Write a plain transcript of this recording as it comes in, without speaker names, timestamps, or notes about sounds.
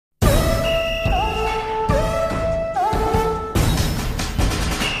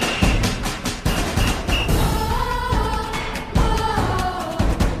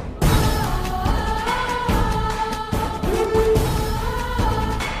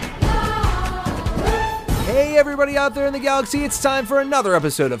Hey everybody out there in the galaxy, it's time for another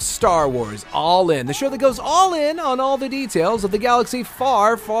episode of Star Wars All In, the show that goes all in on all the details of the galaxy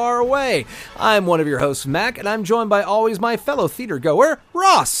far, far away. I'm one of your hosts, Mac, and I'm joined by always my fellow theater goer,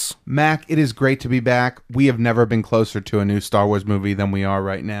 Ross. Mac, it is great to be back. We have never been closer to a new Star Wars movie than we are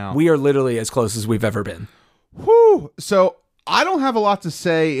right now. We are literally as close as we've ever been. Whew! So, I don't have a lot to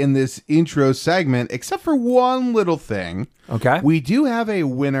say in this intro segment, except for one little thing. Okay. We do have a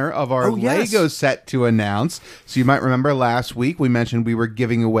winner of our Lego set to announce. So you might remember last week we mentioned we were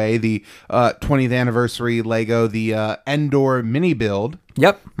giving away the 20th anniversary Lego, the Endor mini build.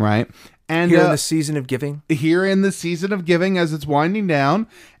 Yep. Right? And Here in the season of giving. Here in the season of giving as it's winding down.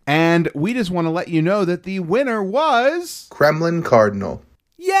 And we just want to let you know that the winner was... Kremlin Cardinal.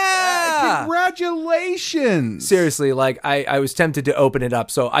 Yeah! Congratulations! Seriously, like, I was tempted to open it up,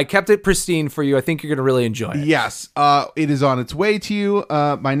 so I kept it pristine for you. I think you're going to really enjoy it. Yes, it is on its way to you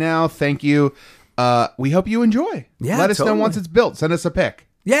by now. Thank you. We hope you enjoy. Yeah, Let us know once it's built. Send us a pic.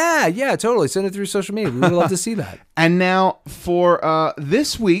 Yeah, totally. Send it through social media. We would love to see that. And now for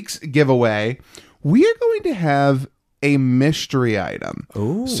this week's giveaway, we are going to have a mystery item.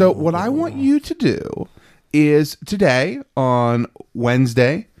 Ooh. So what I want you to do is today, on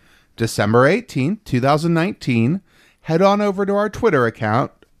Wednesday, December 18th, 2019, head on over to our Twitter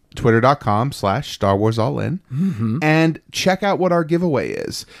account, twitter.com/Star Wars All In, and check out what our giveaway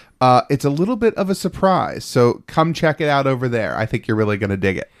is. It's a little bit of a surprise, so come check it out over there. I think you're really going to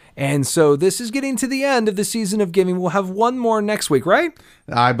dig it. And so this is getting to the end of the season of giving. We'll have one more next week, right?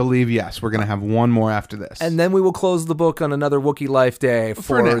 I believe, yes. We're going to have one more after this. And then we will close the book on another Wookiee Life Day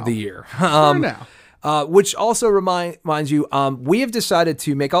for the year. For now. Which also reminds you, we have decided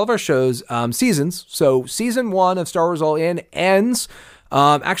to make all of our shows seasons. So season 1 of Star Wars All In ends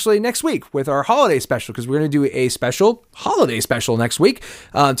actually next week with our holiday special, because we're going to do a special holiday special next week,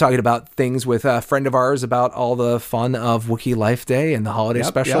 talking about things with a friend of ours about all the fun of Wookiee Life Day and the holiday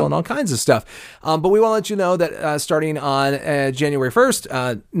special and all kinds of stuff. But we want to let you know that starting on January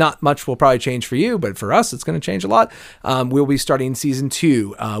 1st, not much will probably change for you, but for us, it's going to change a lot. We'll be starting season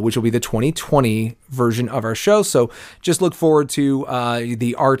 2, which will be the 2020 version of our show. So just look forward to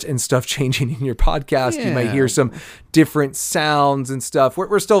the art and stuff changing in your podcast. Yeah. You might hear some different sounds and stuff.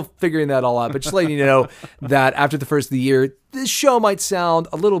 We're still figuring that all out, but just letting you know that after the first of the year, this show might sound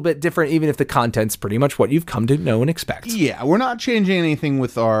a little bit different, even if the content's pretty much what you've come to know and expect. Yeah, we're not changing anything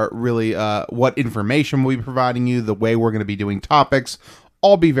with our really what information we'll be providing you, the way we're going to be doing topics.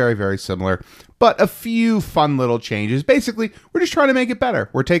 All be very, very similar, but a few fun little changes. Basically, we're just trying to make it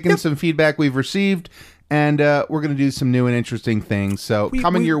better. We're taking some feedback we've received, and we're going to do some new and interesting things. So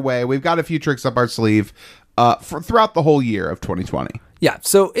coming your way, we've got a few tricks up our sleeve throughout the whole year of 2020. Yeah,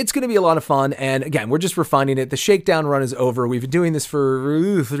 so it's going to be a lot of fun. And again, we're just refining it. The shakedown run is over. We've been doing this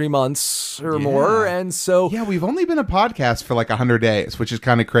for 3 months or more. And so... Yeah, we've only been a podcast for like 100 days, which is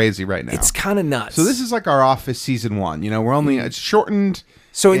kind of crazy right now. It's kind of nuts. So this is like our Office season 1. You know, we're only... It's shortened...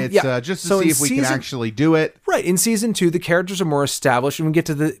 So it's just to see if we can actually do it. Right. In season 2, the characters are more established, and we get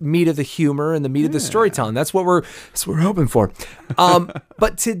to the meat of the humor and the meat of the storytelling. That's what we're hoping for.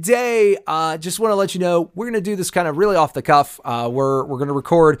 But today, just want to let you know, we're going to do this kind of really off the cuff. We're going to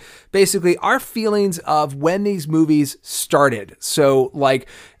record basically our feelings of when these movies started. So like,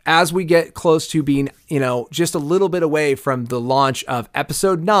 as we get close to being, just a little bit away from the launch of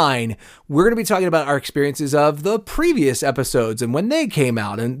episode 9, we're going to be talking about our experiences of the previous episodes and when they came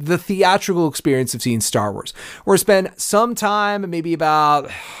out and the theatrical experience of seeing Star Wars. We're going to spend some time, maybe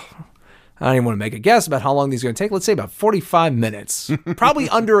about, I don't even want to make a guess about how long these are going to take. Let's say about 45 minutes, probably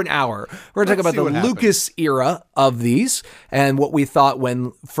under an hour. We're going to talk about the Lucas era of these and what we thought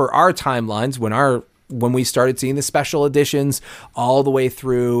for our timelines, when we started seeing the special editions all the way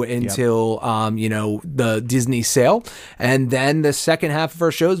through until, the Disney sale. And then the second half of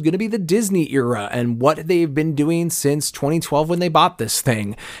our show is going to be the Disney era and what they've been doing since 2012 when they bought this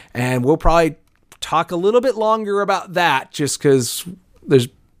thing. And we'll probably talk a little bit longer about that just because there's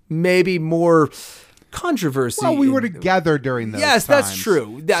maybe more controversy. Well, we were together during those Yes, times. That's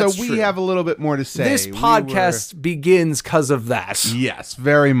true. We have a little bit more to say. This podcast begins because of that. Yes,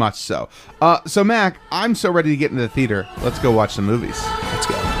 very much so. So, Mac, I'm so ready to get into the theater. Let's go watch some movies. Let's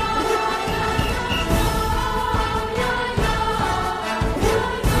go.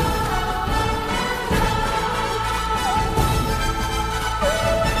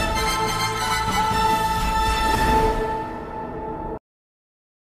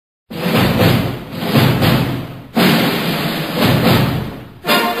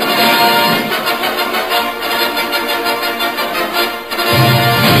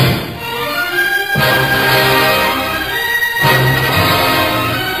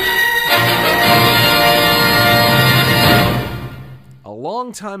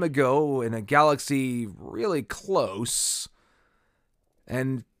 long time ago in a galaxy really close,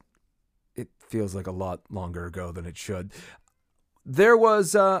 and it feels like a lot longer ago than it should, there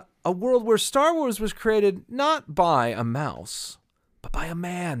was a world where Star Wars was created not by a mouse, but by a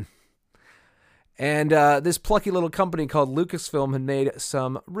man. And this plucky little company called Lucasfilm had made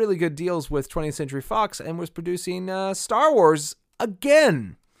some really good deals with 20th Century Fox and was producing Star Wars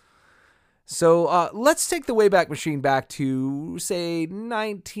again. So let's take the Wayback Machine back to, say,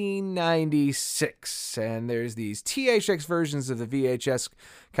 1996. And there's these THX versions of the VHS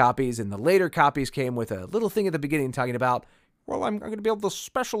copies, and the later copies came with a little thing at the beginning talking about, well, I'm going to build this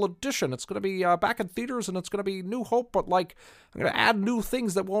special edition. It's going to be back in theaters, and it's going to be New Hope, but, like, I'm going to add new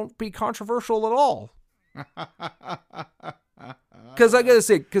things that won't be controversial at all. Because I got to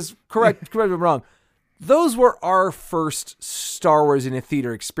say, correct me if I'm wrong, those were our first Star Wars in a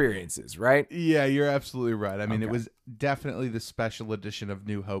theater experiences, right? Yeah, you're absolutely right. I mean, It was definitely the special edition of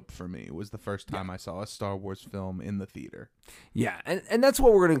New Hope for me. It was the first time I saw a Star Wars film in the theater. Yeah, and that's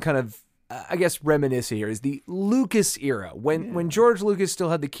what we're going to kind of, I guess, reminisce here, is the Lucas era, when George Lucas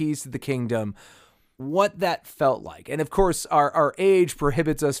still had the keys to the kingdom, what that felt like. And of course, our age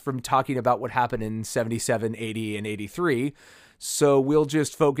prohibits us from talking about what happened in 77, 80, and 83. So we'll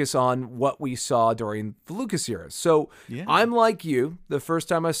just focus on what we saw during the Lucas era. So I'm like you. The first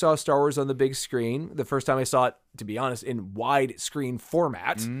time I saw Star Wars on the big screen, the first time I saw it, to be honest, in widescreen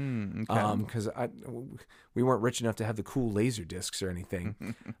format, because we weren't rich enough to have the cool laser discs or anything,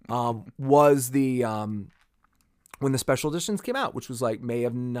 was the when the special editions came out, which was like May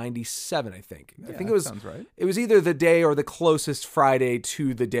of 97, I think. I think it was. Sounds right. It was either the day or the closest Friday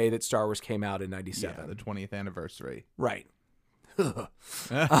to the day that Star Wars came out in 97. Yeah, the 20th anniversary. Right.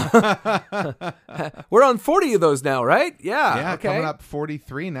 We're on 40 of those now, right? Yeah, okay. Coming up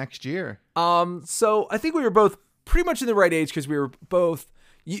 43 next year. So I think we were both pretty much in the right age because we were both.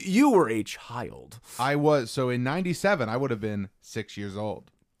 You were a child. I was. So in 97, I would have been 6 years old.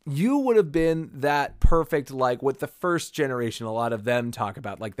 You would have been that perfect, like what the first generation, a lot of them talk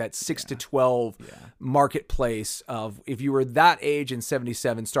about, like that 6 to 12 marketplace of, if you were that age in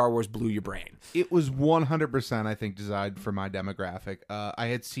 77, Star Wars blew your brain. It was 100%, I think, designed for my demographic. I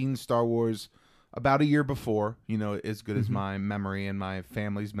had seen Star Wars about a year before, as good as my memory and my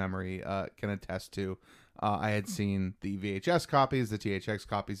family's memory can attest to. I had seen the VHS copies, the THX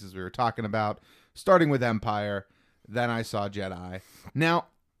copies, as we were talking about, starting with Empire. Then I saw Jedi. Now,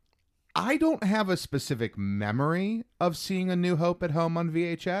 I don't have a specific memory of seeing A New Hope at home on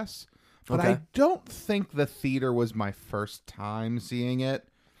VHS, but I don't think the theater was my first time seeing it.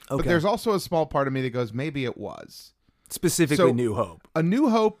 Okay. But there's also a small part of me that goes, maybe it was. Specifically New Hope. A New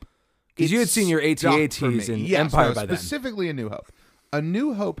Hope. Because you had seen your AT-ATs in Empire by then. Specifically A New Hope. A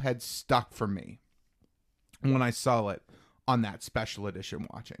New Hope had stuck for me when I saw it on that special edition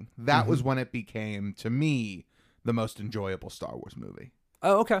watching. That was when it became, to me, the most enjoyable Star Wars movie.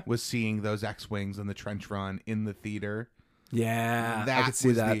 Oh, okay. Was seeing those X-Wings and the trench run in the theater. Yeah, that I could see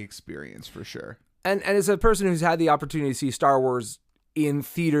was that. the experience for sure. And as a person who's had the opportunity to see Star Wars in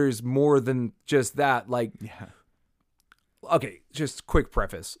theaters more than just that, okay, just quick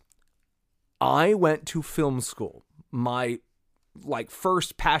preface. I went to film school. My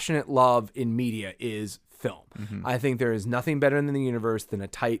first passionate love in media is film. I think there is nothing better in the universe than a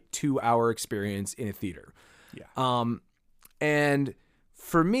tight 2-hour experience in a theater. Yeah. And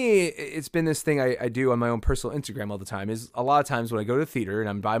for me, it's been this thing I do on my own personal Instagram all the time, is a lot of times when I go to theater, and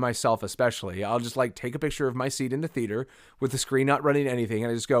I'm by myself especially, I'll just take a picture of my seat in the theater with the screen not running anything,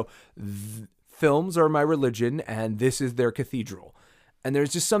 and I just go, films are my religion, and this is their cathedral. And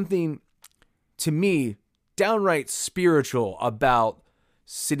there's just something, to me, downright spiritual about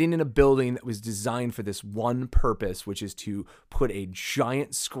sitting in a building that was designed for this one purpose, which is to put a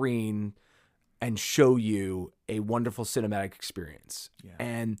giant screen and show you a wonderful cinematic experience. Yeah.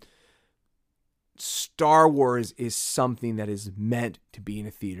 And Star Wars is something that is meant to be in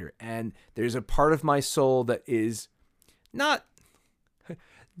a theater. And there's a part of my soul that is not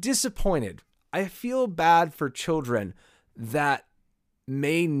disappointed. I feel bad for children that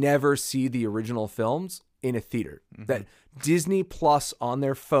may never see the original films in a theater. That Disney Plus on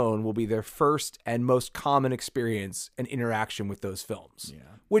their phone will be their first and most common experience and interaction with those films.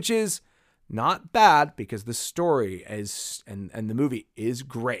 Yeah. Which is not bad, because the story is and the movie is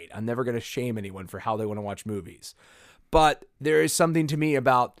great. I'm never going to shame anyone for how they want to watch movies. But there is something to me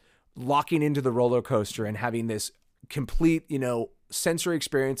about locking into the roller coaster and having this complete, sensory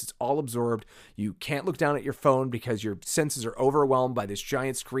experience. It's all absorbed. You can't look down at your phone because your senses are overwhelmed by this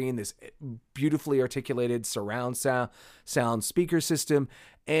giant screen, this beautifully articulated surround sound speaker system.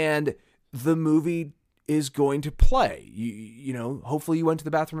 And the movie is going to play. You know, hopefully you went to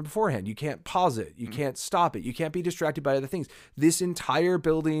the bathroom beforehand. You can't pause it. You can't stop it. You can't be distracted by other things. This entire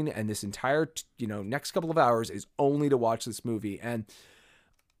building and this entire, next couple of hours is only to watch this movie. And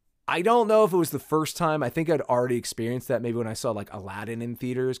I don't know if it was the first time. I think I'd already experienced that maybe when I saw like Aladdin in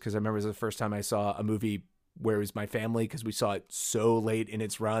theaters, because I remember it was the first time I saw a movie where it was my family, because we saw it so late in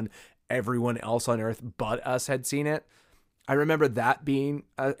its run. Everyone else on earth but us had seen it. I remember that being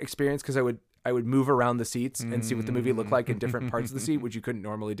an experience, because I would move around the seats and see what the movie looked like in different parts of the seat, which you couldn't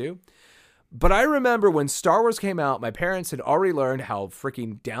normally do. But I remember when Star Wars came out, my parents had already learned how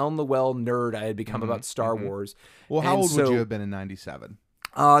freaking down the well nerd I had become about Star Wars. Well, how old would you have been in 97?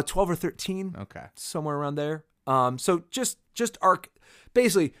 12 or 13. Okay. Somewhere around there. So just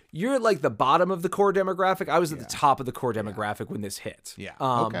basically, you're at like the bottom of the core demographic. I was at the top of the core demographic when this hit. Yeah.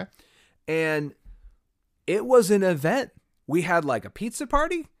 Okay. And it was an event. We had like a pizza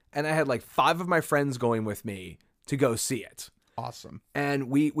party, and I had like 5 of my friends going with me to go see it. Awesome. And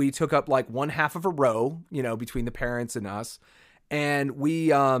we took up like one half of a row, between the parents and us. And we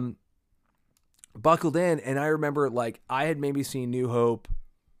buckled in. And I remember like I had maybe seen New Hope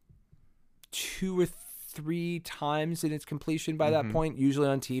 2 or 3 times in its completion by that point, usually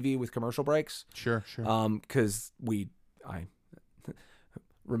on TV with commercial breaks. Sure. Because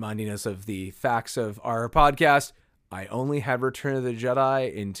reminding us of the facts of our podcast, I only had Return of the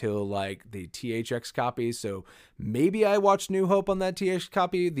Jedi until like the THX copy. So maybe I watched New Hope on that THX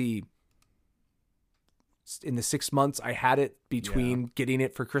copy. In the 6 months I had it between getting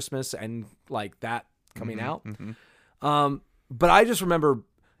it for Christmas and like that coming out. But I just remember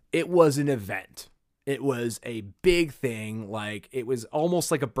it was an event. It was a big thing. Like it was almost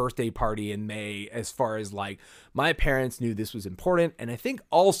like a birthday party in May, as far as like my parents knew this was important. And I think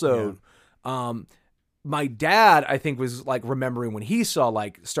also, my dad, I think, was like remembering when he saw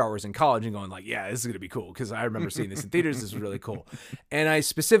like Star Wars in college and going like, yeah, this is going to be cool. Cause I remember seeing this in theaters. This was really cool. And I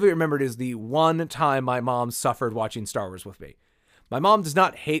specifically remembered is the one time my mom suffered watching Star Wars with me. My mom does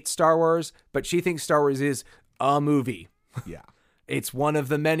not hate Star Wars, but she thinks Star Wars is a movie. Yeah. It's one of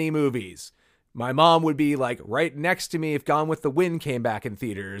the many movies. My mom would be like right next to me if Gone with the Wind came back in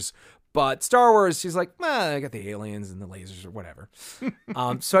theaters. But Star Wars, she's like, I got the aliens and the lasers or whatever.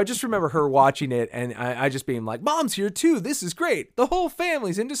 So I just remember her watching it and I just being like, Mom's here too. This is great. The whole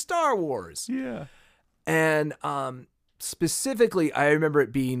family's into Star Wars. Yeah. And specifically, I remember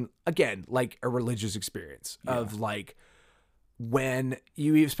it being, again, like a religious experience of like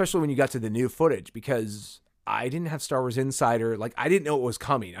especially when you got to the new footage, because I didn't have Star Wars Insider. Like I didn't know what was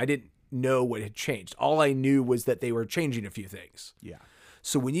coming. I didn't know what had changed. All I knew was that they were changing a few things. Yeah.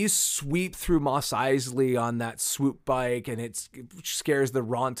 So when you sweep through Mos Eisley on that swoop bike and it scares the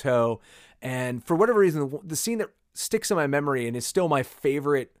Ronto, and for whatever reason, the scene that sticks in my memory and is still my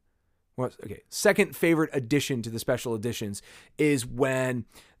favorite, second favorite addition to the special editions is when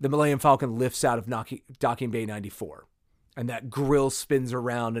the Millennium Falcon lifts out of Docking Bay 94 and that grill spins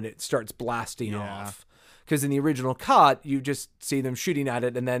around and it starts blasting off. Because in the original cut, you just see them shooting at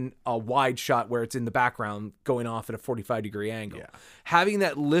it and then a wide shot where it's in the background going off at a 45-degree angle. Yeah. Having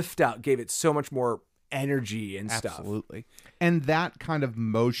that lift out gave it so much more energy and stuff. Absolutely. And that kind of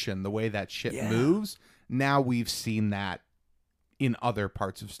motion, the way that ship moves, now we've seen that in other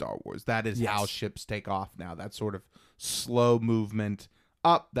parts of Star Wars. That is how ships take off now. That sort of slow movement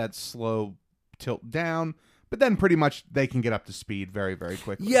up, that slow tilt down. But then pretty much they can get up to speed very, very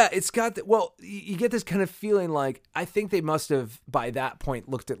quickly. Yeah, it's got you get this kind of feeling like I think they must have by that point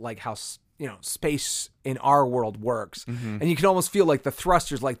looked at like how space in our world works, and you can almost feel like the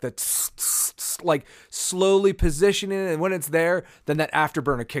thrusters, like the like slowly positioning it, and when it's there, then that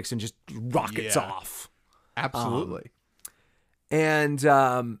afterburner kicks and just rockets off. Absolutely. And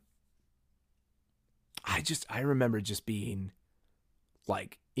I remember just being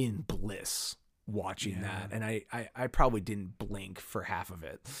like in bliss watching that, and I probably didn't blink for half of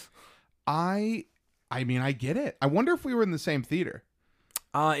it. I mean, I get it. I wonder if we were in the same theater.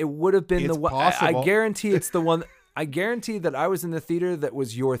 It would have been it's the one. I guarantee it's the one. I guarantee that I was in the theater that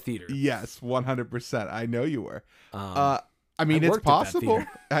was your theater. Yes, 100%. I know you were. I mean, it's possible.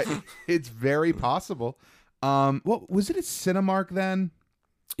 It's very possible. What was it? A Cinemark then?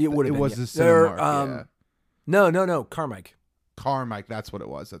 It would have been. It was a Cinemark. No, Carmike. Carmike, that's what it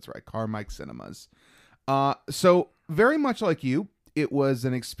was. That's right. Carmike Cinemas. So very much like you, it was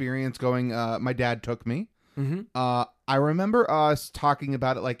an experience going, my dad took me. I remember us talking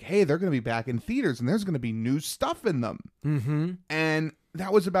about it like, hey, they're going to be back in theaters and there's going to be new stuff in them. And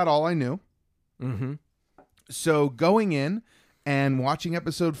that was about all I knew. So going in and watching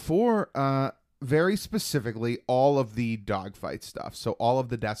episode 4, very specifically all of the dogfight stuff. So all of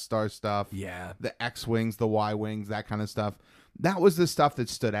the Death Star stuff, Yeah. the X-Wings, the Y-Wings, that kind of stuff. That was the stuff that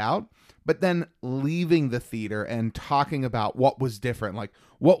stood out. But then leaving the theater and talking about what was different, like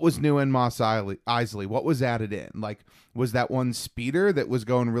what was new in Mos Eisley, what was added in, like was that one speeder that was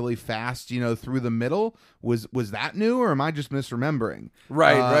going really fast, through the middle? Was that new, or am I just misremembering?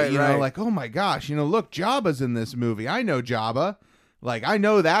 Right. Like, oh my gosh, look, Jabba's in this movie. I know Jabba. Like, I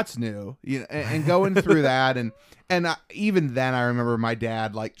know that's new, and going through that. And even then I remember my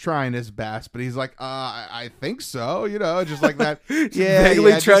dad like trying his best, but he's like, I think so, just like that.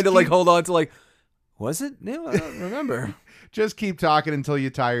 Vaguely trying to like hold on to like, was it new? I don't remember. Just keep talking until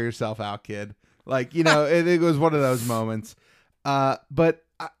you tire yourself out, kid. Like, it was one of those moments. But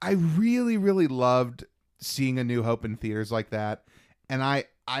I really, really loved seeing A New Hope in theaters like that. And I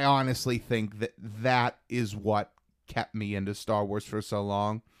honestly think that is what kept me into Star Wars for so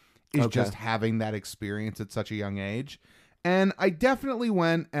long, is just having that experience at such a young age. And I definitely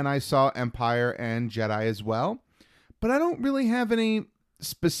went and I saw Empire and Jedi as well, but I don't really have any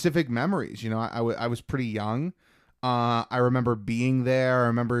specific memories. I was pretty young. I remember being there. I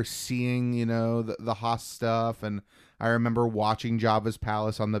remember seeing, the Hoth stuff, and I remember watching Jabba's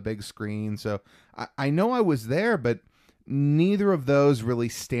palace on the big screen. So I know I was there, but neither of those really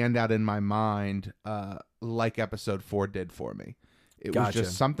stand out in my mind like Episode 4 did for me. It was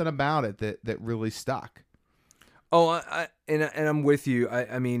just something about it that really stuck. Oh, and I'm with you.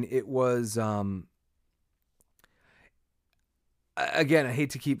 I mean, it was again, I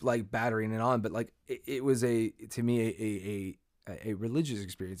hate to keep like battering it on, but like it was to me a religious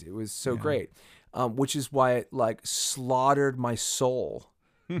experience. It was so great, which is why it like slaughtered my soul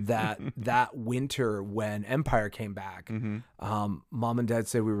that winter when Empire came back. Mom and Dad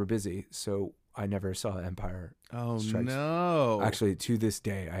said we were busy, so I never saw Empire Strikes. No. Actually, to this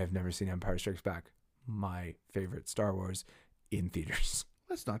day, I have never seen Empire Strikes Back, my favorite Star Wars, in theaters.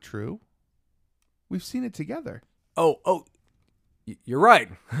 That's not true. We've seen it together. Oh, you're right.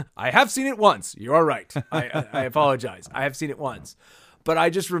 I have seen it once. You are right. I apologize. I have seen it once. But I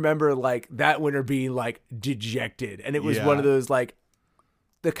just remember like that winter being like dejected. And it was one of those like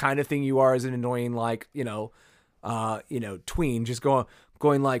the kind of thing you are as an annoying like, tween, just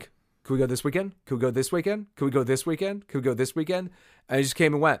going like, can we go this weekend? Can we go this weekend? Can we go this weekend? Can we go this weekend? And I just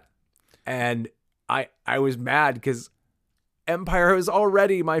came and went. And I was mad because Empire was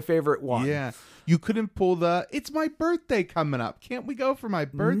already my favorite one. Yeah. You couldn't pull it's my birthday coming up. Can't we go for my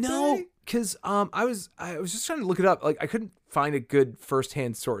birthday? No, because I was just trying to look it up. Like I couldn't find a good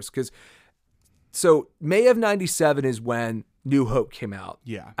firsthand source. So May of '97 is when New Hope came out.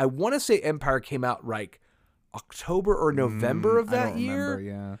 Yeah. I want to say Empire came out like October or November of that year. Remember,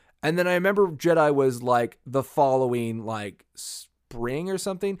 yeah. And then I remember Jedi was like the following like spring or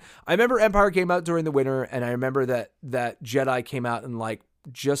something. I remember Empire came out during the winter, and I remember that Jedi came out in like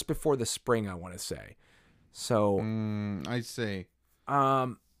just before the spring, I want to say. So I see.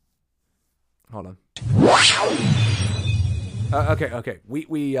 Hold on. Okay. We're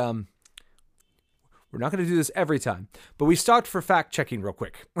not going to do this every time, but we stopped for fact checking real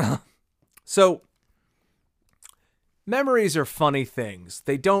quick. So memories are funny things.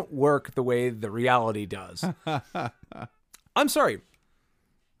 They don't work the way the reality does. I'm sorry.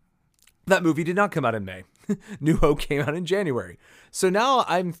 That movie did not come out in May. New Hope came out in January. So now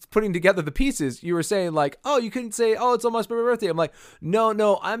I'm putting together the pieces. You were saying like, oh, you couldn't say, oh, it's almost my birthday. I'm like,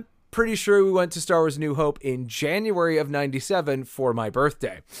 no, I'm pretty sure we went to Star Wars New Hope in January of '97 for my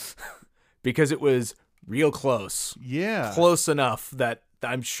birthday. Because it was real close. Yeah. Close enough that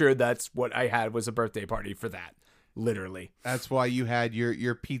I'm sure that's what I had was a birthday party for that. Literally. That's why you had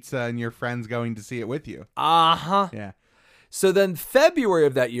your pizza and your friends going to see it with you. Uh-huh. Yeah. So then February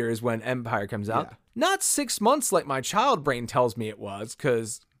of that year is when Empire comes out. Yeah. Not 6 months like my child brain tells me it was,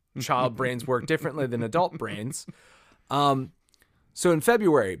 because child brains work differently than adult brains. So in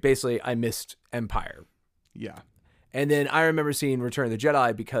February, basically, I missed Empire. Yeah. And then I remember seeing Return of the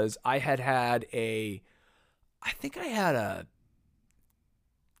Jedi because I had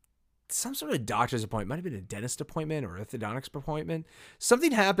some sort of doctor's appointment. Might have been a dentist appointment or orthodontics appointment.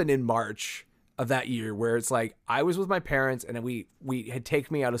 Something happened in March of that year where it's like I was with my parents and we had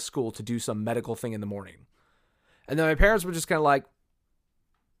taken me out of school to do some medical thing in the morning. And then my parents were just kind of like,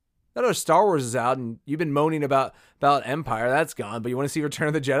 that other Star Wars is out and you've been moaning about Empire. That's gone. But you want to see Return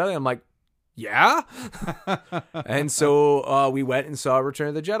of the Jedi? And I'm like, yeah. And so we went and saw Return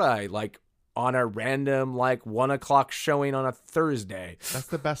of the Jedi like on a random like 1:00 showing on a Thursday. That's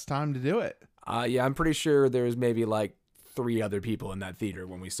the best time to do it. Yeah, I'm pretty sure there was maybe like 3 other people in that theater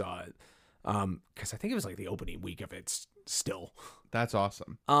when we saw it. Because I think it was like the opening week of it still. That's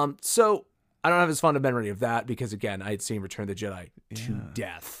awesome. So I don't have as fond a memory of that because, again, I had seen Return of the Jedi to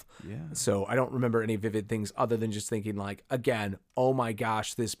death. Yeah. So I don't remember any vivid things other than just thinking, like, again, oh my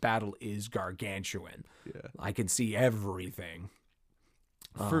gosh, this battle is gargantuan. Yeah. I can see everything.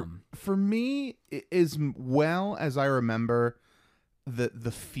 For me, as well as I remember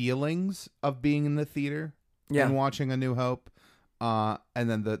the feelings of being in the theater and watching A New Hope, and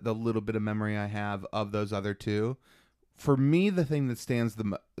then the little bit of memory I have of those other two. For me, the thing that stands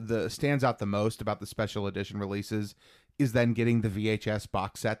out the most about the special edition releases is then getting the VHS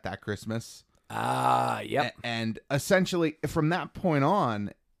box set that Christmas. Yep. And essentially, from that point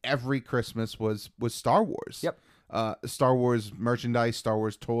on, every Christmas was Star Wars. Yep. Star Wars merchandise, Star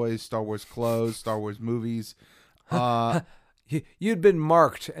Wars toys, Star Wars clothes, Star Wars movies. You'd been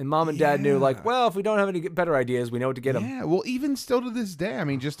marked, and Mom and Dad knew, like, well, if we don't have any better ideas, we know what to get them. Yeah, well, even still to this day, I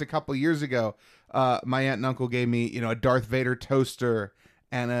mean, just a couple years ago, my aunt and uncle gave me, a Darth Vader toaster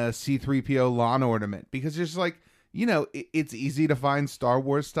and a C-3PO lawn ornament because it's just like, it's easy to find Star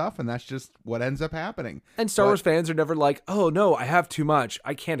Wars stuff, and that's just what ends up happening. And Star Wars fans are never like, oh, no, I have too much.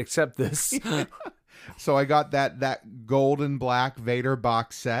 I can't accept this. So I got that gold and black Vader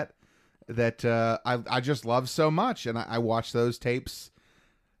box set that I just love so much, and I watched those tapes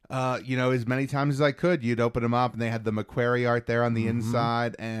as many times as I could. You'd open them up and they had the McQuarrie art there on the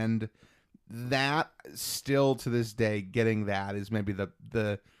inside, and that still to this day, getting that is maybe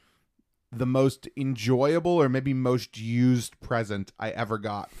the most enjoyable or maybe most used present I ever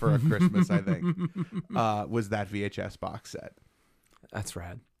got for a Christmas. I think was that VHS box set. That's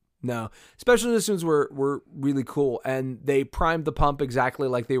rad. No, special editions were really cool, and they primed the pump exactly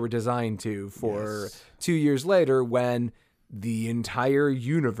like they were designed to for 2 years later when the entire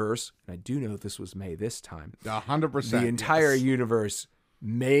universe, and I do know this was May this time, 100%. the entire universe,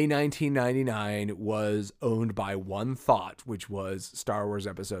 May 1999, was owned by one thought, which was Star Wars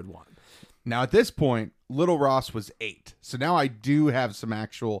Episode 1. Now, at this point, Little Ross was 8, so now I do have some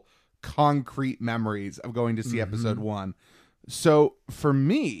actual concrete memories of going to see Episode 1. So for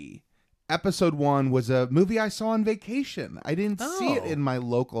me, Episode 1 was a movie I saw on vacation. I didn't see it in my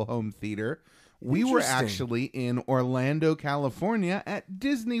local home theater. We were actually in Orlando, California at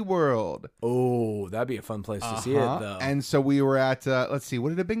Disney World. Oh, that'd be a fun place to see it, though. And so we were at, let's see, what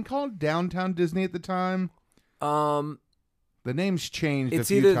had it been called? Downtown Disney at the time? The name's changed a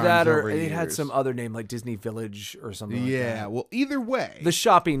few times. It's either that or it had some other name like Disney Village or something like that. Yeah, well, either way. The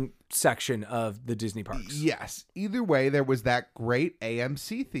shopping section of the Disney parks. Yes. Either way, there was that great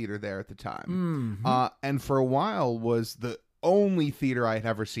AMC theater there at the time. And for a while was the only theater I had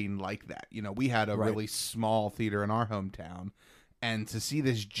ever seen like that. We had a really small theater in our hometown. And to see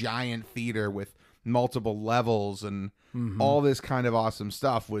this giant theater with multiple levels and all this kind of awesome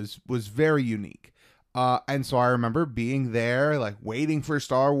stuff was very unique. And so I remember being there, like waiting for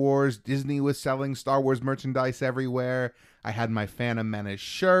Star Wars. Disney was selling Star Wars merchandise everywhere. I had my Phantom Menace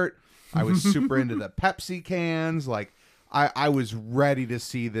shirt. I was super into the Pepsi cans. Like I was ready to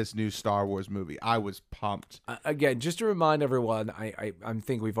see this new Star Wars movie. I was pumped. Again, just to remind everyone, I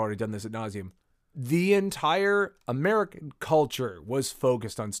think we've already done this ad nauseum. The entire American culture was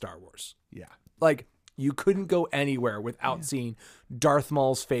focused on Star Wars. Yeah. Like, you couldn't go anywhere without seeing Darth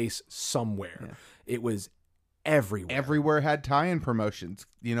Maul's face somewhere. Yeah. It was everywhere. Everywhere had tie-in promotions.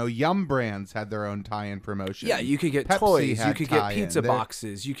 Yum Brands had their own tie-in promotion. Yeah, you could get Pepsi toys. You could get tie-in. pizza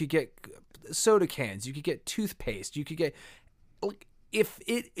boxes. You could get soda cans. You could get toothpaste. You could get... If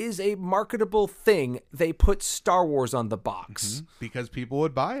it is a marketable thing, they put Star Wars on the box. Because people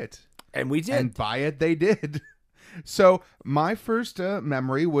would buy it. And we did. And buy it they did. So my first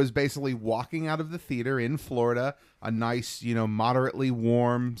memory was basically walking out of the theater in Florida, a nice, moderately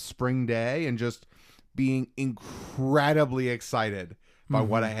warm spring day, and just being incredibly excited by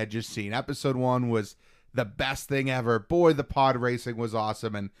what I had just seen. Episode 1 was the best thing ever. Boy, the pod racing was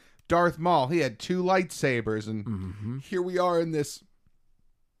awesome. And Darth Maul, he had 2 lightsabers. And here we are in this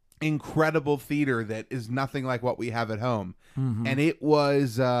incredible theater that is nothing like what we have at home. And it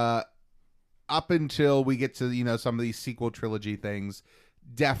was... up until we get to, some of these sequel trilogy things,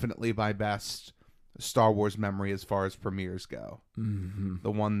 definitely my best Star Wars memory as far as premieres go.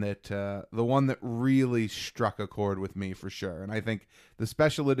 The one that really struck a chord with me for sure. And I think the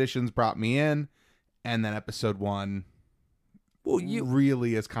special editions brought me in, and then Episode 1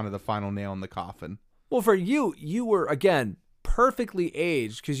 really is kind of the final nail in the coffin. Well, for you were, again, perfectly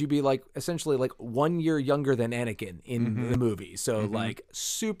aged because you'd be like essentially like 1 year younger than Anakin in the movie. So like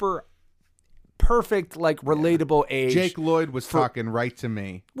super perfect, like relatable age. Jake Lloyd was talking right to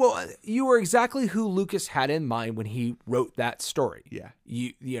me. Well, you were exactly who Lucas had in mind when he wrote that story. Yeah.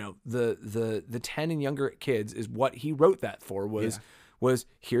 The 10 and younger kids is what he wrote that for was was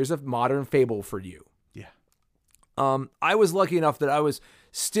here's a modern fable for you. Yeah. I was lucky enough that I was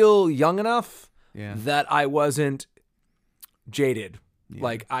still young enough Yeah. that I wasn't jaded.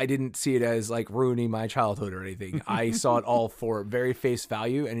 Like, I didn't see it as like ruining my childhood or anything. I saw it all for very face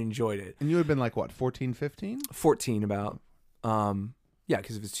value and enjoyed it. And you would have been like, what, 14, 15? 14 about. Yeah,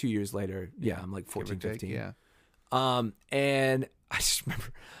 because if it's 2 years later, yeah, I'm like 14, 15. Yeah. And I just remember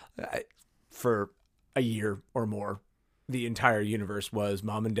for a year or more, the entire universe was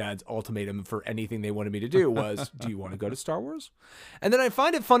mom and dad's ultimatum for anything they wanted me to do was, do you want to go to Star Wars? And then I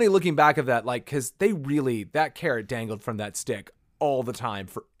find it funny looking back at that, like, because they really, that carrot dangled from that stick all the time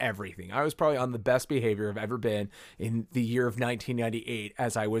for everything. I was probably on the best behavior I've ever been in the year of 1998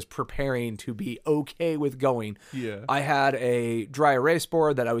 as I was preparing to be okay with going. Yeah. I had a dry erase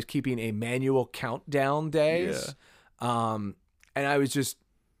board that I was keeping a manual countdown days. And I was just,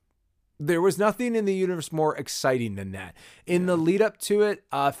 there was nothing in the universe more exciting than that. In the lead up to it,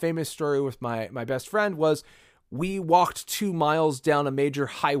 a famous story with my best friend was we walked 2 miles down a major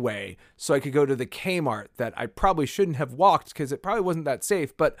highway so I could go to the Kmart that I probably shouldn't have walked because it probably wasn't that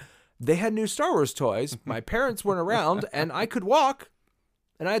safe, but they had new Star Wars toys. My parents weren't around and I could walk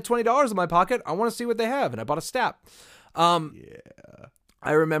and I had $20 in my pocket. I want to see what they have. And I bought a Stap.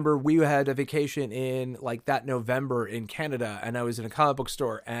 I remember we had a vacation in like that November in Canada and I was in a comic book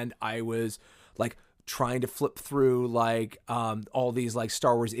store and I was like trying to flip through like all these like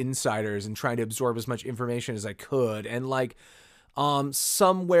Star Wars insiders and trying to absorb as much information as I could. And like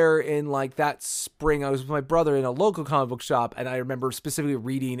somewhere in like that spring, I was with my brother in a local comic book shop and I remember specifically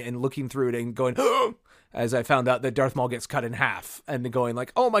reading and looking through it and going, as I found out that Darth Maul gets cut in half and then going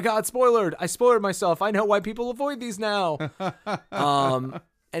like, oh my God, spoilered. I spoiled myself. I know why people avoid these now. And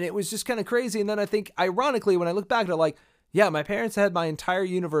it was just kind of crazy. And then I think ironically, when I look back at it, like, yeah, my parents had my entire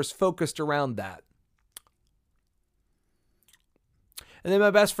universe focused around that. And then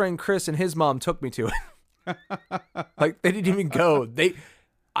my best friend Chris and his mom took me to it. Like they didn't even go.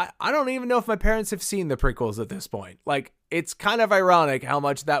 I don't even know if my parents have seen the prequels at this point. Like it's kind of ironic how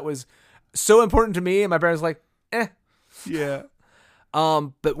much that was so important to me. And my parents were like, eh. Yeah.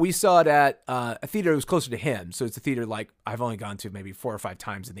 But we saw it at a theater that was closer to him. So it's a theater like I've only gone to maybe 4 or 5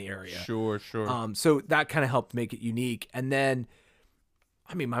 times in the area. Sure. So that kind of helped make it unique. And then,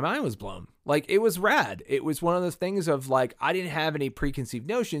 I mean, my mind was blown. Like, it was rad. It was one of those things of, like, I didn't have any preconceived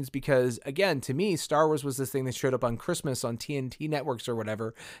notions because, again, to me, Star Wars was this thing that showed up on Christmas on TNT networks or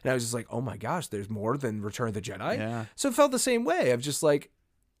whatever. And I was just like, oh my gosh, there's more than Return of the Jedi. Yeah. So it felt the same way of just like,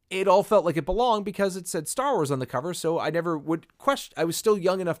 it all felt like it belonged because it said Star Wars on the cover. So I never would question. I was still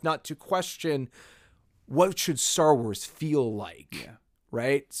young enough not to question what should Star Wars feel like. Yeah.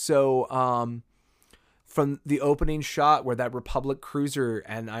 Right. So, from the opening shot where that Republic cruiser,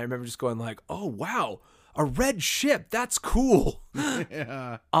 and I remember just going like, oh, wow, a red ship. That's cool.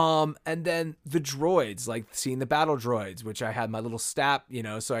 Yeah. And then the droids, like seeing the battle droids, which I had my little Stap,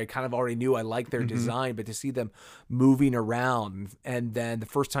 so I kind of already knew I liked their design, but to see them moving around. And then the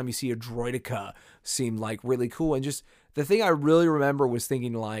first time you see a droideka seemed like really cool. And just the thing I really remember was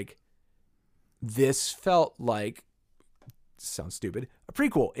thinking like, this felt like, sounds stupid, a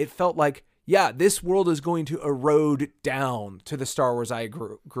prequel. It felt like, yeah, this world is going to erode down to the Star Wars I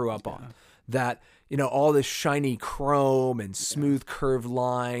grew up on. That, all this shiny chrome and smooth curved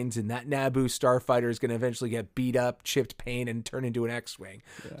lines, and that Naboo starfighter is going to eventually get beat up, chipped paint, and turn into an X-Wing.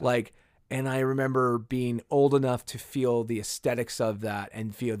 Yeah. And I remember being old enough to feel the aesthetics of that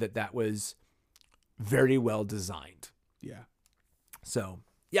and feel that that was very well designed. Yeah. So,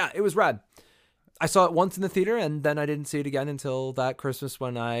 yeah, it was rad. I saw it once in the theater, and then I didn't see it again until that Christmas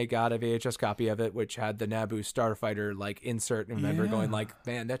when I got a VHS copy of it, which had the Naboo starfighter insert. And I remember going like,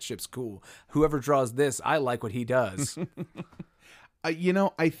 man, that ship's cool. Whoever draws this, I like what he does.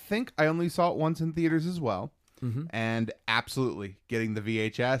 I think I only saw it once in theaters as well. Mm-hmm. And absolutely getting the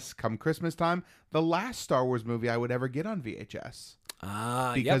VHS come Christmas time, the last Star Wars movie I would ever get on VHS.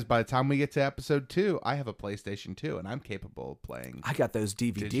 Because by the time we get to episode 2, I have a PlayStation 2 and I'm capable of playing. I got those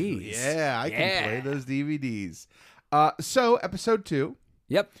DVDs. Digitally. Yeah, I can play those DVDs. So episode 2.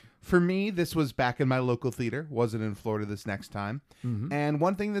 Yep. For me, this was back in my local theater. Wasn't in Florida this next time. Mm-hmm. And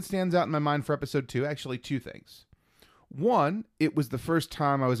one thing that stands out in my mind for episode 2, actually 2 things. One, it was the first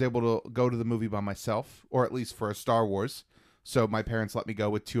time I was able to go to the movie by myself, or at least for a Star Wars. So my parents let me go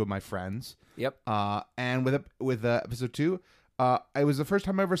with 2 of my friends. Yep. And with episode 2, it was the first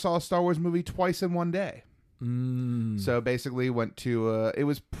time I ever saw a Star Wars movie twice in one day. So basically went to, it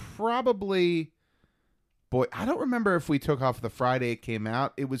was probably, I don't remember if we took off the Friday it came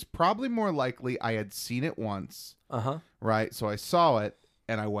out. It was probably more likely I had seen it once. Right? So I saw it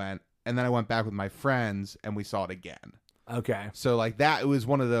and I went, and then I went back with my friends and we saw it again. Okay. So like that, it was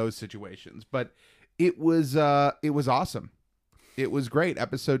one of those situations, but it was awesome. It was great.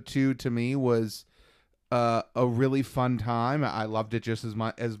 Episode 2 to me was a really fun time. I loved it just as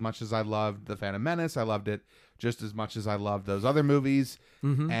much as I loved The Phantom Menace. I loved it just as much as I loved those other movies.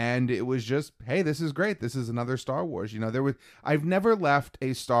 And it was just, hey, this is great. This is another Star Wars. I've never left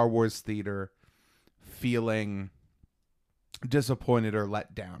a Star Wars theater feeling disappointed or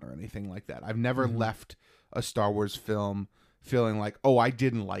let down or anything like that. I've never left a Star Wars film feeling like, oh, I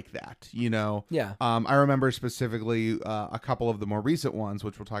didn't like that, Yeah. I remember specifically a couple of the more recent ones,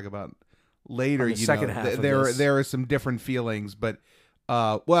 which we'll talk about later. The second half of there this. there are some different feelings, but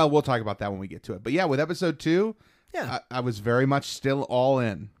we'll talk about that when we get to it. But yeah, with episode 2, Yeah. I was very much still all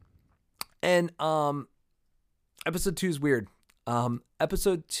in. And episode 2 is weird.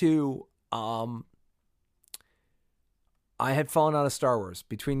 Episode 2, I had fallen out of Star Wars.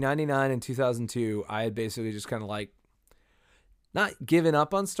 Between 99 and 2002, I had basically just kind of like not given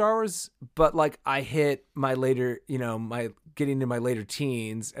up on Star Wars, but like I hit my later, my getting into my later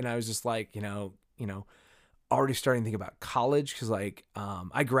teens, and I was just like, already starting to think about college, because like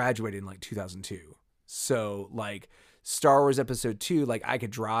I graduated in like 2002. So like Star Wars episode 2, like I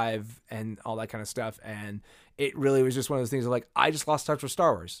could drive and all that kind of stuff. And it really was just one of those things of like, I just lost touch with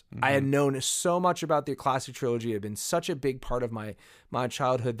Star Wars. I had known so much about the classic trilogy. It had been such a big part of my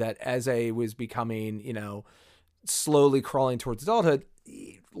childhood that as I was becoming, slowly crawling towards adulthood,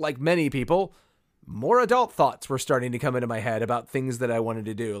 like many people, more adult thoughts were starting to come into my head about things that I wanted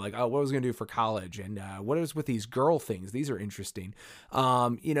to do. Like, oh, what was I going to do for college? And what is with these girl things? These are interesting.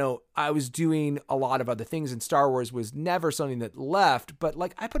 I was doing a lot of other things, and Star Wars was never something that left, but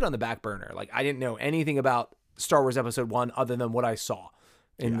like I put it on the back burner. Like I didn't know anything about Star Wars episode 1 other than what I saw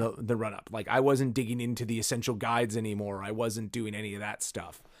in the run up. Like I wasn't digging into the essential guides anymore. I wasn't doing any of that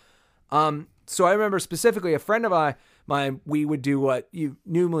stuff. So I remember specifically a friend of mine, we would do what you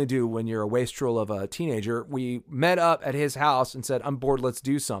normally do when you're a wastrel of a teenager. We met up at his house and said, I'm bored, let's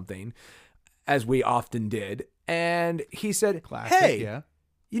do something, as we often did. And he said, Classic, hey, yeah.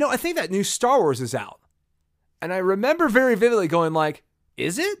 I think that new Star Wars is out. And I remember very vividly going like,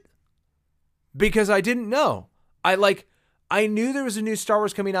 is it? Because I didn't know. I knew there was a new Star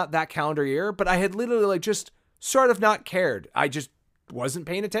Wars coming out that calendar year, but I had literally like just sort of not cared. I just wasn't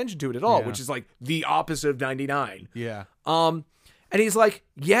paying attention to it at all, which is like the opposite of 99. Yeah. And he's like,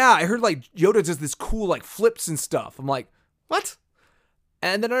 yeah, I heard like Yoda does this cool like flips and stuff. I'm like, what?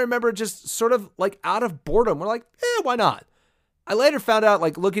 And then I remember just sort of like out of boredom, we're like, why not? I later found out,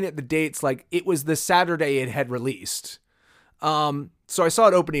 like looking at the dates, like it was the Saturday it had released. So I saw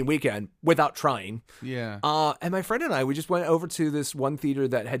it opening weekend without trying. Yeah. And my friend and I, we just went over to this one theater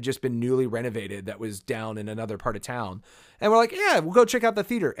that had just been newly renovated that was down in another part of town. And we're like, yeah, we'll go check out the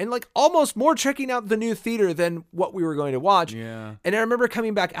theater. And like almost more checking out the new theater than what we were going to watch. Yeah. And I remember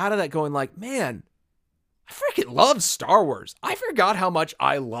coming back out of that going like, man, I freaking love Star Wars. I forgot how much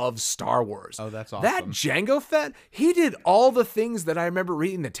I love Star Wars. Oh, that's awesome. That Jango Fett, he did all the things that I remember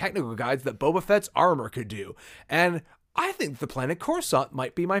reading the technical guides that Boba Fett's armor could do. And I think the planet Coruscant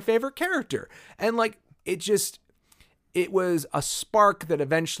might be my favorite character. And like, it was a spark that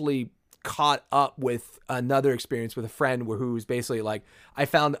eventually caught up with another experience with a friend who was basically like, I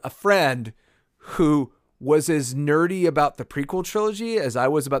found a friend who was as nerdy about the prequel trilogy as I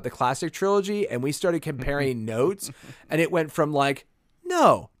was about the classic trilogy. And we started comparing notes, and it went from like,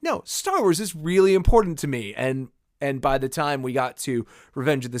 no, Star Wars is really important to me. And by the time we got to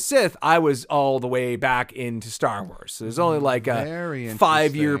Revenge of the Sith, I was all the way back into Star Wars. So there's only like a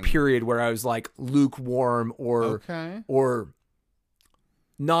 5-year period where I was like lukewarm or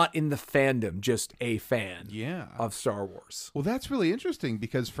not in the fandom, just a fan of Star Wars. Well, that's really interesting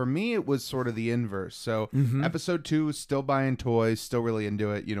because for me, it was sort of the inverse. So episode 2 was still buying toys, still really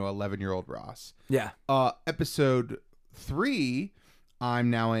into it, 11-year-old Ross. Yeah. Episode 3, I'm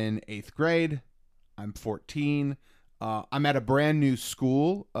now in 8th grade. I'm 14. I'm at a brand new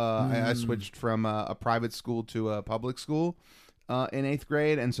school. I switched from a private school to a public school in 8th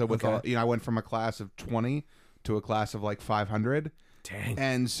grade. And so I went from a class of 20 to a class of like 500. Dang.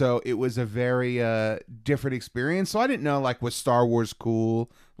 And so it was a very different experience. So I didn't know, like, was Star Wars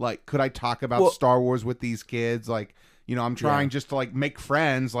cool? Like, could I talk about Star Wars with these kids? Like, I'm trying just to like make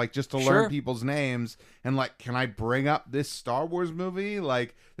friends, like just to learn people's names. And like, can I bring up this Star Wars movie?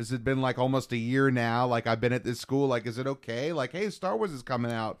 Like, this has been like almost a year now. Like, I've been at this school. Like, is it okay? Like, hey, Star Wars is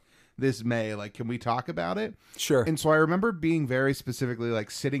coming out this May. Like, can we talk about it? Sure. And so I remember being very specifically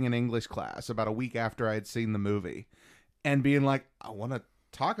like sitting in English class about a week after I had seen the movie and being like, I want to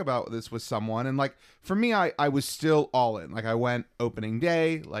talk about this with someone. And like, for me, I was still all in. Like, I went opening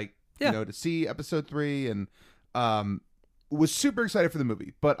day, like, to see episode 3 and, was super excited for the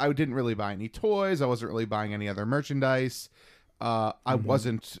movie, but I didn't really buy any toys. I wasn't really buying any other merchandise. I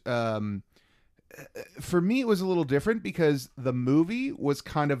wasn't. For me, it was a little different because the movie was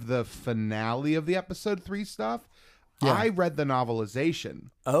kind of the finale of the episode 3 stuff. Yeah. I read the novelization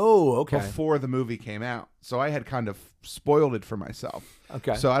Okay. before the movie came out, so I had kind of spoiled it for myself.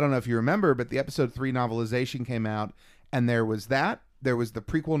 Okay. So I don't know if you remember, but the episode 3 novelization came out, and there was that. There was the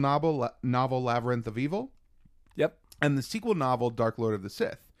prequel novel Labyrinth of Evil. Yep. And the sequel novel, Dark Lord of the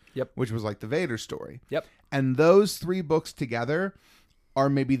Sith. Yep. Which was like the Vader story. Yep. And those 3 books together are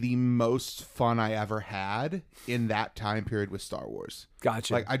maybe the most fun I ever had in that time period with Star Wars.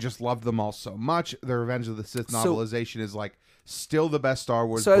 Gotcha. Like, I just loved them all so much. The Revenge of the Sith novelization is like still the best Star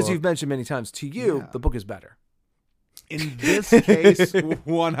Wars So book. as you've mentioned many times, to you, the book is better. In this case,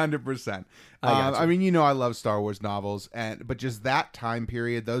 100%. gotcha. I mean, I love Star Wars novels, but just that time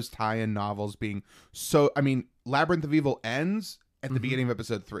period, those tie-in novels being so. I mean, Labyrinth of Evil ends at the beginning of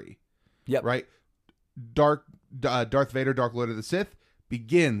episode 3. Yep. Right. Darth Vader, Dark Lord of the Sith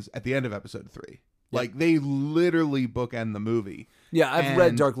begins at the end of episode 3. Like, they literally bookend the movie. Yeah, I've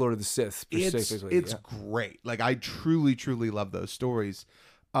read Dark Lord of the Sith specifically. It's great. Like, I truly, truly love those stories.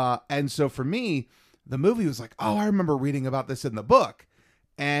 And so for me, the movie was like, oh, I remember reading about this in the book.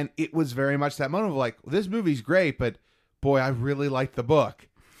 And it was very much that moment of like, well, this movie's great, but boy, I really liked the book.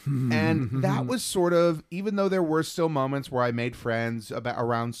 And that was sort of, even though there were still moments where I made friends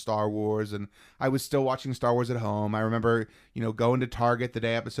around Star Wars and I was still watching Star Wars at home. I remember, going to Target the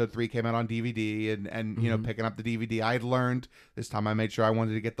day episode 3 came out on DVD and picking up the DVD. I had learned this time I made sure I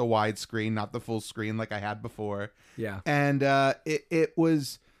wanted to get the widescreen, not the full screen like I had before. Yeah. And it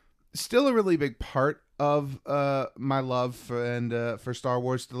was still a really big part of my love for Star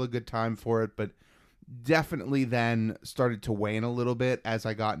Wars, still a good time for it, but definitely then started to wane a little bit as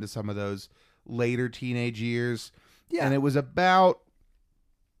I got into some of those later teenage years. Yeah. And it was about,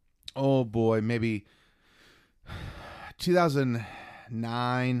 oh boy, maybe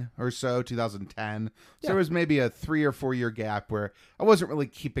 2009 or so, 2010. So there was maybe a 3 or 4 year gap where I wasn't really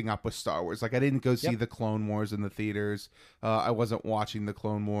keeping up with Star Wars. Like, I didn't go see the Clone Wars in the theaters. I wasn't watching the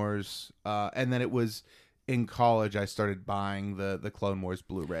Clone Wars. And then it was in college I started buying the Clone Wars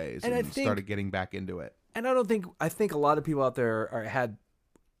Blu-rays and started getting back into it. And I think a lot of people out there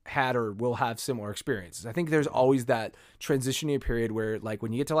had or will have similar experiences. I think there's always that transitioning period where, like,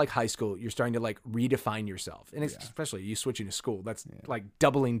 when you get to like high school, you're starting to like redefine yourself, and especially you switching to school, that's like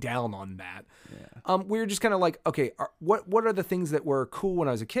doubling down on that. We're just kind of like, okay, what are the things that were cool when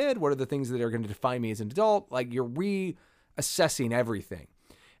I was a kid? What are the things that are going to define me as an adult? Like, you're reassessing everything.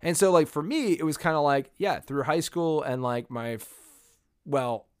 And so, like, for me, it was kind of like, through high school and like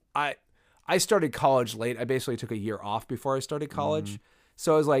I started college late. I basically took a year off before I started college.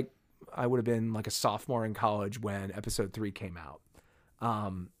 So I was like, I would have been like a sophomore in college when episode 3 came out.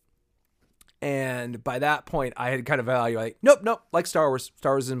 And by that point I had kind of evaluated, nope, like Star Wars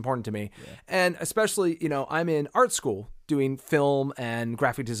is important to me. Yeah. And especially, I'm in art school doing film and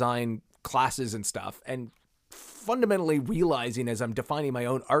graphic design classes and stuff. And fundamentally realizing as I'm defining my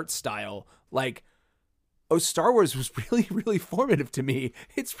own art style, like, oh, Star Wars was really, really formative to me.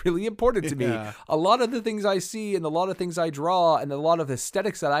 It's really important to me. A lot of the things I see and a lot of things I draw and a lot of the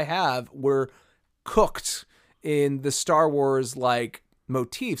aesthetics that I have were cooked in the Star Wars like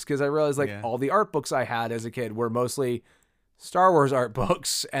motifs, because I realized all the art books I had as a kid were mostly Star Wars art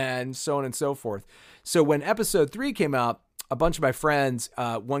books and so on and so forth. So when episode 3 came out, a bunch of my friends,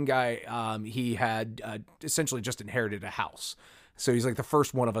 one guy, he had essentially just inherited a house. So he's like the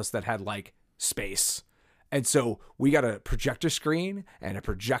first one of us that had like space. And so we got a projector screen and a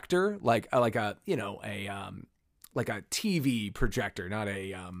projector, like a TV projector, not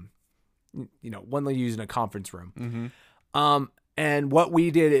a, one they use in a conference room. And what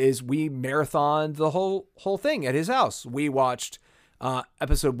we did is we marathoned the whole thing at his house. We watched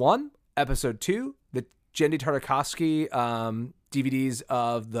episode 1, episode 2, the Genndy Tartakovsky DVDs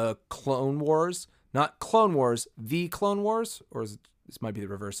of the Clone Wars, not Clone Wars, the Clone Wars, or this might be the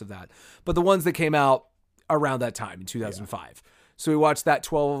reverse of that, but the ones that came out around that time in 2005. So we watched that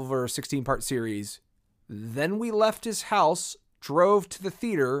 12 or 16 part series. Then we left his house, drove to the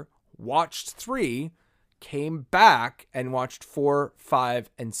theater, watched 3, came back and watched 4, 5,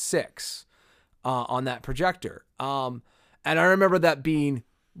 and 6 on that projector. And I remember that being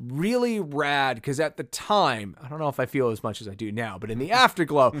really rad because at the time, I don't know if I feel as much as I do now, but in the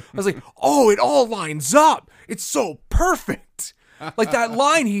afterglow, I was like, oh, it all lines up. It's so perfect. Like that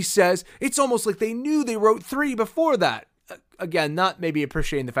line he says, it's almost like they knew they wrote 3 before that. Again, not maybe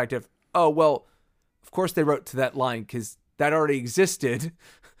appreciating the fact of, oh, well, of course they wrote to that line because that already existed.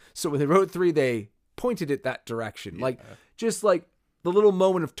 So when they wrote 3, they pointed it that direction. Like, just like the little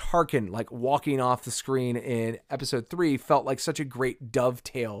moment of Tarkin, like walking off the screen in episode 3 felt like such a great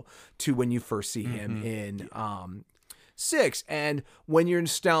dovetail to when you first see him in, 6. And when you're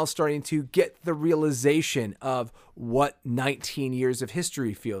now starting to get the realization of what 19 years of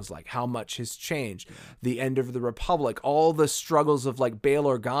history feels like, how much has changed, the end of the Republic, all the struggles of like Bail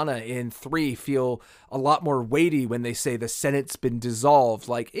Organa in 3 feel a lot more weighty when they say the Senate's been dissolved.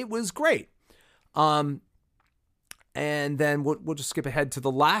 Like, it was great. And then we'll just skip ahead to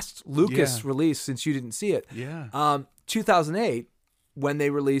the last Lucas release, since you didn't see it. 2008, when they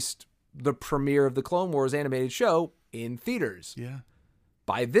released the premiere of the Clone Wars animated show in theaters.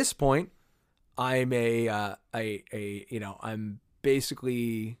 By this point, I'm I'm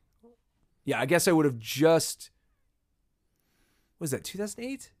basically, I guess I would have just, was that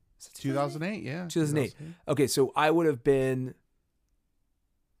 2008? 2008, 2008. Okay, so I would have been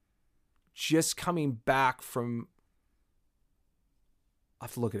just coming back from, I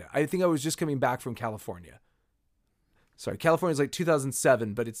have to look at it. I think I was just coming back from California. Sorry, California's like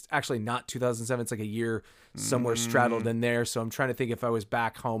 2007, but it's actually not 2007. It's like a year somewhere straddled in there. So I'm trying to think if I was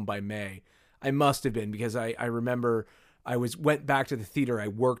back home by May. I must have been, because I remember I went back to the theater I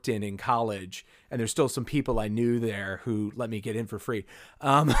worked in college, and there's still some people I knew there who let me get in for free.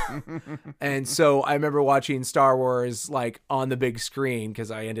 And so I remember watching Star Wars like on the big screen,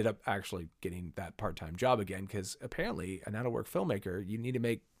 because I ended up actually getting that part-time job again, because apparently an out-of-work filmmaker, you need to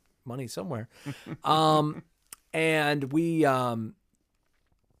make money somewhere. And I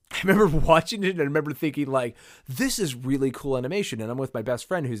remember watching it, and I remember thinking, like, this is really cool animation. And I'm with my best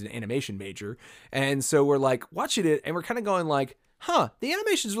friend who's an animation major. And so we're like watching it, and we're kind of going like, the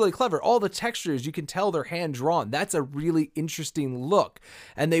animation is really clever. All the textures, you can tell they're hand drawn. That's a really interesting look.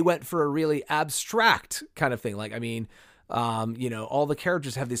 And they went for a really abstract kind of thing. Like, I mean, all the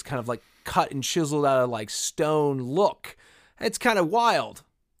characters have this kind of like cut and chiseled out of like stone look. It's kind of wild.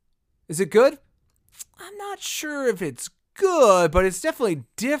 Is it good? I'm not sure if it's good, but it's definitely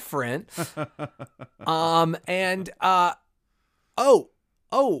different. Jabba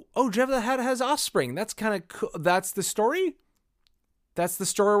the Hutt has offspring. That's kind of cool. That's the story? That's the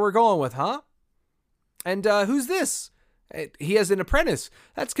story we're going with, huh? And who's this? He has an apprentice.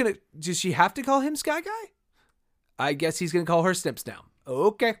 Does she have to call him Sky Guy? I guess he's going to call her Snips now.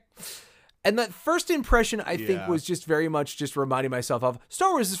 Okay. And that first impression, I think, was just very much just reminding myself of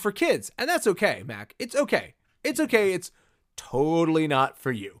Star Wars is for kids. And that's okay, Mac. It's okay. It's okay. It's totally not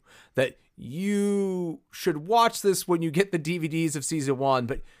for you. That you should watch this when you get the DVDs of season 1,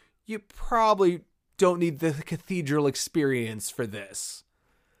 but you probably don't need the cathedral experience for this.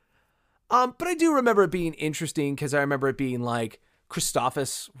 But I do remember it being interesting, because I remember it being like,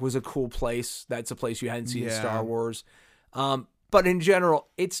 Christophsis was a cool place. That's a place you hadn't seen in Star Wars. But in general,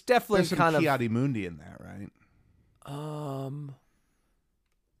 it's definitely There's kind some of Ki-Adi-Mundi in there, right? I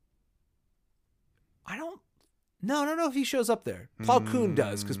don't know if he shows up there. Plo Koon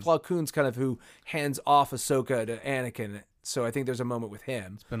does, because Plo Koon's kind of who hands off Ahsoka to Anakin. So I think there's a moment with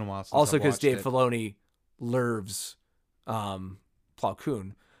him. It's been a while since also because watched Dave it. Filoni lerves Plo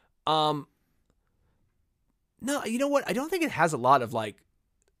Koon. No, you know what? I don't think it has a lot of like,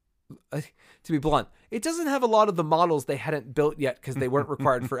 to be blunt, it doesn't have a lot of the models they hadn't built yet, because they weren't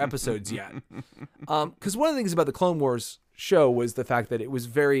required for episodes yet. Because one of the things about the Clone Wars show was the fact that it was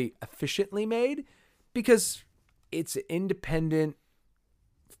very efficiently made, because it's an independent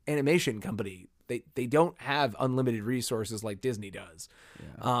animation company. They don't have unlimited resources like Disney does.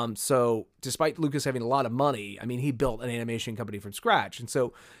 So despite Lucas having a lot of money, I mean, he built an animation company from scratch. And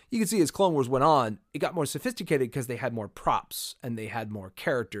so you can see as Clone Wars went on, it got more sophisticated because they had more props, and they had more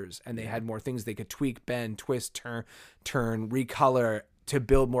characters, and they had more things they could tweak, bend, twist, turn, recolor to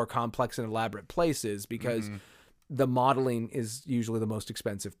build more complex and elaborate places, because the modeling is usually the most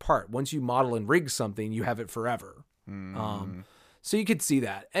expensive part. Once you model and rig something, you have it forever. So you could see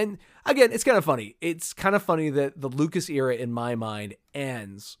that. And again, it's kind of funny. It's kind of funny that the Lucas era in my mind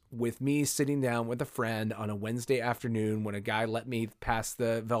ends with me sitting down with a friend on a Wednesday afternoon when a guy let me pass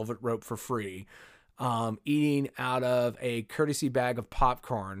the velvet rope for free, eating out of a courtesy bag of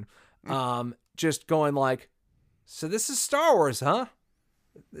popcorn, just going like, so this is Star Wars, huh?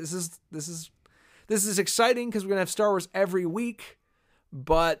 This is exciting because we're going to have Star Wars every week,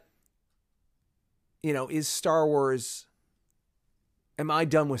 but is Star Wars... Am I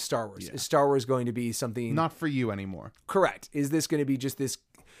done with Star Wars? Is Star Wars going to be something... Not for you anymore. Correct. Is this going to be just this...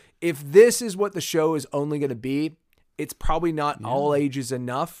 If this is what the show is only going to be, it's probably not all ages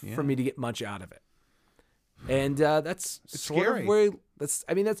enough for me to get much out of it. And that's sort scary. of where...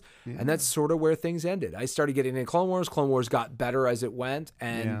 And that's sort of where things ended. I started getting into Clone Wars. Clone Wars got better as it went.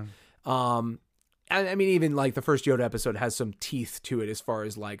 And I mean, even like the first Yoda episode has some teeth to it as far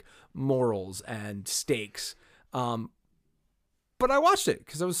as like morals and stakes. But I watched it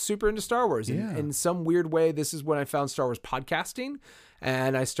because I was super into Star Wars. And in some weird way, this is when I found Star Wars podcasting.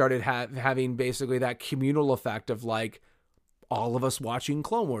 And I started having basically that communal effect of like all of us watching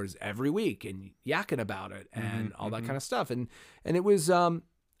Clone Wars every week and yakking about it and all that kind of stuff. And it was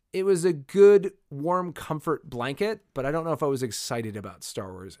a good, warm comfort blanket, but I don't know if I was excited about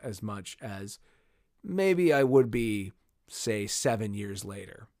Star Wars as much as maybe I would be, say, 7 years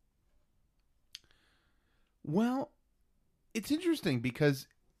later. Well, it's interesting because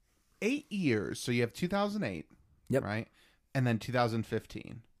 8 years, so you have 2008, right? And then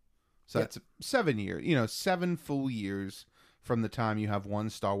 2015. So that's 7 years, 7 full years from the time you have one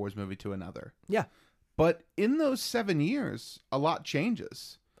Star Wars movie to another. Yeah. But in those 7 years, a lot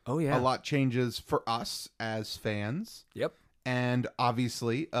changes. Oh, yeah. A lot changes for us as fans. Yep. And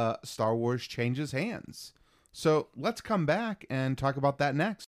obviously, Star Wars changes hands. So let's come back and talk about that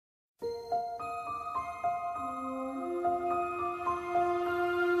next.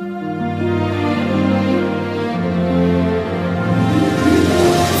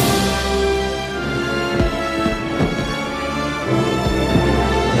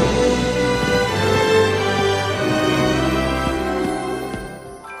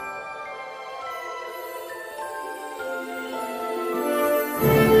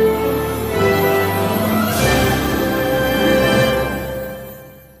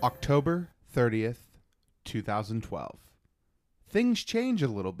 October 30th, 2012. Things change a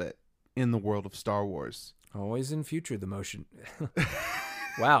little bit in the world of Star Wars. Always in future, the motion.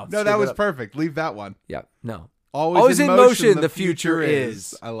 Wow. No, that was perfect. Leave that one. Yeah, no. Always in motion, the future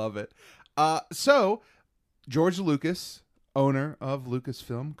is. I love it. So, George Lucas, owner of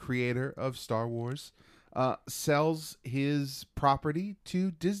Lucasfilm, creator of Star Wars, sells his property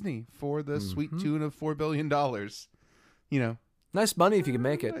to Disney for the sweet tune of $4 billion. Nice money if you can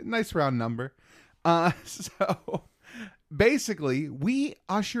make it. Nice round number. So basically, we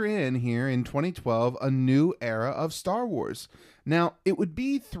usher in here in 2012 a new era of Star Wars. Now, it would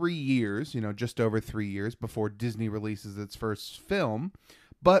be 3 years, just over 3 years before Disney releases its first film.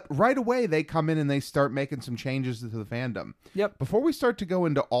 But right away, they come in and they start making some changes to the fandom. Yep. Before we start to go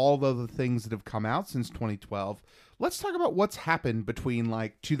into all of the things that have come out since 2012, let's talk about what's happened between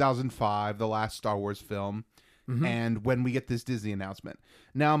like 2005, the last Star Wars film, and when we get this Disney announcement.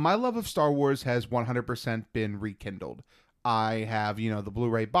 Now, my love of Star Wars has 100% been rekindled. I have, the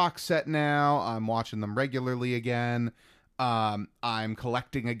Blu-ray box set now. I'm watching them regularly again. I'm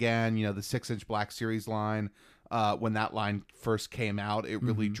collecting again, the 6-inch Black Series line. When that line first came out, it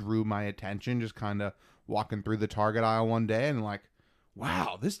really drew my attention, just kind of walking through the Target aisle one day and like,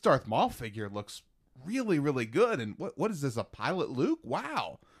 wow, this Darth Maul figure looks really, really good. And what is this, a Pilot Luke?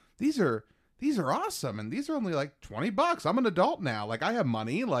 Wow, these are awesome. And these are only like $20. I'm an adult now. Like, I have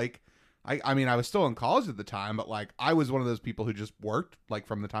money. Like, I mean, I was still in college at the time, but like, I was one of those people who just worked. Like,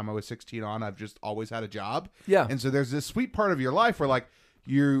 from the time I was 16 on, I've just always had a job. Yeah. And so there's this sweet part of your life where like,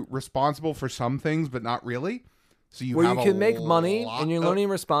 you're responsible for some things, but not really. So you can make money and you're learning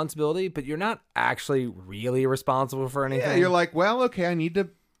responsibility, but you're not actually really responsible for anything. Yeah, you're like, well, okay, I need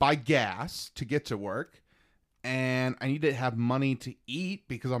to buy gas to get to work, and I need to have money to eat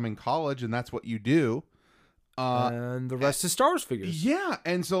because I'm in college, and that's what you do. And the rest is Star Wars figures. Yeah,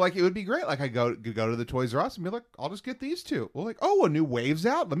 and so like it would be great. Like I go to the Toys R Us and be like, I'll just get these two. Well, like, oh, a new wave's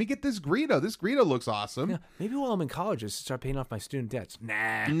out. Let me get this Greedo. This Greedo looks awesome. Yeah, maybe while I'm in college, I should start paying off my student debts.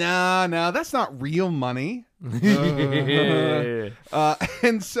 No, that's not real money. And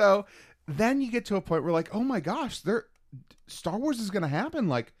so then you get to a point where like, oh my gosh, Star Wars is going to happen.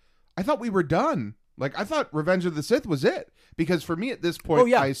 Like, I thought we were done. Like, I thought Revenge of the Sith was it. Because for me at this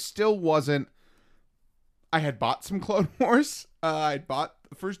point, I still wasn't. I had bought some Clone Wars. I'd bought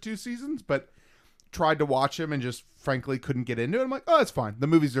the first 2 seasons, but tried to watch them and just frankly couldn't get into it. I'm like, oh, it's fine. The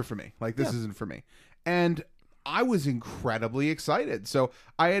movies are for me. Like, this isn't for me. And I was incredibly excited. So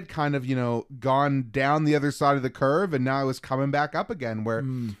I had kind of, gone down the other side of the curve, and now I was coming back up again, where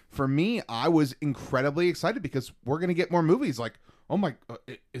for me, I was incredibly excited because we're going to get more movies. Like, oh my,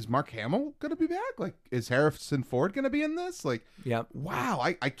 is Mark Hamill going to be back? Like, is Harrison Ford going to be in this? Like, wow,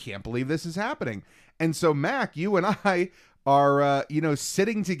 I can't believe this is happening. And so, Mac, you and I are,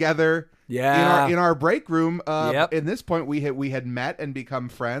 sitting together in our break room. At this point, we had met and become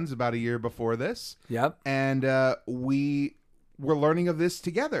friends about a year before this. Yep. And we were learning of this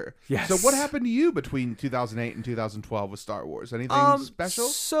together. Yes. So what happened to you between 2008 and 2012 with Star Wars? Anything special?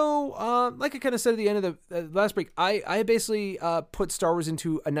 So, like I kind of said at the end of the last break, I basically put Star Wars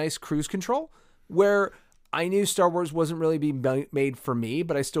into a nice cruise control where I knew Star Wars wasn't really being made for me,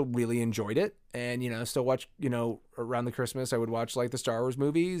 but I still really enjoyed it. And, still watch, around the Christmas, I would watch like the Star Wars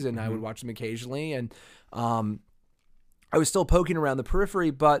movies and I would watch them occasionally. And, I was still poking around the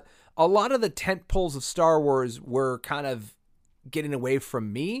periphery, but a lot of the tent poles of Star Wars were kind of getting away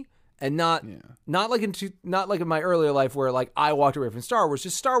from me, and not like in my earlier life where like I walked away from Star Wars.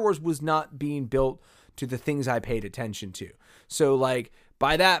 Just Star Wars was not being built to the things I paid attention to. So like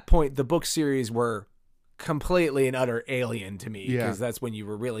by that point, the book series were completely and utter alien to me, because that's when you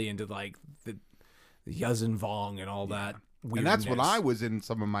were really into like the Yuuzhan Vong and all that weirdness. And that's when I was in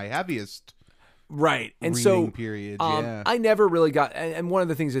some of my heaviest. Right. And reading so period, I never really got, and one of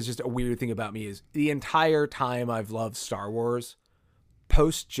the things that's just a weird thing about me is the entire time I've loved Star Wars,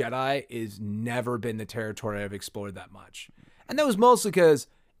 post Jedi is never been the territory I've explored that much. And that was mostly because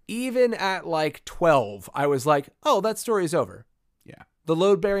even at like 12, I was like, oh, that story is over. Yeah. The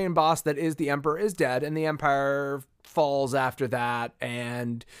load-bearing boss that is the Emperor is dead, and the Empire falls after that,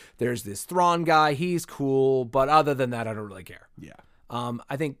 and there's this Thrawn guy, he's cool, but other than that, I don't really care. Yeah.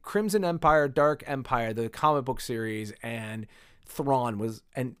 I think Crimson Empire, Dark Empire, the comic book series, and Thrawn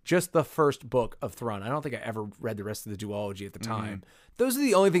and just the first book of Thrawn. I don't think I ever read the rest of the duology at the time. Those are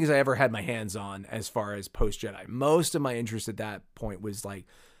the only things I ever had my hands on as far as post-Jedi. Most of my interest at that point was like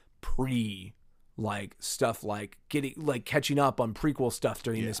like stuff like catching up on prequel stuff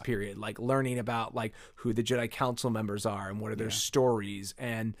during this period, like learning about like who the Jedi Council members are and what are their stories.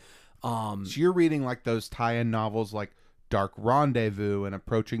 And so you're reading like those tie-in novels like Dark Rendezvous and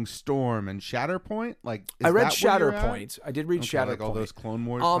Approaching Storm and Shatterpoint. Like I read Shatterpoint. I did read Shatterpoint. Like all those Clone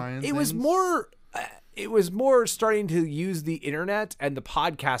Wars tie-in it was more. It was more starting to use the internet and the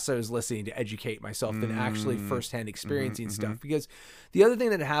podcasts I was listening to educate myself than actually firsthand experiencing stuff. Because the other thing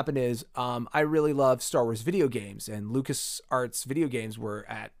that happened is I really love Star Wars video games, and LucasArts video games were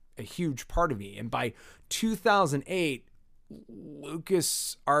at a huge part of me. And by 2008,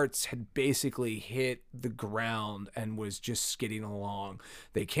 LucasArts had basically hit the ground and was just skidding along.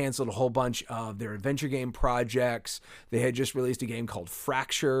 They canceled a whole bunch of their adventure game projects. They had just released a game called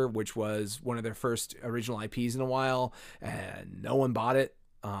Fracture, which was one of their first original IPs in a while, and no one bought it,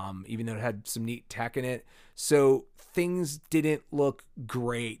 even though it had some neat tech in it. So things didn't look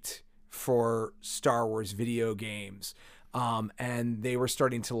great for Star Wars video games. And they were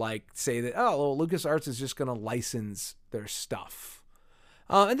starting to like say that, oh, well, LucasArts is just going to license their stuff.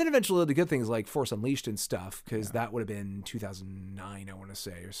 And then eventually the good things like Force Unleashed and stuff, because that would have been 2009, I want to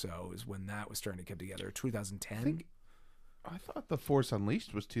say, or so, is when that was starting to come together. 2010? I thought the Force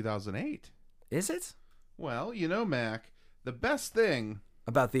Unleashed was 2008. Is it? Well, Mac, the best thing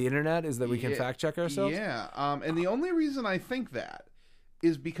about the internet is that we can fact check ourselves? Yeah. And the only reason I think that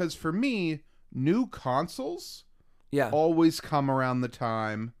is because for me, new consoles always come around the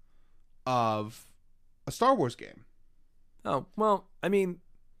time of a Star Wars game. Oh, well, I mean,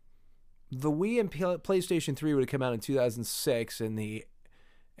 the Wii and PlayStation 3 would have come out in 2006, and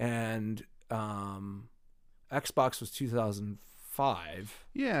Xbox was 2005.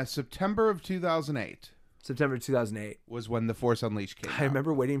 Yeah, September of 2008. September 2008 was when The Force Unleashed came out. I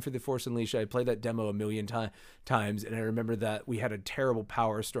remember waiting for The Force Unleashed. I played that demo a million times, and I remember that we had a terrible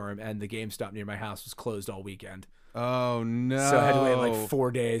power storm, and the GameStop near my house was closed all weekend. Oh, no. So I had to wait like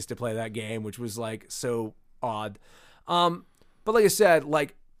 4 days to play that game, which was like so odd. But like I said,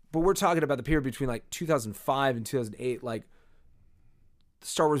 but we're talking about the period between like 2005 and 2008, like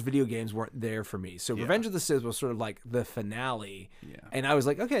Star Wars video games weren't there for me. So Revenge of the Sith was sort of like the finale. Yeah. And I was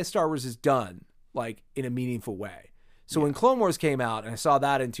like, okay, Star Wars is done, like in a meaningful way. So when Clone Wars came out and I saw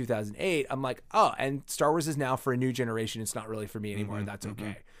that in 2008, I'm like, oh, and Star Wars is now for a new generation. It's not really for me anymore. And that's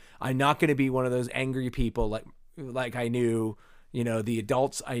okay. I'm not going to be one of those angry people like I knew, the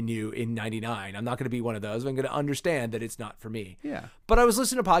adults I knew in 99. I'm not going to be one of those. I'm going to understand that it's not for me. Yeah. But I was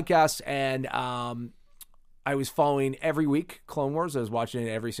listening to podcasts, and I was following every week Clone Wars. I was watching it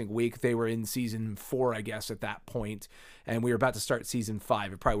every single week. They were in season 4, I guess, at that point, and we were about to start season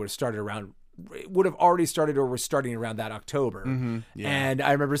 5. It probably would have already started or was starting around that October. Yeah. And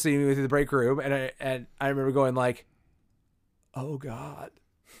I remember sitting with the break room, and I remember going like, oh God.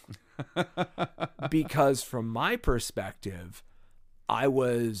 Because from my perspective, I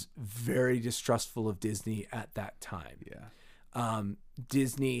was very distrustful of Disney at that time. Yeah.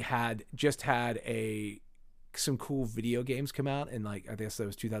 Disney had just had some cool video games come out, and like I guess that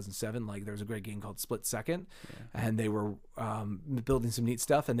was 2007. Like there was a great game called Split Second, and they were building some neat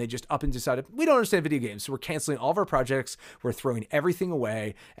stuff, and they just up and decided we don't understand video games, so we're canceling all of our projects, we're throwing everything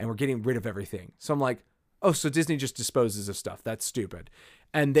away, and we're getting rid of everything. So I'm like, oh, so Disney just disposes of stuff. That's stupid.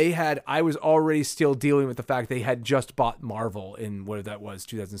 And I was already still dealing with the fact they had just bought Marvel in whatever that was,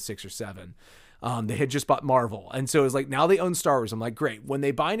 2006 or 7. They had just bought Marvel. And so it was like, now they own Star Wars. I'm like, great. When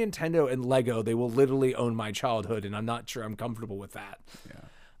they buy Nintendo and Lego, they will literally own my childhood. And I'm not sure I'm comfortable with that.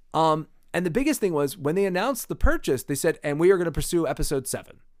 Yeah. And the biggest thing was when they announced the purchase, they said, and we are going to pursue episode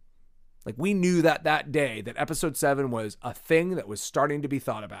 7. Like, we knew that day that episode 7 was a thing that was starting to be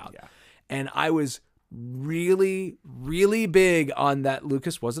thought about. Yeah. And I was really, really big on that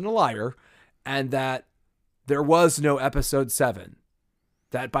Lucas wasn't a liar and that there was no episode 7.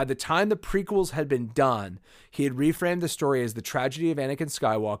 That by the time the prequels had been done, he had reframed the story as the tragedy of Anakin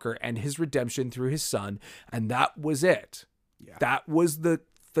Skywalker and his redemption through his son. And that was it. Yeah. That was the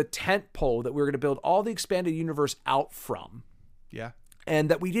tent pole that we were going to build all the expanded universe out from. Yeah. And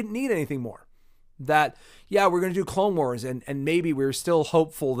that we didn't need anything more. That, yeah, we're going to do Clone Wars, and maybe we were still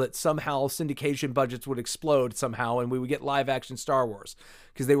hopeful that somehow syndication budgets would explode somehow and we would get live action Star Wars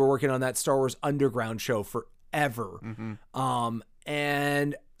because they were working on that Star Wars Underground show forever. Mm-hmm.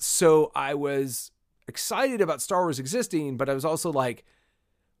 And so I was excited about Star Wars existing, but I was also like,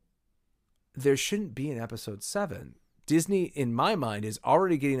 there shouldn't be an episode 7. Disney, in my mind, is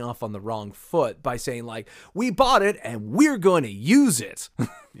already getting off on the wrong foot by saying, like, we bought it and we're going to use it.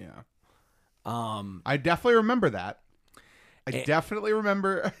 Yeah. I definitely remember that. I definitely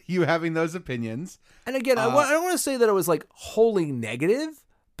remember you having those opinions. And again, I don't want to say that I was like wholly negative,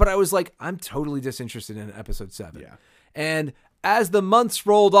 but I was like, I'm totally disinterested in episode 7. Yeah. And as the months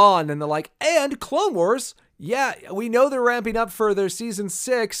rolled on and they're like, and Clone Wars, yeah, we know they're ramping up for their season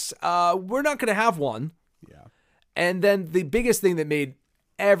 6. We're not going to have one. Yeah. And then the biggest thing that made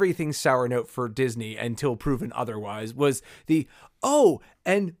everything sour note for Disney until proven otherwise was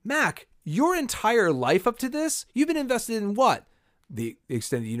and Mac, your entire life up to this, you've been invested in what? The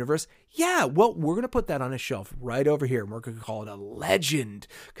extended universe? Yeah, well, we're going to put that on a shelf right over here. And we're going to call it a legend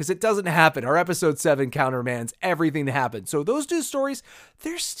because it doesn't happen. Our episode 7 countermands everything that happened. So those 2 stories,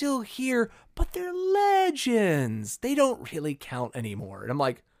 they're still here, but they're legends. They don't really count anymore. And I'm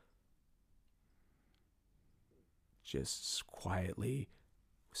like, just quietly,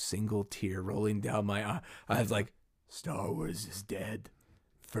 single tear rolling down my eye. I was like, Star Wars is dead.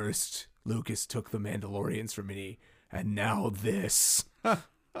 First, Lucas took the Mandalorians from me, and now this.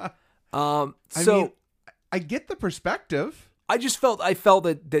 I get the perspective. I felt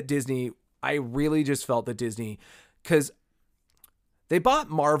that Disney, I really just felt that Disney, because they bought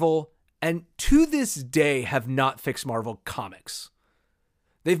Marvel and to this day have not fixed Marvel Comics.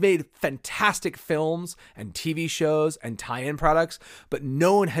 They've made fantastic films and TV shows and tie-in products, but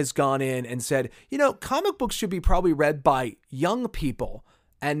no one has gone in and said, comic books should be probably read by young people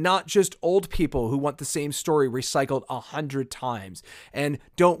and not just old people who want the same story recycled 100 times and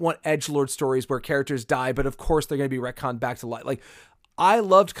don't want edgelord stories where characters die, but of course they're going to be retconned back to life. Like, I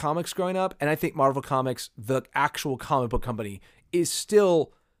loved comics growing up, and I think Marvel Comics, the actual comic book company, is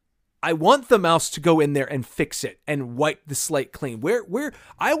still... I want the mouse to go in there and fix it and wipe the slate clean. Where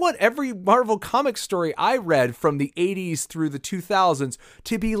I want every Marvel comic story I read from the 80s through the 2000s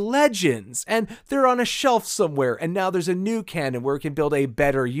to be legends, and they're on a shelf somewhere. And now there's a new canon where it can build a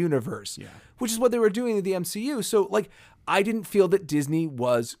better universe, which is what they were doing in the MCU. So, like, I didn't feel that Disney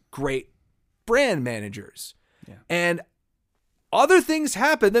was great brand managers, and other things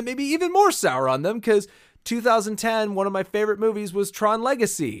happened that made me even more sour on them because 2010, one of my favorite movies was Tron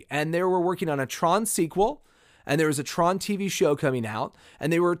Legacy, and they were working on a Tron sequel, and there was a Tron TV show coming out,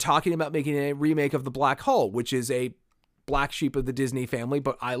 and they were talking about making a remake of The Black Hole, which is a black sheep of the Disney family,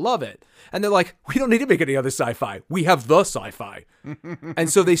 but I love it. And they're like, we don't need to make any other sci-fi. We have the sci-fi. And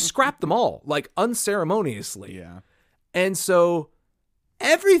so they scrapped them all, like, unceremoniously. Yeah. And so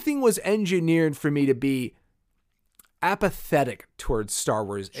everything was engineered for me to be apathetic towards Star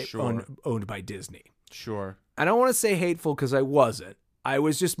Wars owned by Disney. Sure. I don't want to say hateful because I wasn't. I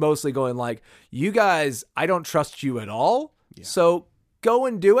was just mostly going like, you guys, I don't trust you at all. Yeah. So go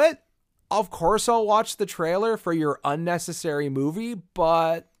and do it. Of course, I'll watch the trailer for your unnecessary movie,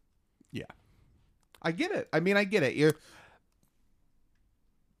 but... Yeah. I get it. I mean, I get it.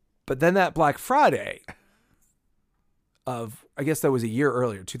 But then that Black Friday of, I guess that was a year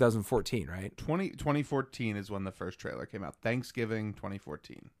earlier, 2014, right? 2014 is when the first trailer came out. Thanksgiving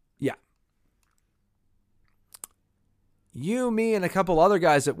 2014. Yeah. You, me, and a couple other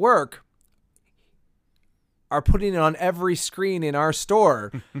guys at work are putting it on every screen in our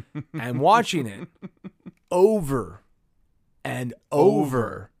store and watching it over and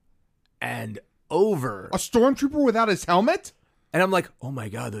over and over. A stormtrooper without his helmet? And I'm like, oh my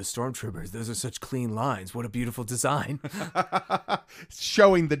God, those stormtroopers, those are such clean lines. What a beautiful design.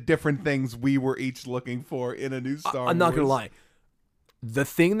 Showing the different things we were each looking for in a new Star Wars. I'm not going to lie. The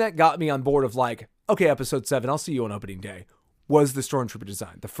thing that got me on board of like, okay, episode 7, I'll see you on opening day, was the Stormtrooper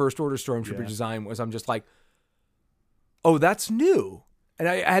design. The First Order Stormtrooper design was, I'm just like, oh, that's new. And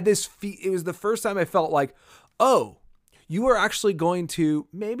I had this, it was the first time I felt like, oh, you are actually going to,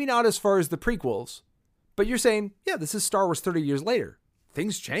 maybe not as far as the prequels, but you're saying, yeah, this is Star Wars 30 years later.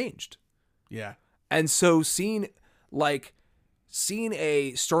 Things changed. Yeah. And so seeing a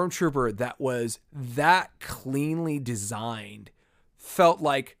Stormtrooper that was that cleanly designed felt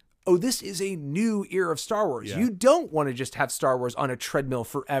like, oh, this is a new era of Star Wars. Yeah. You don't want to just have Star Wars on a treadmill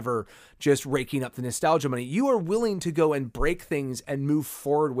forever, just raking up the nostalgia money. You are willing to go and break things and move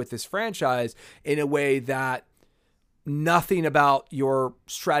forward with this franchise in a way that nothing about your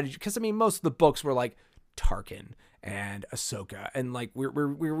strategy, because I mean, most of the books were like Tarkin and Ahsoka, and like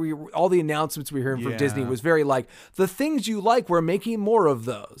we all the announcements we were hearing from Disney was very like, the things you like, we're making more of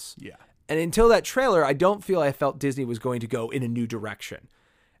those. Yeah. And until that trailer, I don't feel I felt Disney was going to go in a new direction.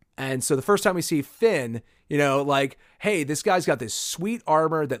 And so the first time we see Finn, you know, like, hey, this guy's got this sweet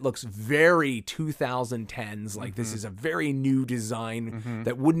armor that looks very 2010s. Like, this is a very new design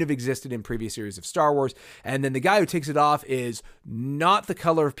that wouldn't have existed in previous series of Star Wars. And then the guy who takes it off is not the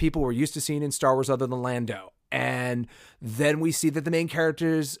color of people we're used to seeing in Star Wars other than Lando. And then we see that the main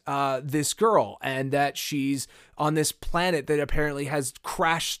character is this girl, and that she's on this planet that apparently has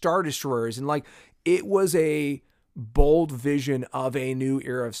crashed Star Destroyers. And like, it was a bold vision of a new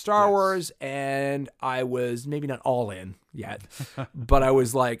era of Star Wars, and I was maybe not all in yet, but I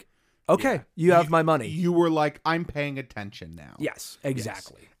was like, okay, you have my money. You were like, I'm paying attention now. Yes,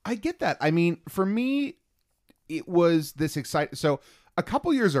 exactly. Yes. I get that. I mean, for me, it was this exciting. So a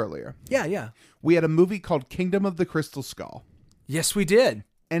couple years earlier, we had a movie called Kingdom of the Crystal Skull. Yes, we did.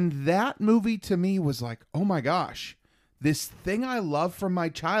 And that movie to me was like, oh my gosh, this thing I love from my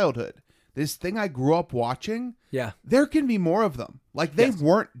childhood, this thing I grew up watching, there can be more of them. Like, they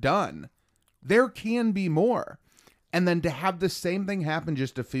weren't done. There can be more. And then to have the same thing happen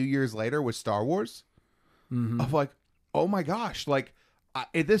just a few years later with Star Wars, of like, oh my gosh, like,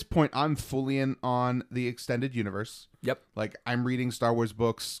 at this point, I'm fully in on the extended universe. Yep. Like, I'm reading Star Wars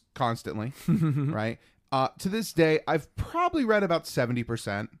books constantly, right? To this day, I've probably read about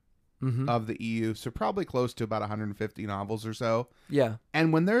 70% of the EU, so probably close to about 150 novels or so. Yeah.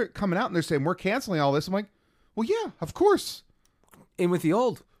 And when they're coming out and they're saying, we're canceling all this, I'm like, well, yeah, of course. In with the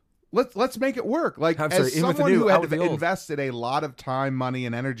old. Let's make it work. Like, as someone who had invested a lot of time, money,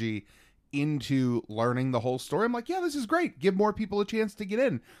 and energy into learning the whole story, I'm like, yeah, this is great. Give more people a chance to get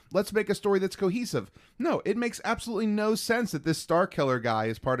in. Let's make a story that's cohesive. No, it makes absolutely no sense that this Star Killer guy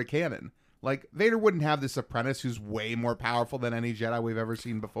is part of canon. Like, Vader wouldn't have this apprentice who's way more powerful than any Jedi we've ever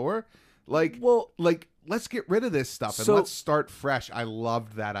seen before. Like, let's get rid of this stuff and let's start fresh. I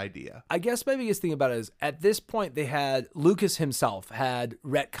loved that idea. I guess my biggest thing about it is, at this point, Lucas himself had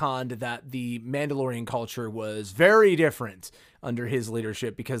retconned that the Mandalorian culture was very different under his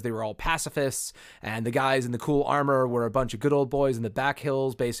leadership, because they were all pacifists, and the guys in the cool armor were a bunch of good old boys in the back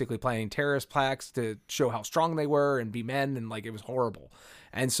hills, basically planting terrorist plaques to show how strong they were and be men, and like, it was horrible.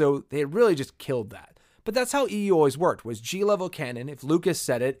 And so they had really just killed that. But that's how EU always worked, was G-level canon. If Lucas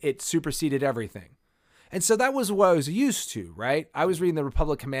said it, it superseded everything. And so that was what I was used to, right? I was reading the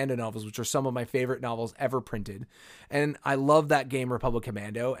Republic Commando novels, which are some of my favorite novels ever printed. And I love that game, Republic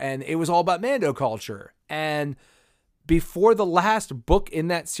Commando. And it was all about Mando culture. And before the last book in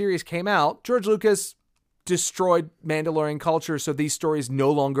that series came out, George Lucas destroyed Mandalorian culture, so these stories no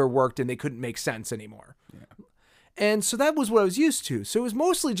longer worked and they couldn't make sense anymore. Yeah. And so that was what I was used to. So it was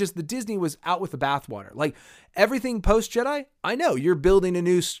mostly just the Disney was out with the bathwater. Like, everything post-Jedi, I know, you're building a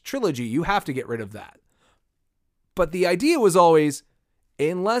new trilogy. You have to get rid of that. But the idea was always,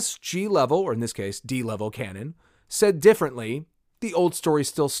 unless G-level, or in this case, D-level canon, said differently, the old story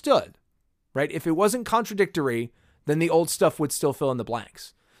still stood, right? If it wasn't contradictory, then the old stuff would still fill in the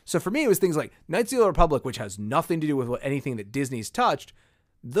blanks. So for me, it was things like Knights of the Old Republic, which has nothing to do with anything that Disney's touched.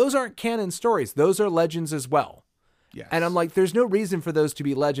 Those aren't canon stories. Those are legends as well. Yes. And I'm like, there's no reason for those to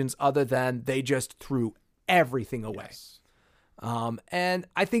be legends other than they just threw everything away. Yes. And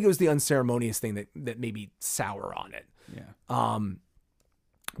I think it was the unceremonious thing that made me sour on it. Yeah.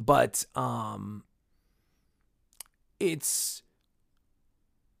 But it's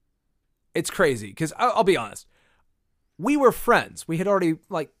crazy, because I'll be honest. We were friends. We had already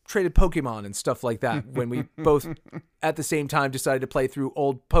like traded Pokemon and stuff like that when we both at the same time decided to play through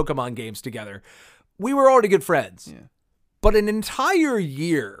old Pokemon games together. We were already good friends. Yeah. But an entire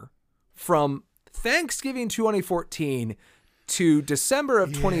year from Thanksgiving 2014 to December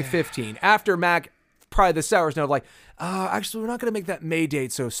of 2015, after Mac pried the sours note, like, actually, we're not going to make that May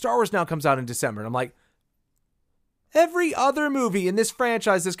date, so Star Wars now comes out in December. And I'm like, every other movie in this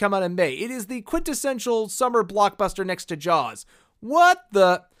franchise has come out in May. It is the quintessential summer blockbuster next to Jaws. What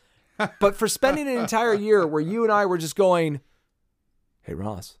the? But for spending an entire year where you and I were just going, hey,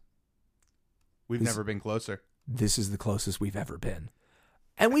 Ross. We've never been closer. This is the closest we've ever been.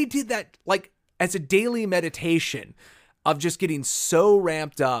 And we did that like as a daily meditation of just getting so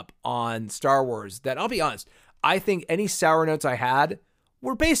ramped up on Star Wars that I'll be honest, I think any sour notes I had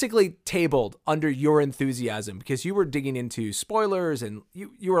were basically tabled under your enthusiasm because you were digging into spoilers and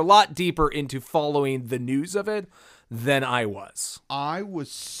you were a lot deeper into following the news of it than I was. I was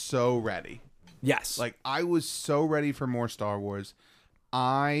so ready. Yes. Like, I was so ready for more Star Wars.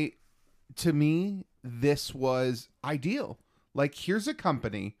 To me, this was ideal. Like, here's a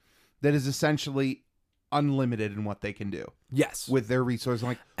company that is essentially unlimited in what they can do. Yes. With their resources.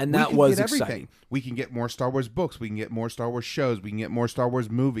 Like, and that was exciting. Everything. We can get more Star Wars books. We can get more Star Wars shows. We can get more Star Wars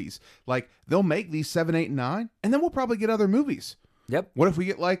movies. Like, they'll make these 7, 8, and 9, and then we'll probably get other movies. Yep. What if we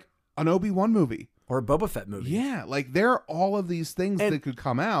get, like, an Obi-Wan movie? Or a Boba Fett movie. Yeah. Like, there are all of these things that could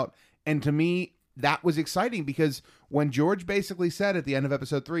come out. And to me, that was exciting because when George basically said at the end of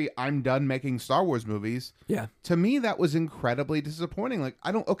episode 3, I'm done making Star Wars movies. Yeah. To me, that was incredibly disappointing. Like,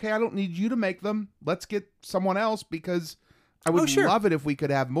 I don't need you to make them. Let's get someone else because I would love it if we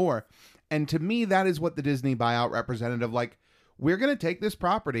could have more. And to me, that is what the Disney buyout representative, like, we're going to take this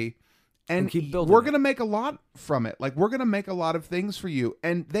property and keep building we're going to make a lot from it. Like, we're going to make a lot of things for you.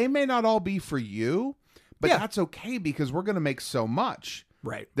 And they may not all be for you, but that's okay because we're going to make so much.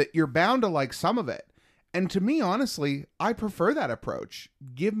 Right. That you're bound to like some of it. And to me, honestly, I prefer that approach.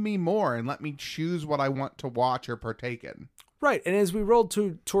 Give me more and let me choose what I want to watch or partake in. Right. And as we rolled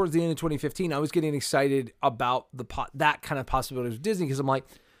towards the end of 2015, I was getting excited about that kind of possibility with Disney because I'm like,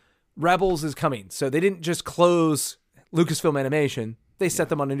 Rebels is coming. So they didn't just close Lucasfilm Animation. They set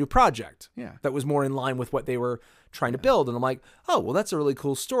them on a new project that was more in line with what they were trying to build. And I'm like, oh, well, that's a really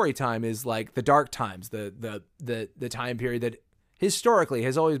cool story time is like the dark times, the time period that historically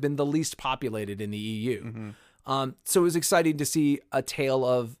has always been the least populated in the EU. Mm-hmm. So it was exciting to see a tale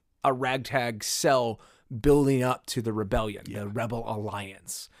of a ragtag cell building up to the rebellion, the Rebel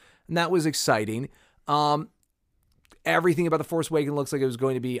Alliance. And that was exciting. Everything about The Force Awakens looks like it was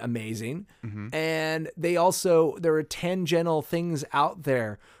going to be amazing. Mm-hmm. And there were tangential things out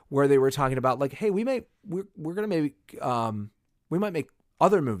there where they were talking about like, hey, we're going to we might make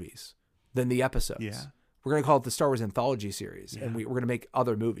other movies than the episodes. Yeah. We're going to call it the Star Wars Anthology series, and we're going to make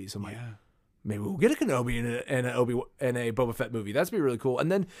other movies. I'm like, maybe we'll get a Kenobi and a Boba Fett movie. That's be really cool.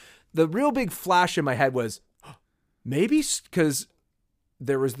 And then the real big flash in my head was maybe because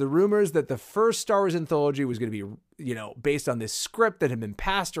there was the rumors that the first Star Wars Anthology was going to be, based on this script that had been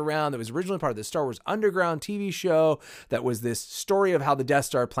passed around that was originally part of the Star Wars Underground TV show that was this story of how the Death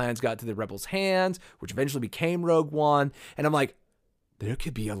Star plans got to the Rebels' hands, which eventually became Rogue One. And I'm like, there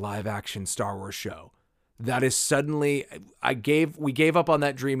could be a live action Star Wars show. That is suddenly, we gave up on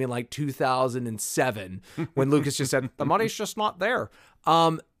that dream in like 2007 when Lucas just said, the money's just not there.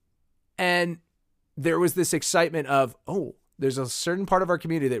 And there was this excitement of, there's a certain part of our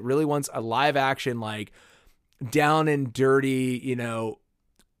community that really wants a live action, like down and dirty,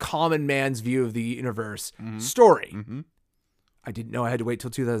 common man's view of the universe story. Mm-hmm. I didn't know I had to wait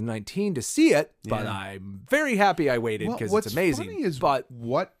till 2019 to see it, but I'm very happy I waited because it's amazing. Funny is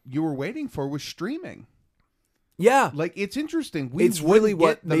what you were waiting for was streaming. Yeah. Like, it's interesting. It's really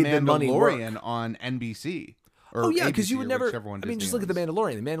what made the money work. On NBC. Because you would never, just look at The owns.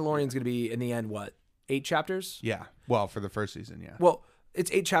 Mandalorian. The Mandalorian's going to be, in the end, 8 chapters? Yeah. Well, for the first season, yeah. Well, it's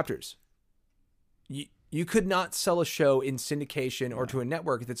 8 chapters. You could not sell a show in syndication or to a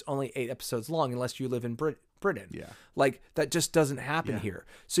network if it's only 8 episodes long unless you live in Britain. Yeah. Like, that just doesn't happen here.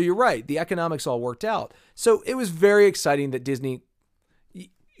 So you're right. The economics all worked out. So it was very exciting that Disney...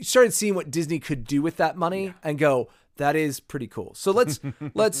 You started seeing what Disney could do with that money and go, that is pretty cool. So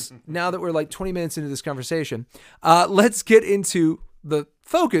let's now that we're like 20 minutes into this conversation, let's get into the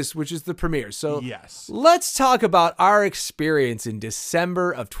focus, which is the premiere. So let's talk about our experience in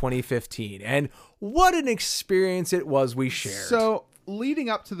December of 2015 and what an experience it was we shared. So leading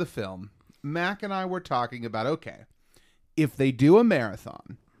up to the film, Mac and I were talking about, okay, if they do a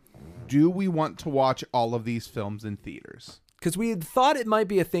marathon, do we want to watch all of these films in theaters? Because we had thought it might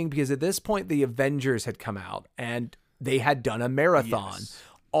be a thing because at this point the Avengers had come out and they had done a marathon. Yes.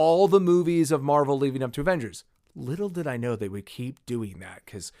 All the movies of Marvel leading up to Avengers. Little did I know they would keep doing that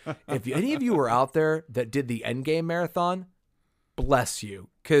because if any of you were out there that did the Endgame marathon, bless you.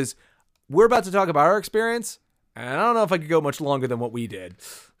 Because we're about to talk about our experience and I don't know if I could go much longer than what we did.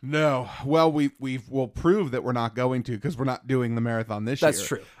 No. Well, we'll prove that we're not going to because we're not doing the marathon this year. That's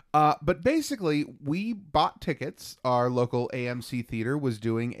true. But basically, we bought tickets. Our local AMC theater was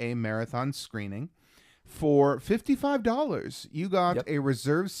doing a marathon screening. For $55, you got a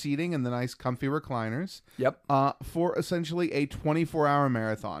reserved seating in the nice comfy recliners. Yep. For essentially a 24-hour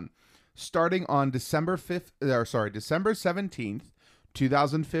marathon. Starting on December 17th,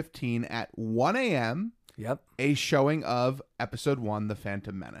 2015 at 1 a.m. Yep. A showing of Episode 1, The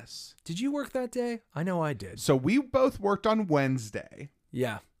Phantom Menace. Did you work that day? I know I did. So we both worked on Wednesday.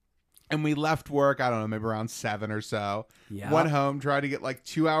 Yeah. And we left work, I don't know, maybe around 7 or so. Yeah. Went home, tried to get like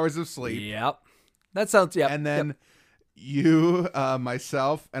 2 hours of sleep. Yep. That sounds, yeah. And then you,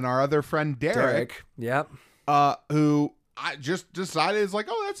 myself, and our other friend Derek. Yep. Who I just decided is like,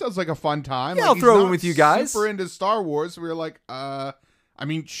 oh, that sounds like a fun time. Yeah, like, I'll he's throw in not with you guys. Super into Star Wars. We were like, I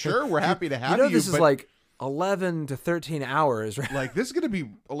mean, sure, we're happy to have you. you. This is but like 11 to 13 hours, right? like this is gonna be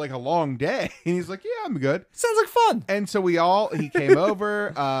like a long day. And he's like, yeah, I'm good. Sounds like fun. And so he came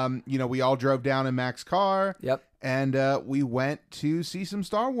over. We all drove down in Mac's car. Yep. And we went to see some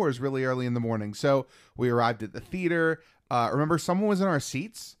Star Wars really early in the morning. So we arrived at the theater. Remember, someone was in our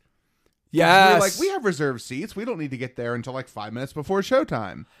seats. Yes. We were like, we have reserved seats. We don't need to get there until like 5 minutes before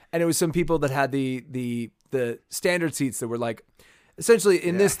showtime. And it was some people that had the standard seats that were like, essentially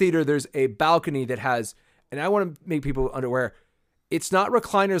in this theater, there's a balcony that has, and I want to make people unaware, it's not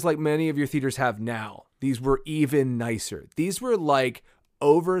recliners like many of your theaters have now. These were even nicer. These were like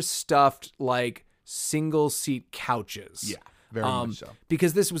overstuffed, like single seat couches. Yeah, very much so.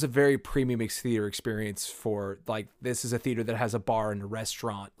 Because this was a very premium theater experience for like, this is a theater that has a bar and a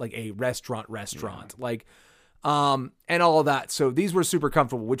restaurant, like a restaurant, like, and all of that. So these were super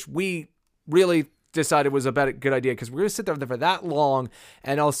comfortable, which we really decided was a good idea because we're going to sit there for that long.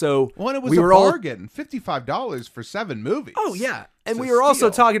 And also, well, it was a bargain, $55 for 7 movies. Oh yeah. And It's we a were also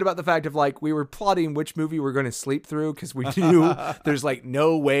steal. talking about the fact of like, we were plotting which movie we're going to sleep through because we knew there's like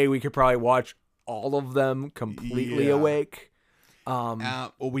no way we could probably watch all of them completely awake.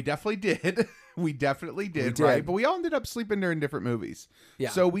 Well, we definitely did. We did, right? But we all ended up sleeping during different movies. Yeah.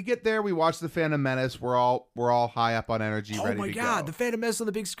 So we get there, we watch The Phantom Menace. We're all high up on energy, ready to go. Oh my God, The Phantom Menace on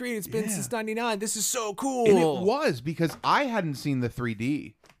the big screen. It's been since 99. This is so cool. And it was because I hadn't seen the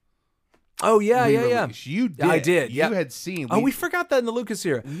 3D. Oh yeah. re-release. You did. I did. You had seen. We forgot that in the Lucas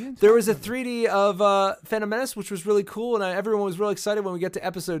era. There was a 3D of Phantom Menace, which was really cool, and everyone was really excited when we get to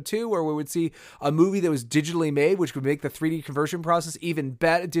episode 2, where we would see a movie that was digitally made, which would make the 3D conversion process even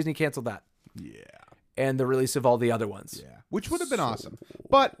better. Disney canceled that. Yeah. And the release of all the other ones. Yeah. Which would have been awesome.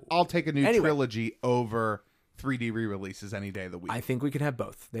 But I'll take a new trilogy over 3D re-releases any day of the week. I think we can have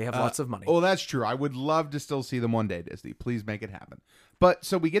both. They have lots of money. Oh, that's true. I would love to still see them one day, Disney. Please make it happen. But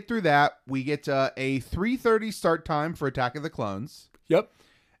so we get through that. We get a 3:30 start time for Attack of the Clones. Yep.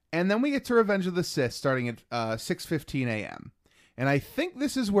 And then we get to Revenge of the Sith starting at 6:15 a.m. And I think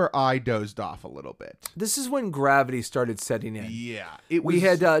this is where I dozed off a little bit. This is when gravity started setting in. Yeah. We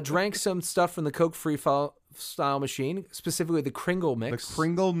had drank some stuff from the Coke Free style machine, specifically the Kringle mix. The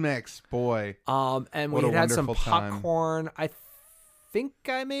Kringle mix, boy. And we had some popcorn. Time. I think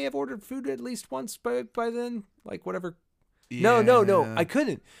I may have ordered food at least once by then, like whatever. Yeah. No, I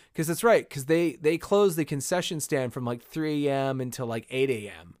couldn't, because that's right, because they closed the concession stand from like 3 a.m. until like 8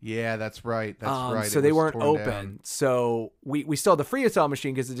 a.m. Yeah, that's right. That's right. So they weren't open. Down. So we still had the freestyle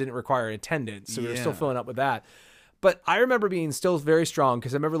machine because it didn't require attendance. So we were still filling up with that. But I remember being still very strong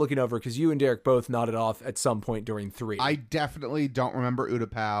because I remember looking over because you and Derek both nodded off at some point during 3. I definitely don't remember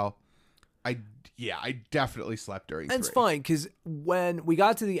Utapau. I definitely slept during 3. That's fine, because when we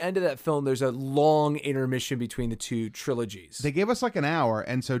got to the end of that film, there's a long intermission between the two trilogies. They gave us like an hour,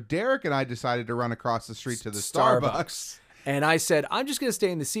 and so Derek and I decided to run across the street to the Starbucks. And I said, I'm just going to stay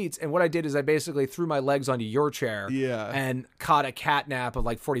in the seats. And what I did is I basically threw my legs onto your chair and caught a cat nap of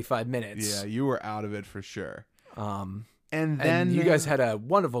like 45 minutes. Yeah, you were out of it for sure. And then you guys had a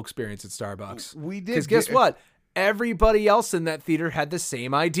wonderful experience at Starbucks. We did. Because guess what? Everybody else in that theater had the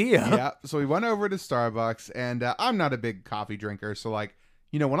same idea. Yeah. So we went over to Starbucks, and I'm not a big coffee drinker. So like,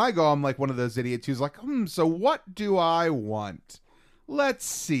 when I go, I'm like one of those idiots who's like, so what do I want? Let's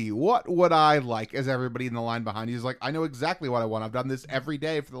see. What would I like? As everybody in the line behind you is like, I know exactly what I want. I've done this every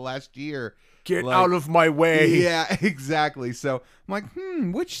day for the last year. Get out of my way. Yeah, exactly. So I'm like,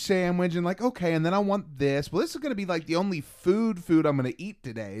 which sandwich? And like, okay, and then I want this. Well, this is going to be like the only food I'm going to eat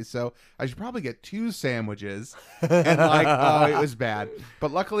today. So I should probably get 2 sandwiches. And like, oh, it was bad.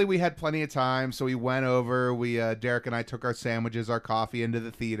 But luckily we had plenty of time. So we went over. Derek and I took our sandwiches, our coffee into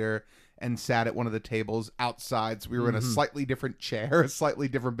the theater and sat at one of the tables outside. So we were in a slightly different chair, a slightly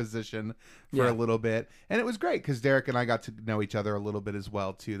different position for a little bit. And it was great because Derek and I got to know each other a little bit as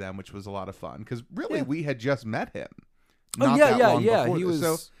well, too, then, which was a lot of fun. Because really, we had just met him. not yeah, that yeah, long yeah. before He this. was,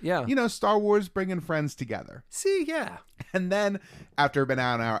 So, yeah. you know, Star Wars bringing friends together. See, yeah. And then after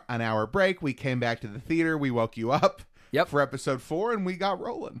about an hour break, we came back to the theater. We woke you up Yep. for episode 4, and we got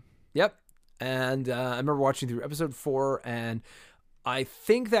rolling. Yep. And I remember watching through episode 4, and I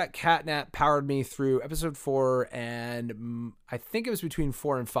think that catnap powered me through episode 4, and I think it was between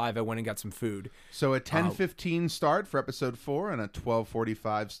 4 and 5 I went and got some food. So a 10:15 start for episode 4 and a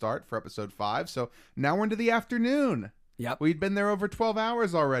 12:45 start for episode 5. So now we're into the afternoon. Yep. We'd been there over 12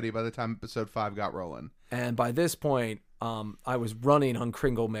 hours already by the time episode 5 got rolling. And by this point, I was running on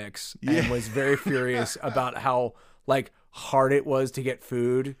Kringle Mix and was very furious about how like hard it was to get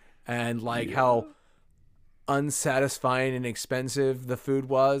food and like how unsatisfying and expensive the food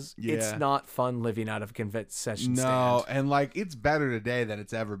was. Yeah. It's not fun living out of a concession No, stand. and like it's better today than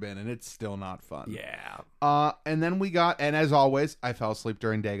it's ever been, and it's still not fun. Yeah. And then and as always, I fell asleep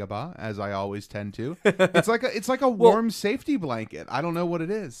during Dagobah, as I always tend to. It's like a warm safety blanket. I don't know what it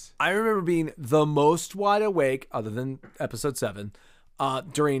is. I remember being the most wide awake, other than episode 7,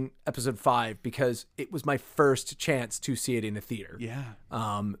 during episode 5, because it was my first chance to see it in a theater. Yeah.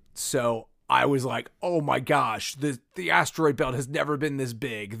 So I was like, oh my gosh, the asteroid belt has never been this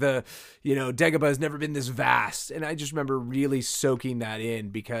big. Dagobah has never been this vast. And I just remember really soaking that in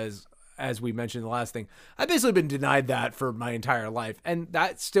because, as we mentioned in the last thing, I've basically been denied that for my entire life. And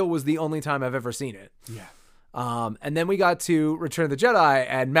that still was the only time I've ever seen it. Yeah. And then we got to Return of the Jedi,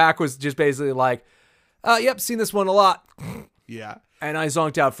 and Mac was just basically like, yep, seen this one a lot. Yeah. And I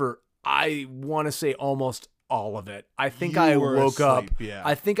zonked out for, I want to say, almost all of it. I think You I were woke up. asleep, yeah.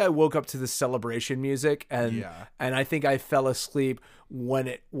 I think I woke up to the celebration music, and Yeah. and I think I fell asleep when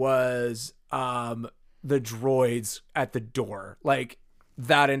it was the droids at the door. Like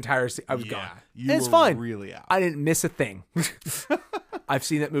that entire scene, I was gone. You And it's were fine. really out. I didn't miss a thing. I've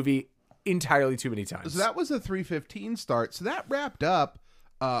seen that movie entirely too many times. So that was a 3:15 start. So that wrapped up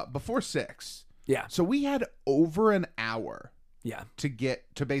before 6. Yeah, So we had over an hour yeah,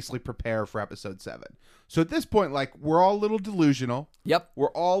 to basically prepare for episode 7. So at this point, like, we're all a little delusional. yep,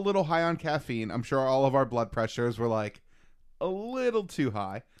 We're all a little high on caffeine. I'm sure all of our blood pressures were like a little too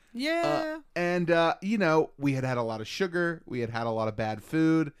high. yeah. And we had a lot of sugar. We had a lot of bad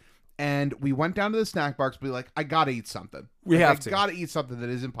food. And we went down to the snack bar to be like, I gotta eat something. We have to. I gotta eat something that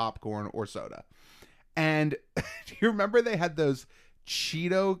isn't popcorn or soda. And do you remember they had those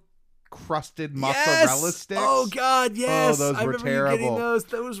Cheeto crusted mozzarella sticks? Oh God, yes. Oh, those I were remember you terrible. getting those.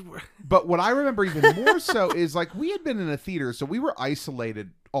 Those were. But what I remember even more so is like we had been in a theater, so we were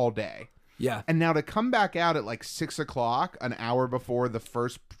isolated all day. Yeah. And now to come back out at like 6 o'clock, an hour before the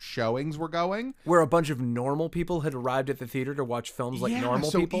first showings were going. Where a bunch of normal people had arrived at the theater to watch films like normal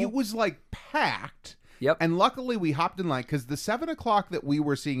so people. it was like packed. Yep. And luckily we hopped in line because the 7 o'clock that we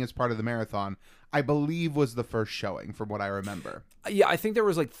were seeing as part of the marathon, I believe was the first showing from what I remember. Yeah, I think there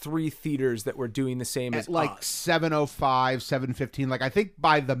was like 3 theaters that were doing the same as At like us. 7:05, 7:15. Like I think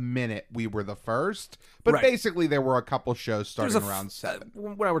by the minute we were the first. But Right. basically there were a couple shows starting around 7.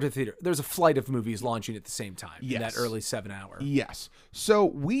 When I went to the theater, there's a flight of movies launching at the same time in Yes. that early 7 hour. Yes. So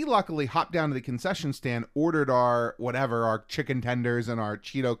we luckily hopped down to the concession stand, ordered our chicken tenders and our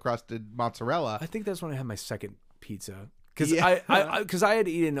Cheeto crusted mozzarella. I think that's when I had my second pizza. Because Yeah. I had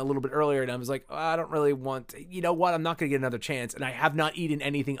eaten a little bit earlier, and I was like, I don't really want. You know what? I'm not going to get another chance, and I have not eaten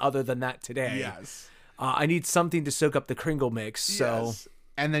anything other than that today. Yes. I need something to soak up the Kringle mix. So Yes.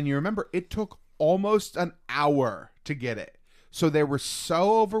 And then you remember it took almost an hour to get it. So they were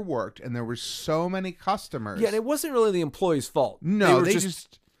so overworked and there were so many customers. yeah, and it wasn't really the employee's fault. No, were they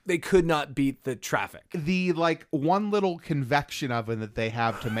just they could not beat the traffic. the like one little convection oven that they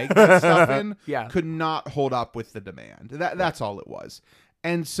have to make that stuff in Yeah. could not hold up with the demand. That's all it was.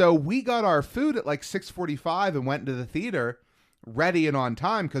 And so we got our food at like 6:45 and went into the theater ready and on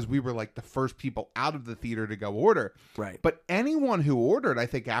time because we were like the first people out of the theater to go order. Right. But anyone who ordered, I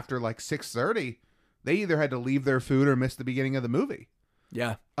think after like 6:30, they either had to leave their food or miss the beginning of the movie.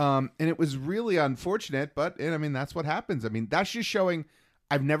 Yeah. And it was really unfortunate, but I mean, that's what happens. I mean, that's just showing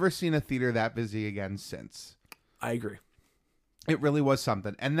I've never seen a theater that busy again since. I agree. It really was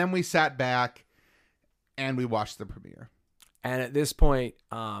something. And then we sat back and we watched the premiere. And at this point,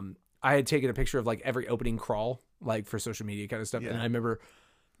 I had taken a picture of like every opening crawl, like for social media kind of stuff. Yeah. And I remember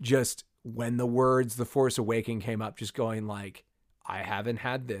just when the words "The Force Awakens" came up, just going like, I haven't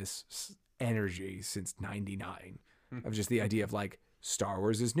had this energy since '99 of just the idea of like Star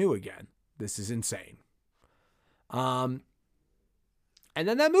Wars is new again. This is insane. And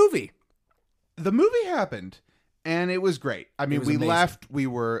then that movie. The movie happened and it was great. I mean, was we amazing. left, we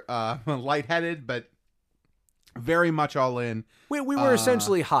were lightheaded, but very much all in. We were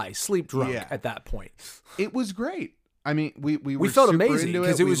essentially high, sleep drunk yeah. at that point. It was great. I mean, we felt super amazing into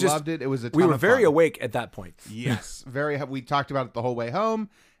because it. it was We just loved it. It was a ton we were of very fun. awake at that point. Yes, we talked about it the whole way home,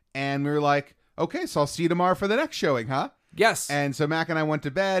 and we were like, okay, so I'll see you tomorrow for the next showing, huh? Yes. And so Mac and I went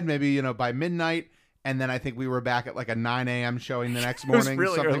to bed, maybe by midnight, and then I think we were back at like a 9 a.m. showing the next morning,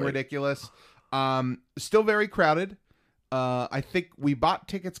 really something early. ridiculous. Still very crowded. I think we bought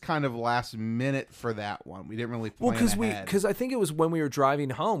tickets kind of last minute for that one. We didn't really plan ahead. Because I think it was when we were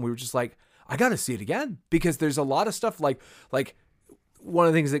driving home, we were just like, I got to see it again because there's a lot of stuff like one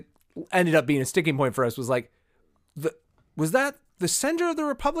of the things that ended up being a sticking point for us was like, was that the center of the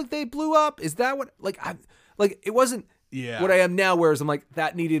Republic they blew up? Is that what it wasn't. Yeah. What I am now, whereas I'm like,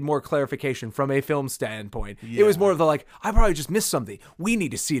 that needed more clarification from a film standpoint. It was more of the like, I probably just missed something. We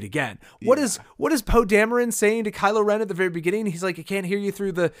need to see it again. What is Poe Dameron saying to Kylo Ren at the very beginning? He's like, I can't hear you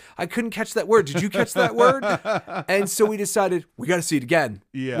through I couldn't catch that word. Did you catch that word? And so we decided we got to see it again.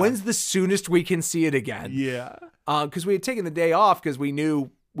 Yeah. When's the soonest we can see it again? Yeah. Because we had taken the day off because we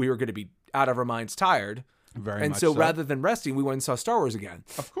knew we were going to be out of our minds tired. Very and much so so. rather than resting, we went and saw Star Wars again.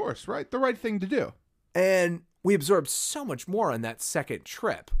 Of course, right? The right thing to do. And we absorbed so much more on that second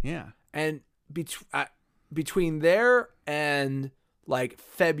trip. Yeah. And between there and like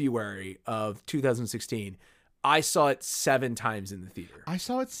February of 2016, I saw it 7 times in the theater. I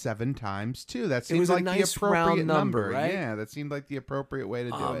saw it 7 times too. That seemed was a like nice the appropriate round number, right? Yeah, that seemed like the appropriate way to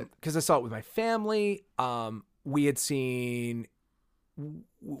do it. Because I saw it with my family. We had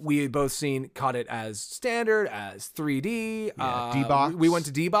both caught it as standard, as 3D. Yeah, D-Box. We went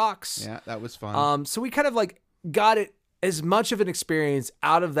to D-Box. Yeah, that was fun. So we kind of like got it as much of an experience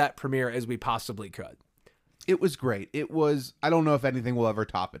out of that premiere as we possibly could. It was great. It was, I don't know if anything will ever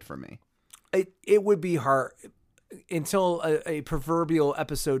top it for me. It would be hard until a proverbial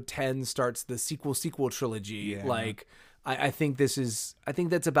episode 10 starts the sequel trilogy. Yeah. Like I think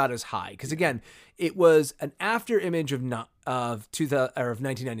that's about as high. Cause again, it was an after image of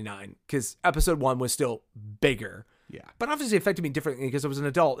 1999 because episode 1 was still bigger. Yeah. But obviously it affected me differently because I was an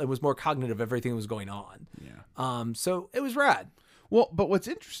adult and was more cognitive of everything that was going on. Yeah. So it was rad. Well, but what's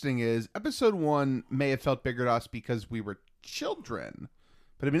interesting is episode 1 may have felt bigger to us because we were children.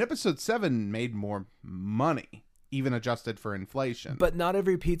 But I mean, episode 7 made more money, even adjusted for inflation. But not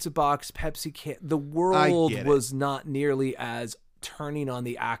every pizza box, Pepsi can. The world get it. was not nearly as turning on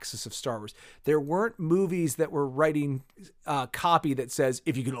the axis of Star Wars. There weren't movies that were writing copy that says,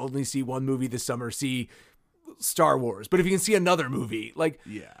 if you can only see one movie this summer, see Star Wars. But if you can see another movie,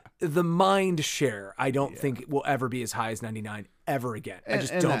 the mind share, I don't think it will ever be as high as 99 ever again. I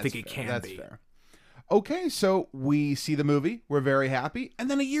just don't think it can be. Fair. Okay, so we see the movie. We're very happy. And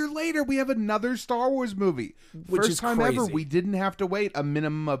then a year later, we have another Star Wars movie. Which First is time crazy. ever, we didn't have to wait a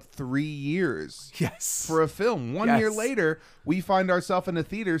minimum of 3 years Yes. for a film. 1 year Yes. later, we find ourselves in a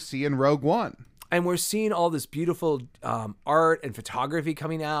theater seeing Rogue One. And we're seeing all this beautiful art and photography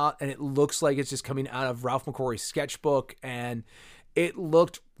coming out, and it looks like it's just coming out of Ralph McQuarrie's sketchbook, and it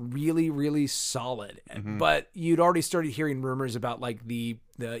looked really, really solid. Mm-hmm. But you'd already started hearing rumors about like the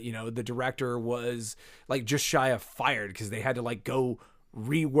director was like just shy of fired because they had to like go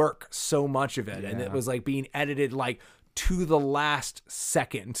rework so much of it, and it was like being edited like to the last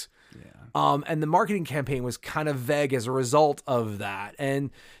second. And the marketing campaign was kind of vague as a result of that,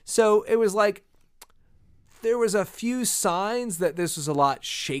 and so it was like. There was a few signs that this was a lot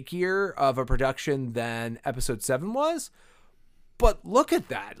shakier of a production than episode 7 was. But look at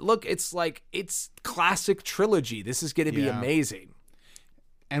that. Look, it's classic trilogy. This is going to be amazing.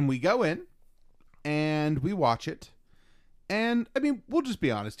 And we go in and we watch it. And I mean, we'll just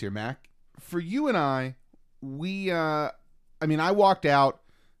be honest here, Mac. For you and I walked out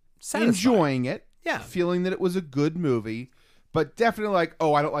Satisfied. enjoying it. Yeah. Feeling that it was a good movie. But definitely like,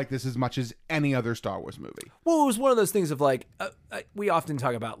 oh, I don't like this as much as any other Star Wars movie. Well, it was one of those things of like, we often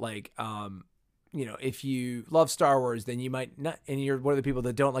talk about like, if you love Star Wars, then you might not, and you're one of the people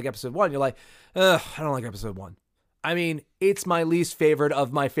that don't like episode 1, you're like, I don't like episode 1. I mean, it's my least favorite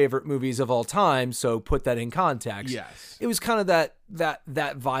of my favorite movies of all time, so put that in context. Yes. It was kind of that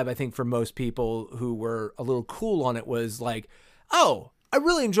vibe, I think, for most people who were a little cool on it was like, oh, I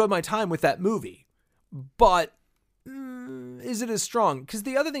really enjoyed my time with that movie, but is it as strong? Because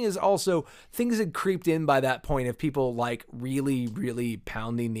the other thing is also things had creeped in by that point of people like really, really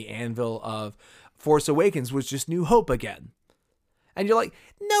pounding the anvil of Force Awakens was just New Hope again. And you're like,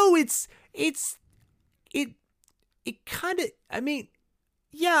 no, it kind of, I mean,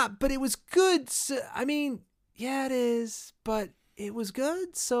 yeah, but it was good. So, I mean, yeah, it is, but it was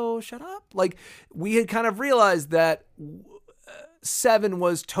good. So shut up. Like we had kind of realized that 7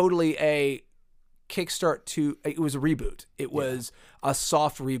 was totally a kickstart it was a reboot. It was a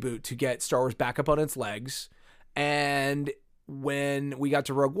soft reboot to get Star Wars back up on its legs And when we got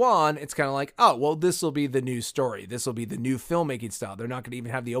to Rogue One, it's kind of like, oh, well, this will be the new story. This will be the new filmmaking style. They're not going to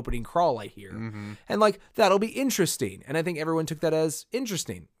even have the opening crawl, I hear. And like, that'll be interesting. And I think everyone took that as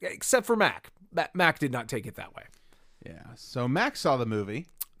interesting, except for Mac. Mac did not take it that way. Yeah. So Max saw the movie.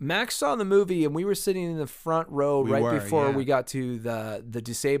 Max saw the movie, and we were sitting in the front row before we got to the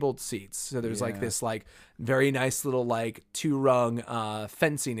disabled seats. So there's like this like very nice little like 2-rung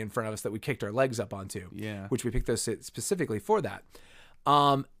fencing in front of us that we kicked our legs up onto. Yeah. Which we picked those specifically for that.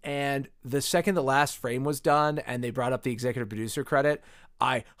 And the second the last frame was done and they brought up the executive producer credit,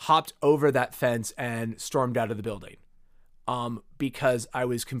 I hopped over that fence and stormed out of the building. Because I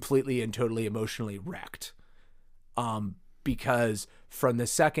was completely and totally emotionally wrecked. Because from the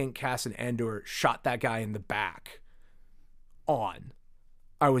second Cassian Andor shot that guy in the back on,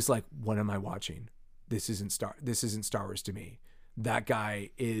 I was like, what am I watching? This isn't Star Wars to me. That guy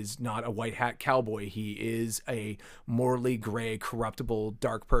is not a white hat cowboy. He is a morally gray, corruptible,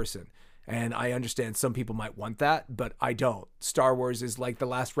 dark person. And I understand some people might want that, but I don't. Star Wars is like the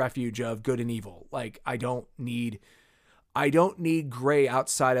last refuge of good and evil. Like, I don't need gray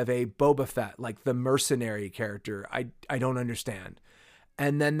outside of a Boba Fett, like the mercenary character. I don't understand.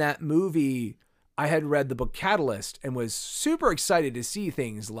 And then that movie, I had read the book Catalyst and was super excited to see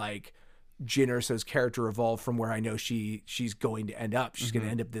things like Jyn Erso's character evolve from where I know she's going to end up. She's going to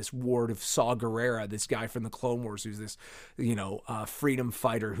end up this ward of Saw Gerrera, this guy from the Clone Wars who's this, freedom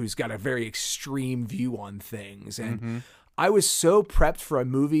fighter who's got a very extreme view on things. And I was so prepped for a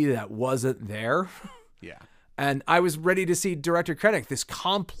movie that wasn't there. Yeah. And I was ready to see Director Krennic, this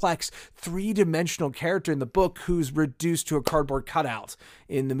complex 3-dimensional character in the book who's reduced to a cardboard cutout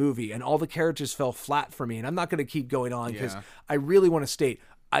in the movie. And all the characters fell flat for me. And I'm not going to keep going on because I really want to state,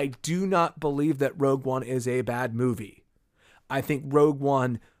 I do not believe that Rogue One is a bad movie. I think Rogue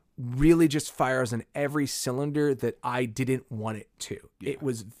One really just fires on every cylinder that I didn't want it to. Yeah. It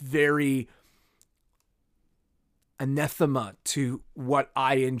was very anathema to what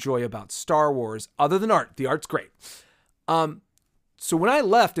I enjoy about Star Wars, other than art. The art's great. So when I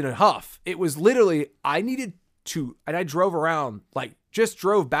left in a huff, it was literally, and I drove around, just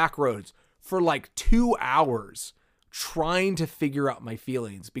drove back roads for 2 hours trying to figure out my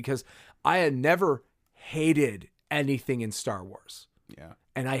feelings because I had never hated anything in Star Wars. Yeah.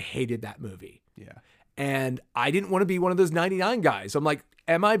 And I hated that movie. Yeah. And I didn't want to be one of those 99 guys. I'm like,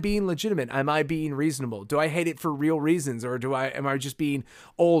 am I being legitimate? Am I being reasonable? Do I hate it for real reasons? Or am I just being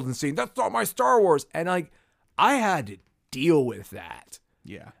old and saying, that's not my Star Wars? And I had to deal with that.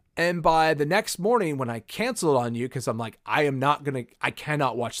 Yeah. And by the next morning when I canceled on you, because I'm like, I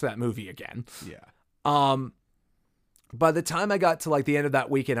cannot watch that movie again. Yeah. By the time I got to the end of that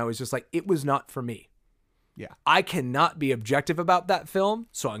weekend, I was just like, it was not for me. Yeah. I cannot be objective about that film,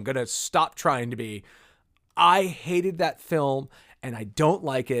 so I'm going to stop trying to be. I hated that film, and I don't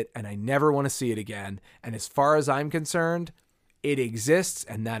like it, and I never want to see it again. And as far as I'm concerned, it exists,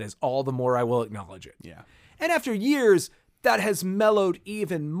 and that is all the more I will acknowledge it. Yeah. And after years, that has mellowed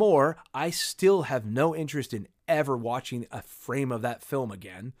even more. I still have no interest in ever watching a frame of that film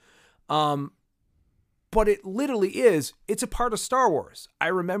again. But it literally it's a part of Star Wars. I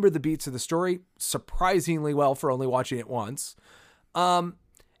remember the beats of the story surprisingly well for only watching it once. And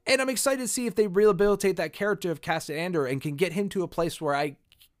I'm excited to see if they rehabilitate that character of Cassian Andor and can get him to a place where I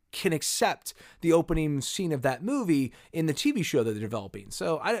can accept the opening scene of that movie in the TV show that they're developing.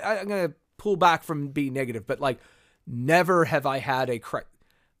 So I'm going to pull back from being negative, but never have I had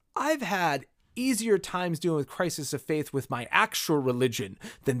I've had easier times dealing with crisis of faith with my actual religion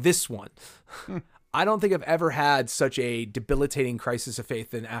than this one. I don't think I've ever had such a debilitating crisis of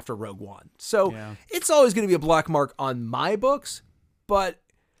faith than after Rogue One. So It's always going to be a black mark on my books, but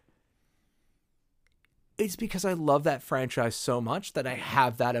it's because I love that franchise so much that I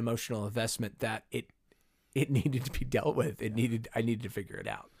have that emotional investment that it needed to be dealt with. I needed to figure it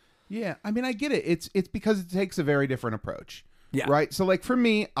out. Yeah. I mean, I get it. It's because it takes a very different approach. Yeah. Right. So for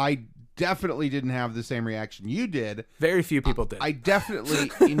me, I definitely didn't have the same reaction you did. Very few people did. I definitely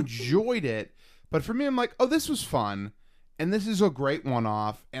enjoyed it. But for me, I'm like, oh, this was fun, and this is a great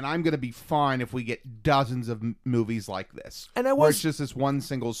one-off, and I'm going to be fine if we get dozens of movies like this, where it's just this one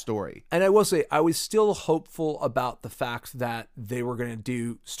single story. And I will say, I was still hopeful about the fact that they were going to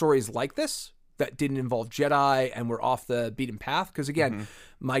do stories like this that didn't involve Jedi and were off the beaten path. Because again,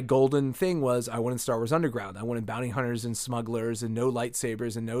 my golden thing was I wanted Star Wars Underground. I wanted bounty hunters and smugglers and no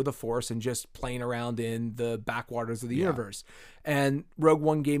lightsabers and no the Force and just playing around in the backwaters of the universe. And Rogue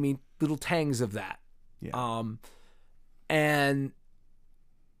One gave me little tangs of that. Yeah. And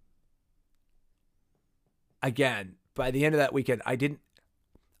again, by the end of that weekend, I didn't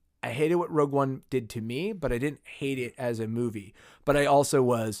I hated what Rogue One did to me, but I didn't hate it as a movie. But I also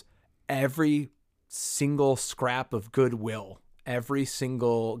was every single scrap of goodwill, every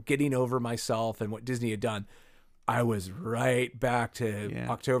single getting over myself and what Disney had done. I was right back to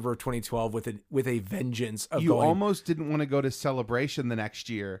October of 2012 with a vengeance of You almost didn't want to go to Celebration the next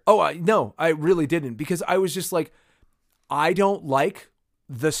year. Oh, no, I really didn't, because I was just like, I don't like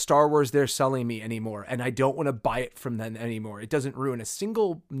the Star Wars they're selling me anymore, and I don't want to buy it from them anymore. It doesn't ruin a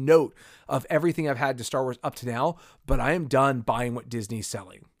single note of everything I've had to Star Wars up to now, but I am done buying what Disney's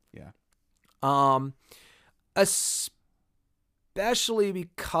selling. Yeah. Especially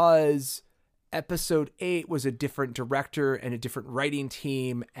because Episode 8 was a different director and a different writing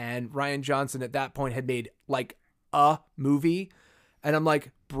team, and Rian Johnson at that point had made like a movie, and I'm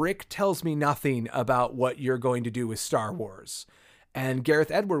like, Brick tells me nothing about what you're going to do with Star Wars. And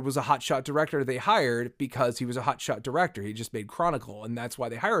Gareth Edwards was a hotshot director they hired because he was a hotshot director. He just made Chronicle, and that's why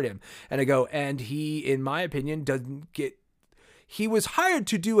they hired him. And I go, and he, in my opinion, he was hired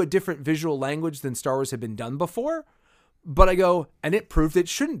to do a different visual language than Star Wars had been done before. But I go, and it proved it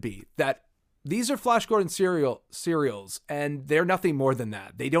shouldn't be. That these are Flash Gordon serials, and they're nothing more than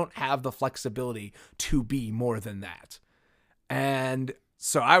that. They don't have the flexibility to be more than that. And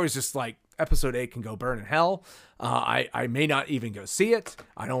so I was just like, Episode 8 can go burn in hell. I may not even go see it.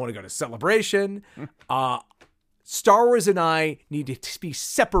 I don't want to go to Celebration. Star Wars and I need to be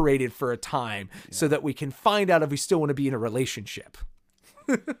separated for a time so that we can find out if we still want to be in a relationship.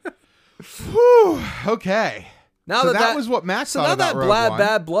 Whew, okay. Now so that was what Max thought about Rogue One. So now that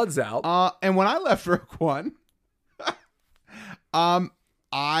bad blood's out. And when I left Rogue One,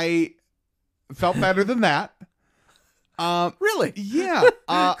 I felt better than that. Really? Yeah.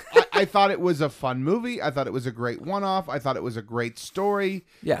 I thought it was a fun movie. I thought it was a great one-off. I thought it was a great story.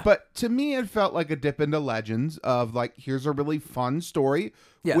 Yeah. But to me, it felt like a dip into Legends of like, here's a really fun story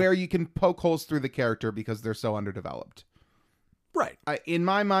where you can poke holes through the character because they're so underdeveloped. Right. In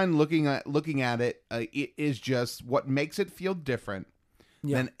my mind, looking at it, it is just what makes it feel different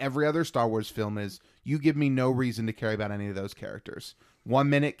than every other Star Wars film is you give me no reason to care about any of those characters. 1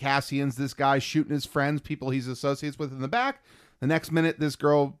 minute, Cassian's this guy shooting his friends, people he's associates with in the back. The next minute, this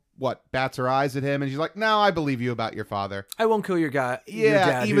girl, bats her eyes at him, and she's like, no, I believe you about your father. I won't kill your guy. Yeah, your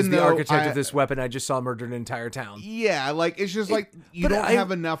dad, even who's the though architect of this weapon I just saw murdered an entire town. Yeah, like, it's just like, you don't have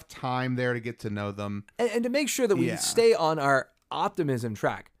enough time there to get to know them. And to make sure that we stay on our optimism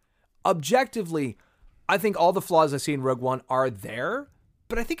track, objectively, I think all the flaws I see in Rogue One are there.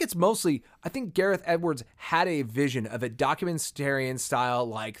 But I think it's mostly, I think Gareth Edwards had a vision of a documentarian style,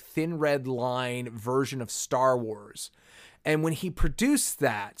 like thin red line version of Star Wars. And when he produced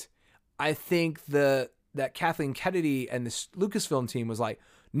that, I think that Kathleen Kennedy and the Lucasfilm team was like,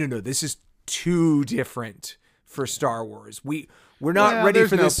 no, this is too different for Star Wars. We're not ready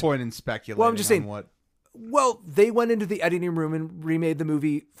for this. There's no point in speculating. Well, I'm just saying, what. Well, they went into the editing room and remade the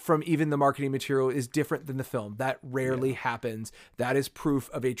movie from even the marketing material is different than the film. That rarely happens. That is proof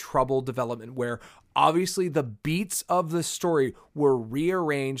of a troubled development where obviously the beats of the story were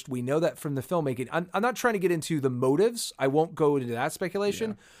rearranged. We know that from the filmmaking. I'm not trying to get into the motives. I won't go into that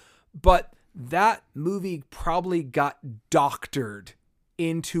speculation. But that movie probably got doctored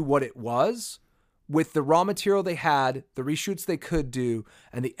into what it was. With the raw material they had, the reshoots they could do,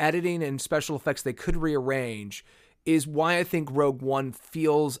 and the editing and special effects they could rearrange, is why I think Rogue One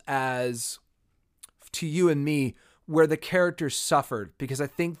feels as, to you and me, where the characters suffered. Because I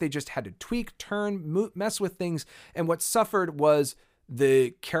think they just had to tweak, turn, mess with things. And what suffered was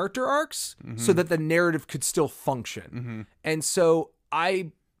the character arcs so that the narrative could still function. And so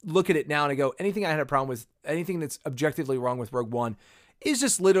I look at it now and I go, anything I had a problem with, anything that's objectively wrong with Rogue One is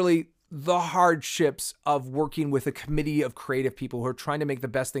just literally the hardships of working with a committee of creative people who are trying to make the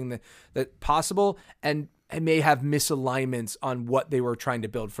best thing that possible and may have misalignments on what they were trying to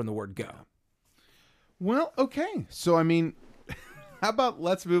build from the word go. Well, okay. So, I mean, how about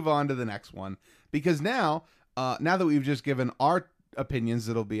let's move on to the next one? Because now that we've just given our opinions,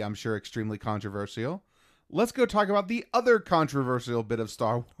 that'll be, I'm sure, extremely controversial. Let's go talk about the other controversial bit of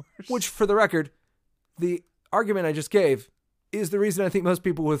Star Wars. Which, for the record, the argument I just gave is the reason I think most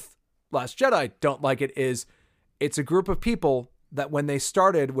people with Last Jedi don't like it. Is it's a group of people that when they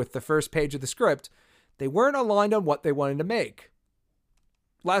started with the first page of the script, they weren't aligned on what they wanted to make.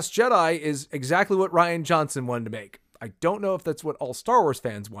 Last Jedi is exactly what Rian Johnson wanted to make. I don't know if that's what all Star Wars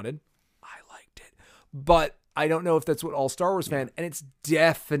fans wanted. I liked it. But I don't know if that's what all Star Wars fans, and it's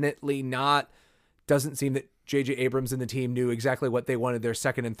definitely not, doesn't seem that J.J. Abrams and the team knew exactly what they wanted their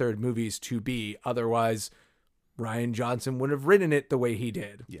second and third movies to be. Otherwise, Rian Johnson wouldn't have written it the way he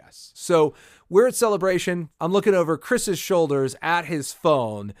did. Yes. So we're at Celebration. I'm looking over Chris's shoulders at his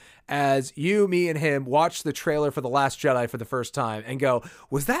phone as you, me, and him watch the trailer for The Last Jedi for the first time and go,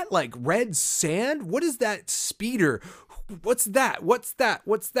 was that like red sand? What is that speeder? What's that? What's that?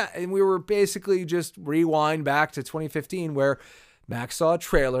 What's that? And we were basically just rewind back to 2015 where Max saw a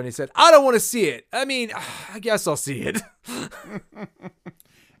trailer and he said, I don't want to see it. I mean, I guess I'll see it.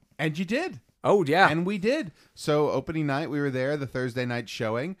 And you did. Oh, yeah. And we did. So opening night, we were there, the Thursday night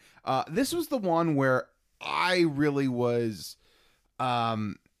showing. This was the one where I really was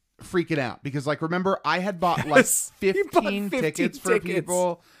freaking out because, like, remember, I had bought like 15 tickets for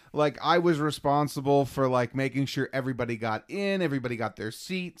people. Like, I was responsible for like making sure everybody got in, everybody got their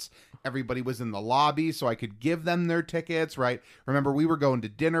seats, everybody was in the lobby so I could give them their tickets, right? Remember, we were going to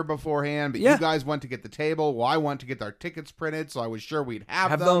dinner beforehand, but you guys went to get the table. Well, I went to get our tickets printed, so I was sure we'd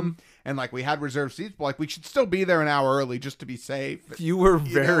have them. And like, we had reserved seats, but like, we should still be there an hour early just to be safe. You were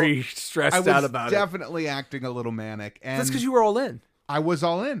very stressed out about it. I was definitely acting a little manic. And that's because you were all in. I was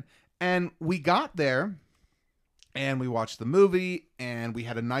all in. And we got there. And we watched the movie, and we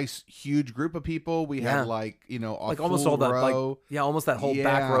had a nice, huge group of people. We had like, you know, like almost all that, row. Almost that whole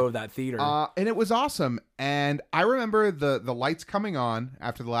back row of that theater. And it was awesome. And I remember the lights coming on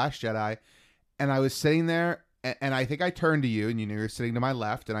after The Last Jedi, and I was sitting there, and I think I turned to you, and you were sitting to my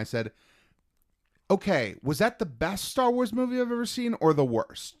left, and I said, "Okay, was that the best Star Wars movie I've ever seen, or the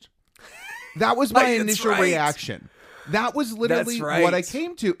worst?" That was my initial reaction. That was literally what I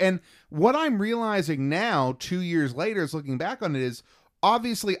came to. And what I'm realizing now, 2 years later, is looking back on it, is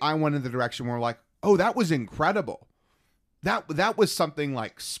obviously I went in the direction where like, oh, that was incredible. That was something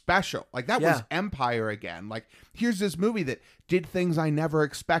like special. Like that was Empire again. Like here's this movie that did things I never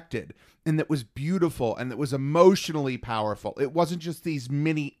expected and that was beautiful and that was emotionally powerful. It wasn't just these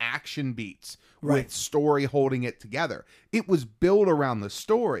mini action beats with story holding it together. It was built around the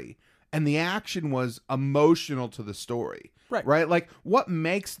story. And the action was emotional to the story. Right? Like, what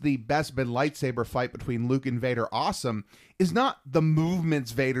makes the best lightsaber fight between Luke and Vader awesome is not the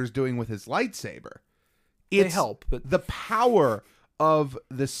movements Vader's doing with his lightsaber. It's they help, but the power of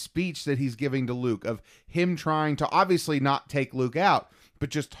the speech that he's giving to Luke, of him trying to obviously not take Luke out, but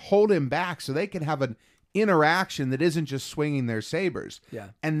just hold him back so they can have an interaction that isn't just swinging their sabers.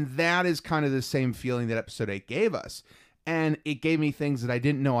 Yeah. And that is kind of the same feeling that Episode 8 gave us. And it gave me things that I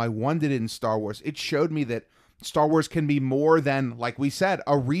didn't know I wanted in Star Wars. It showed me that Star Wars can be more than, like we said,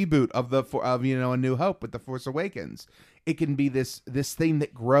 a reboot of A New Hope with The Force Awakens. It can be this thing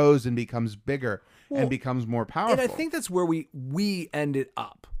that grows and becomes bigger and becomes more powerful. And I think that's where we ended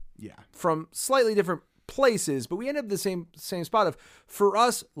up. Yeah. From slightly different places, but we ended up the same spot of, for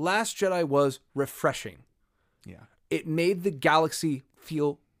us, Last Jedi was refreshing. Yeah. It made the galaxy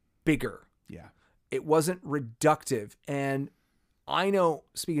feel bigger. Yeah. It wasn't reductive. And I know,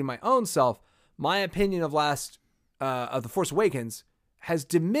 speaking of my own self, my opinion of The Force Awakens has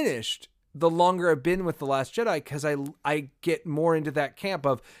diminished the longer I've been with The Last Jedi, because I get more into that camp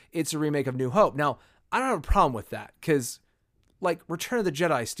of it's a remake of New Hope. Now, I don't have a problem with that, because like Return of the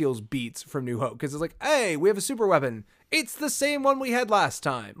Jedi steals beats from New Hope, because it's like, hey, we have a super weapon. It's the same one we had last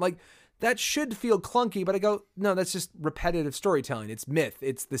time. Like, that should feel clunky, but I go, no, that's just repetitive storytelling. It's myth.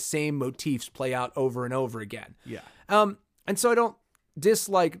 It's the same motifs play out over and over again. Yeah. And so I don't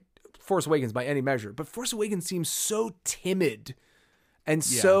dislike Force Awakens by any measure, but Force Awakens seems so timid and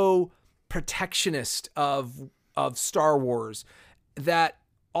so protectionist of Star Wars that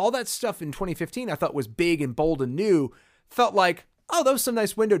all that stuff in 2015 I thought was big and bold and new felt like, oh, that was some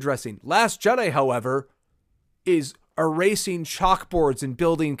nice window dressing. Last Jedi, however, is erasing chalkboards and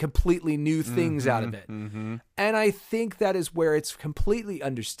building completely new things out of it. Mm-hmm. And I think that is where it's completely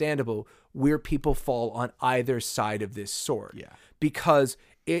understandable where people fall on either side of this sword. Yeah. Because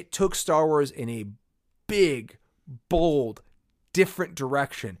it took Star Wars in a big, bold, different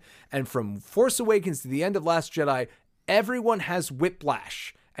direction. And from Force Awakens to the end of Last Jedi, everyone has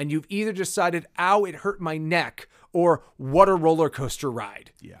whiplash. And you've either decided, ow, it hurt my neck, or what a roller coaster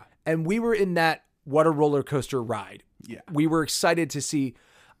ride. Yeah. And we were in that what a roller coaster ride. Yeah. We were excited to see.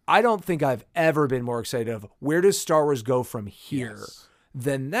 I don't think I've ever been more excited of where does Star Wars go from here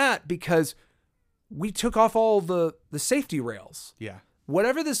than that, because we took off all the safety rails. Yeah.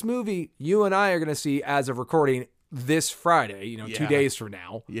 Whatever this movie you and I are going to see as of recording this Friday, 2 days from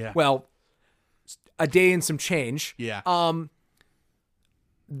now. Yeah. Well, a day and some change. Yeah.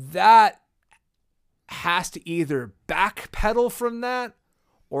 That has to either backpedal from that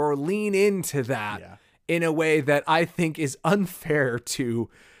or lean into that in a way that I think is unfair to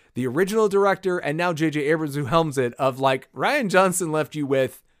the original director and now J.J. Abrams, who helms it, of like, Rian Johnson left you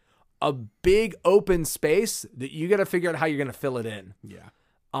with a big open space that you got to figure out how you're going to fill it in. Yeah.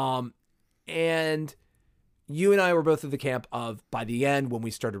 And you and I were both at the camp of, by the end, when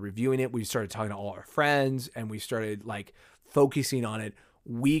we started reviewing it, we started talking to all our friends and we started like focusing on it.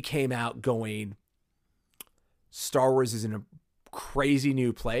 We came out going, Star Wars is in a crazy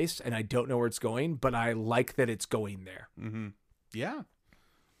new place and I don't know where it's going, but I like that it's going there. Mm-hmm. Yeah,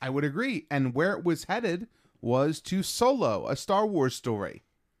 I would agree. And where it was headed was to Solo, a Star Wars story.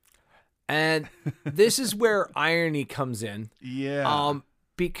 And this is where irony comes in. Yeah.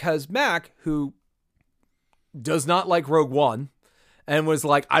 Because Mac, who does not like Rogue One and was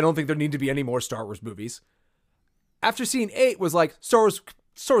like, I don't think there need to be any more Star Wars movies, after seeing 8 was like, Star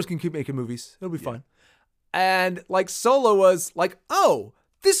Wars can keep making movies. It'll be fun. And like Solo was like, oh,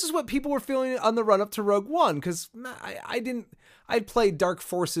 this is what people were feeling on the run up to Rogue One. Because I'd played Dark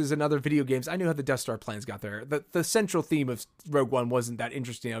Forces and other video games. I knew how the Death Star plans got there. The central theme of Rogue One wasn't that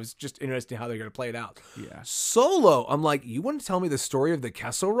interesting. I was just interested in how they're going to play it out. Yeah. Solo, I'm like, you want to tell me the story of the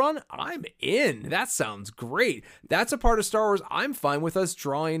Kessel Run? I'm in. That sounds great. That's a part of Star Wars I'm fine with us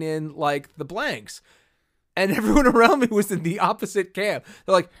drawing in like the blanks. And everyone around me was in the opposite camp.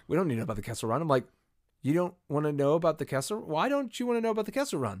 They're like, we don't need to know about the Kessel Run. I'm like, you don't want to know about the Kessel? Why don't you want to know about the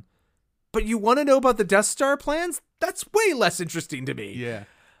Kessel Run? But you want to know about the Death Star plans? That's way less interesting to me. Yeah.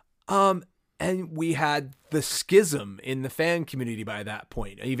 And we had the schism in the fan community by that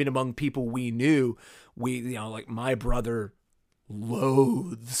point. Even among people we knew, like my brother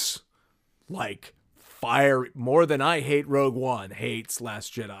loathes like fire more than I hate Rogue One, hates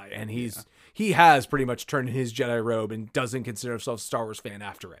Last Jedi. And he has pretty much turned in his Jedi robe and doesn't consider himself a Star Wars fan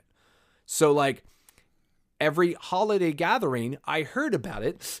after it. So like, every holiday gathering, I heard about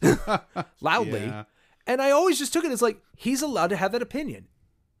it loudly. Yeah. And I always just took it as like, he's allowed to have that opinion.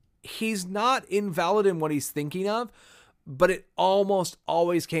 He's not invalid in what he's thinking of, but it almost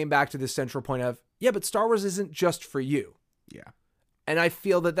always came back to the central point of, yeah, but Star Wars isn't just for you. Yeah. And I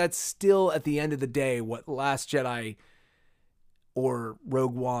feel that that's still at the end of the day, what Last Jedi or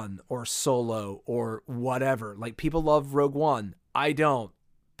Rogue One or Solo or whatever, like people love Rogue One. I don't.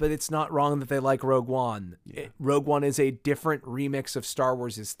 But it's not wrong that they like Rogue One. Yeah. Rogue One is a different remix of Star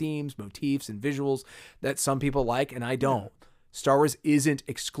Wars' themes, motifs, and visuals that some people like, and I don't. Yeah. Star Wars isn't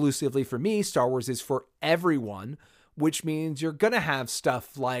exclusively for me. Star Wars is for everyone, which means you're going to have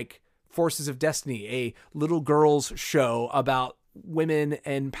stuff like Forces of Destiny, a little girl's show about women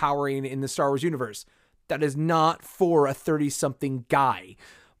empowering in the Star Wars universe. That is not for a 30-something guy.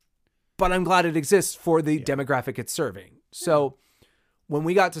 But I'm glad it exists for the demographic it's serving. So when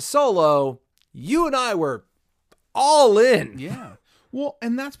we got to Solo, you and I were all in. Yeah. Well,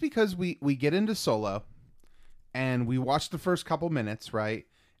 and that's because we get into Solo and we watch the first couple minutes, right?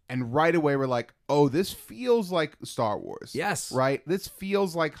 And right away we're like, oh, this feels like Star Wars. Yes. Right? This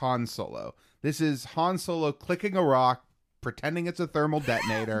feels like Han Solo. This is Han Solo clicking a rock, pretending it's a thermal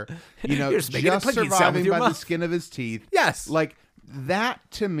detonator, just surviving by the skin of his teeth. Yes. Like, that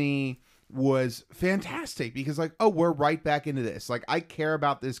to me was fantastic because like, oh, we're right back into this. Like, I care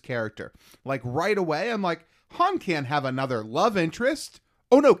about this character. Like, right away, I'm like, Han can't have another love interest.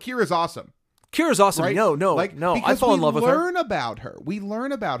 Oh no, Kira's awesome. Kira's awesome. Right? No. I fall in love with her. We learn about her. We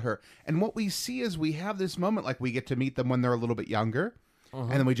learn about her. And what we see is we have this moment, like we get to meet them when they're a little bit younger.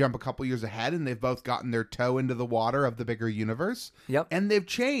 And then we jump a couple years ahead and they've both gotten their toe into the water of the bigger universe. Yep. And they've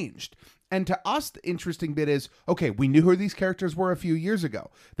changed. And to us, the interesting bit is, okay, we knew who these characters were a few years ago.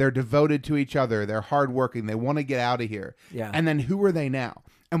 They're devoted to each other. They're hardworking. They want to get out of here. Yeah. And then who are they now?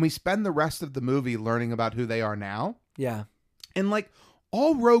 And we spend the rest of the movie learning about who they are now. Yeah. And like,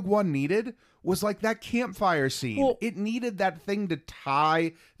 all Rogue One needed was like that campfire scene. Well, it needed that thing to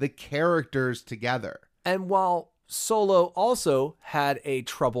tie the characters together. And while Solo also had a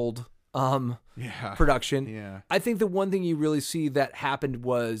troubled production, yeah, I think the one thing you really see that happened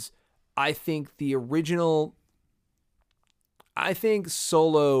was, I think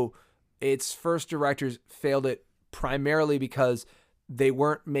Solo, its first directors failed it primarily because they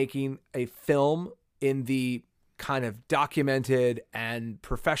weren't making a film in the kind of documented and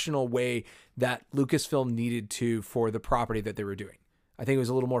professional way that Lucasfilm needed to for the property that they were doing. I think it was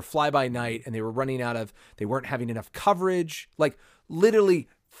a little more fly by night and they weren't having enough coverage. Like literally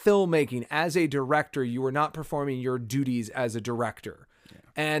filmmaking as a director, you were not performing your duties as a director. Yeah.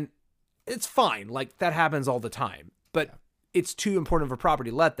 And it's fine. Like that happens all the time, but it's too important of a property.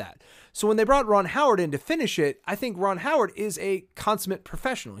 Let that. So when they brought Ron Howard in to finish it, I think Ron Howard is a consummate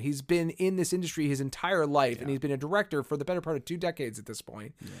professional. He's been in this industry his entire life and he's been a director for the better part of 2 decades at this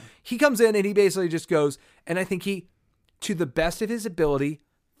point. Yeah. He comes in and he basically just goes, and I think he, to the best of his ability,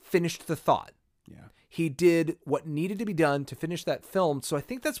 finished the thought. Yeah. He did what needed to be done to finish that film. So I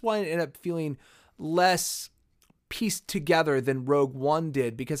think that's why it ended up feeling less pieced together than Rogue One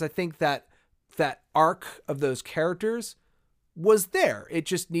did, because I think that arc of those characters was there. It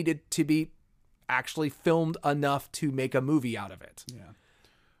just needed to be actually filmed enough to make a movie out of it. Yeah.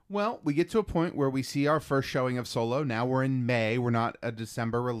 Well, we get to a point where we see our first showing of Solo. Now we're in May. We're not a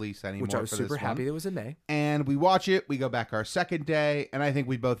December release anymore. Which I was super happy that was in May. And we watch it. We go back our second day, and I think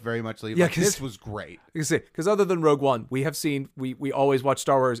we both very much leave. Like, this was great. Because other than Rogue One, we have seen we always watch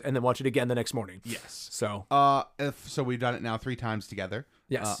Star Wars and then watch it again the next morning. Yes. So so we've done it now 3 times together.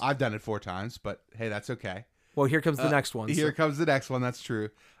 Yes. I've done it 4 times, but hey, that's okay. Well, here comes the next one. Here comes the next one. That's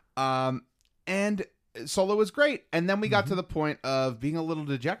true. And Solo was great. And then we got to the point of being a little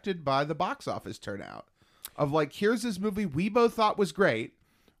dejected by the box office turnout. Of like, here's this movie we both thought was great.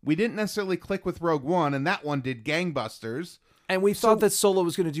 We didn't necessarily click with Rogue One, and that one did gangbusters. And we thought that Solo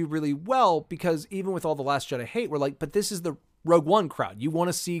was going to do really well, because even with all the Last Jedi hate, we're like, but this is the Rogue One crowd. You want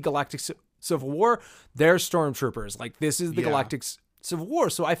to see Galactic Civil War? They're stormtroopers. Like, this is the Galactic Civil War.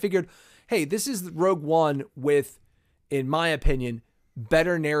 So I figured, hey, this is Rogue One with, in my opinion,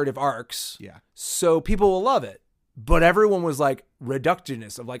 better narrative arcs. Yeah. So people will love it. But everyone was like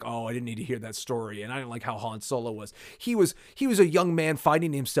reductionist of like, oh, I didn't need to hear that story. And I didn't like how Han Solo was. He was a young man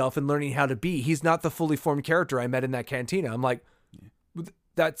finding himself and learning how to be. He's not the fully formed character I met in that cantina. I'm like,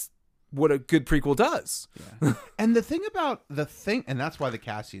 that's what a good prequel does. Yeah. And and that's why the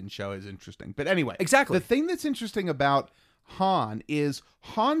Cassian show is interesting. But anyway, exactly. The thing that's interesting about Han is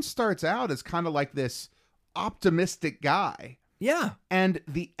Han starts out as kind of like this optimistic guy. Yeah. And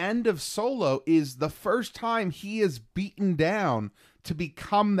the end of Solo is the first time he is beaten down to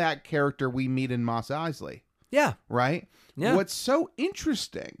become that character we meet in Mos Eisley. Yeah. Right? Yeah. What's so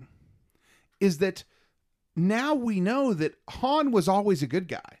interesting is that now we know that Han was always a good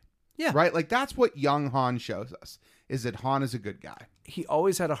guy. Yeah. Right? Like, that's what young Han shows us, is that Han is a good guy. He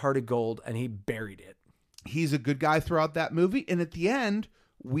always had a heart of gold, and he buried it. He's a good guy throughout that movie. And at the end,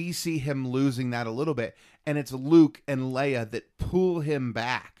 we see him losing that a little bit. And it's Luke and Leia that pull him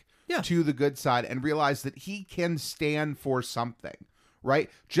back to the good side and realize that he can stand for something, right?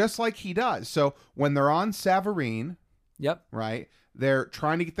 Just like he does. So when they're on Savareen, right, they're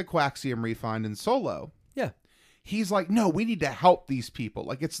trying to get the Quaxium refined in Solo. Yeah. He's like, no, we need to help these people.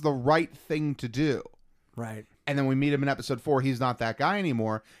 Like, it's the right thing to do. Right. And then we meet him in episode 4. He's not that guy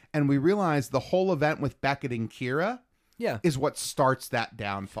anymore. And we realize the whole event with Beckett and Kira is what starts that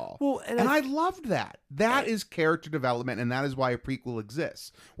downfall. Well, and I loved that. That is character development, and that is why a prequel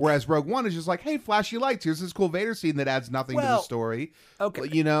exists. Whereas Rogue One is just like, hey, flashy lights. Here's this cool Vader scene that adds nothing to the story. Okay.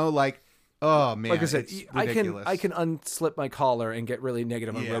 You know, like, oh, man. Like I said, it's I ridiculous. can unslip my collar and get really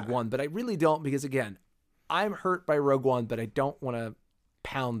negative on Rogue One, but I really don't, because, again, I'm hurt by Rogue One, but I don't want to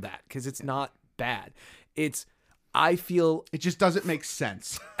pound that, because it's not bad. I feel it just doesn't make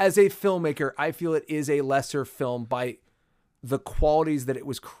sense. As a filmmaker, I feel it is a lesser film by the qualities that it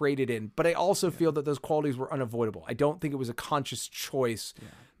was created in, but I also feel that those qualities were unavoidable. I don't think it was a conscious choice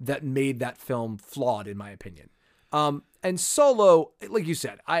that made that film flawed, in my opinion. And Solo, like you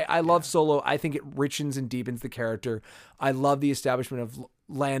said, I love Solo. I think it richens and deepens the character. I love the establishment of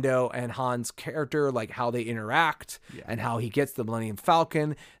Lando and Han's character, like how they interact and how he gets the Millennium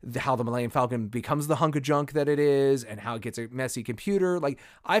Falcon, how the Millennium Falcon becomes the hunk of junk that it is, and how it gets a messy computer. Like,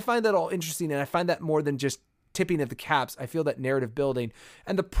 I find that all interesting, and I find that more than just tipping at the caps. I feel that narrative building.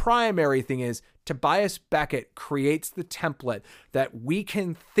 And the primary thing is Tobias Beckett creates the template that we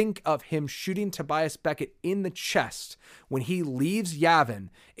can think of him shooting Tobias Beckett in the chest when he leaves Yavin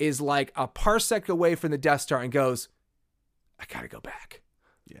is like a parsec away from the Death Star and goes, I gotta go back.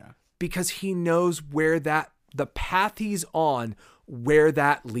 Yeah. Because he knows where the path he's on, where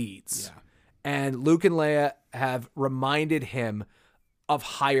that leads. Yeah. And Luke and Leia have reminded him of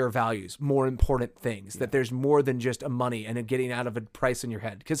higher values, more important things, that there's more than just a money and a getting out of a price in your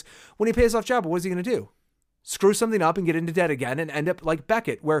head. Because when he pays off Jabba, what is he going to do? Screw something up and get into debt again and end up like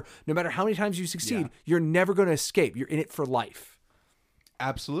Beckett, where no matter how many times you succeed, you're never going to escape. You're in it for life.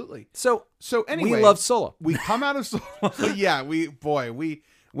 Absolutely. So anyway, we love Solo. We come out of Solo.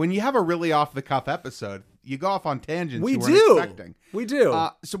 When you have a really off the cuff episode, you go off on tangents you weren't expecting. We do.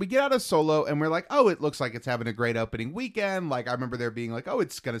 So we get out of Solo and we're like, oh, it looks like it's having a great opening weekend. Like, I remember there being like, oh,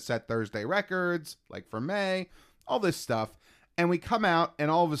 it's going to set Thursday records, like for May, all this stuff. And we come out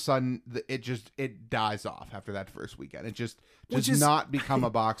and all of a sudden it dies off after that first weekend. It just does not become a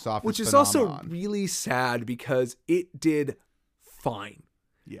box office Which is phenomenon. also really sad because it did fine.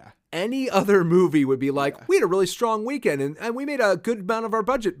 Yeah. Any other movie would be like, we had a really strong weekend and we made a good amount of our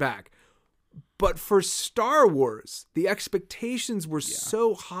budget back. But for Star Wars, the expectations were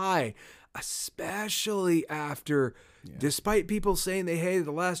so high. especially after, despite people saying they hated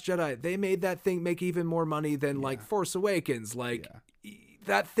The Last Jedi, they made that thing make even more money than like Force Awakens. Like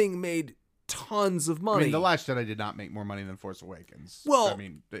that thing made tons of money. I mean, The Last Jedi did not make more money than Force Awakens. Well, I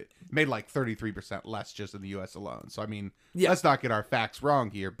mean, it made like 33% less just in the U.S. alone. So, I mean, let's not get our facts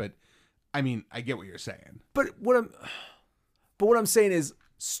wrong here. But, I mean, I get what you're saying. But what I'm saying is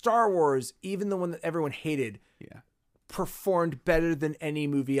Star Wars, even the one that everyone hated, performed better than any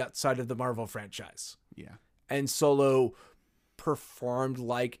movie outside of the Marvel franchise. Yeah. And Solo performed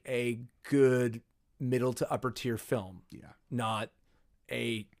like a good middle to upper tier film. Yeah. Not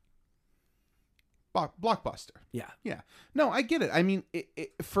a blockbuster. Yeah. Yeah. No, I get it. I mean,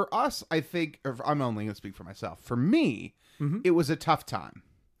 for us, I think, or I'm only going to speak for myself. For me, it was a tough time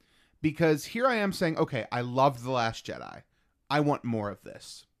because here I am saying, okay, I loved The Last Jedi. I want more of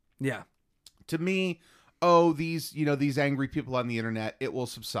this. Yeah. To me, these angry people on the internet, it will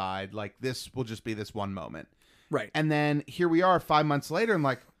subside. Like this will just be this one moment. Right. And then here we are 5 months later. I'm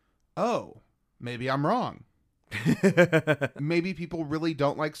like, oh, maybe I'm wrong. Maybe people really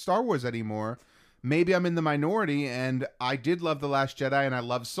don't like Star Wars anymore. Maybe I'm in the minority and I did love The Last Jedi and I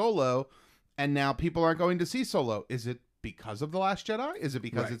love Solo. And now people aren't going to see Solo. Is it because of The Last Jedi? Is it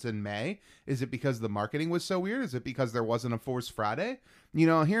because it's in May? Is it because the marketing was so weird? Is it because there wasn't a Force Friday? You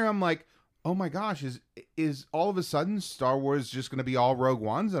know, here I'm like, oh my gosh, is all of a sudden Star Wars just going to be all Rogue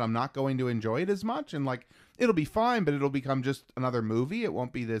Ones and I'm not going to enjoy it as much? And like, it'll be fine, but it'll become just another movie. It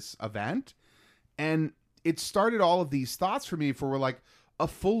won't be this event. And it started all of these thoughts for me for like a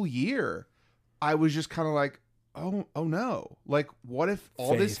full year. I was just kind of like, oh no. Like, what if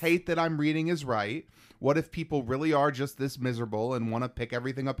all this hate that I'm reading is right? What if people really are just this miserable and want to pick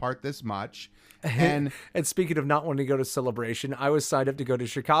everything apart this much? And speaking of not wanting to go to Celebration, I was signed up to go to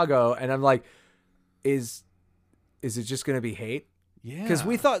Chicago and I'm like, is it just going to be hate? Yeah. Because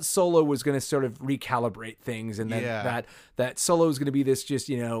we thought Solo was going to sort of recalibrate things and then that Solo was going to be this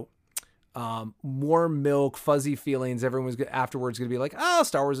just, warm milk, fuzzy feelings. Everyone was afterwards going to be like, oh,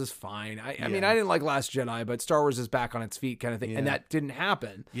 Star Wars is fine. I mean, I didn't like Last Jedi, but Star Wars is back on its feet kind of thing. Yeah. And that didn't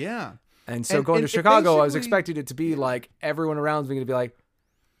happen. Yeah. And so going to Chicago, I was expecting it to be like everyone around me going to be like,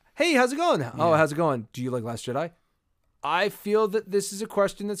 hey, how's it going? Yeah. Oh, how's it going? Do you like Last Jedi? I feel that this is a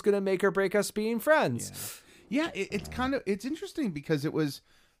question that's going to make or break us being friends. Yeah, it's interesting because it was,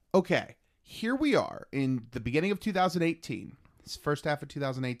 okay, here we are in the beginning of 2018, this first half of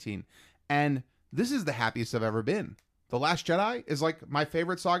 2018, and this is the happiest I've ever been. The Last Jedi is like my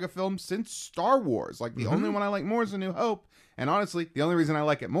favorite saga film since Star Wars. Like the only one I like more is A New Hope. And honestly, the only reason I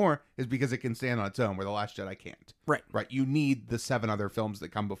like it more is because it can stand on its own where The Last Jedi can't. Right. Right. You need the 7 other films that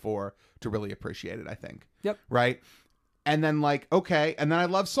come before to really appreciate it, I think. Yep. Right. And then okay. And then I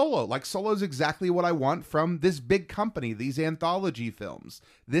love Solo. Like Solo's exactly what I want from this big company, these anthology films.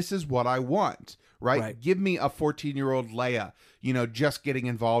 This is what I want. Right? Give me a 14-year-old Leia, just getting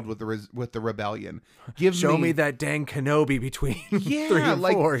involved with the rebellion. Show me that dang Kenobi between 3 and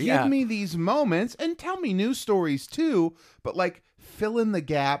 4. Give me these moments and tell me new stories too. But fill in the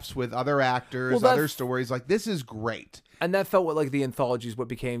gaps with other actors, other stories. Like this is great. And that felt like the anthologies, what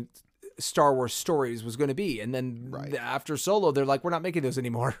became Star Wars stories was going to be. And then after Solo, they're like, we're not making those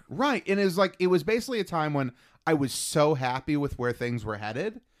anymore. Right. And it was basically a time when I was so happy with where things were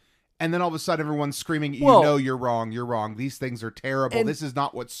headed. And then all of a sudden everyone's screaming, you're wrong. You're wrong. These things are terrible. This is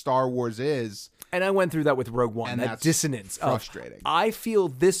not what Star Wars is. And I went through that with Rogue One. And that dissonance. Frustrating. I feel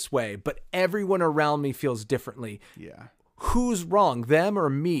this way, but everyone around me feels differently. Yeah. Who's wrong, them or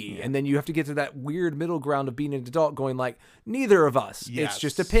me? Yeah. And then you have to get to that weird middle ground of being an adult going like, neither of us. Yes. It's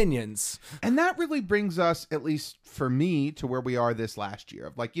just opinions. And that really brings us, at least for me, to where we are this last year.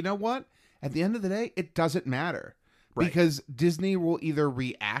 Of like, you know what? At the end of the day, it doesn't matter. Right. Because Disney will either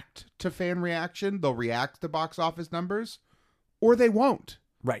react to fan reaction, they'll react to box office numbers, or they won't.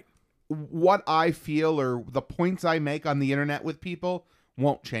 Right. What I feel or the points I make on the internet with people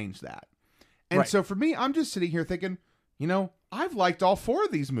won't change that. And so for me, I'm just sitting here thinking, I've liked all 4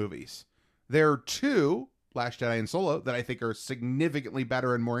 of these movies. There are 2, Last Jedi and Solo, that I think are significantly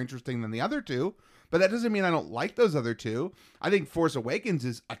better and more interesting than the other 2. But that doesn't mean I don't like those other 2. I think Force Awakens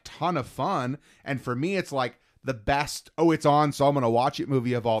is a ton of fun. And for me, it's like the best, it's on, so I'm going to watch it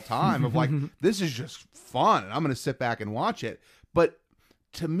movie of all time. Of like, this is just fun, and I'm going to sit back and watch it. But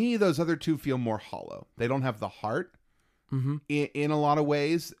to me, those other 2 feel more hollow. They don't have the heart in a lot of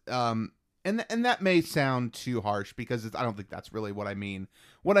ways. And that may sound too harsh because I don't think that's really what I mean.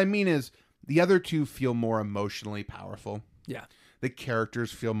 What I mean is the other 2 feel more emotionally powerful. Yeah. The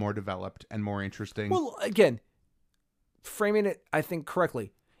characters feel more developed and more interesting. Well, again, framing it, I think,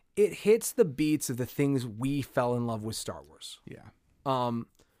 correctly, it hits the beats of the things we fell in love with Star Wars. Yeah.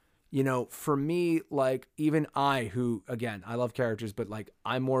 For me, like, even who, again, I love characters, but like,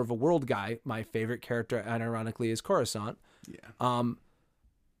 I'm more of a world guy. My favorite character, unironically, is Coruscant. Yeah.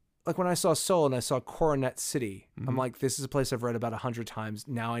 Like when I saw Seoul and I saw Coronet City, I'm like, this is a place I've read about 100 times.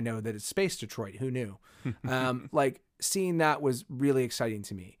 Now I know that it's Space Detroit. Who knew? Like seeing that was really exciting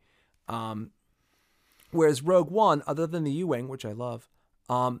to me. Whereas Rogue One, other than the U-Wing, which I love,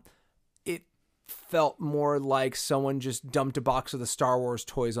 it felt more like someone just dumped a box of the Star Wars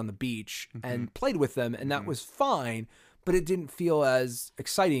toys on the beach and played with them. And that was fine, but it didn't feel as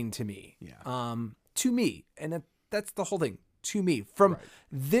exciting to me. Yeah. To me. And that's the whole thing. To me, from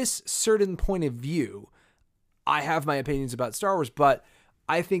this certain point of view, I have my opinions about Star Wars, but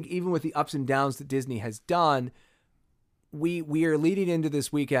I think even with the ups and downs that Disney has done, we are leading into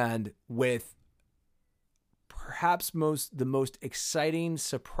this weekend with perhaps the most exciting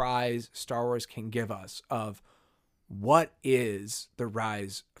surprise Star Wars can give us of what is the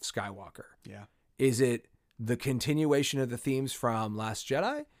Rise of Skywalker. Yeah. Is it the continuation of the themes from Last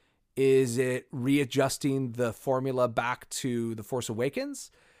Jedi? Is it readjusting the formula back to The Force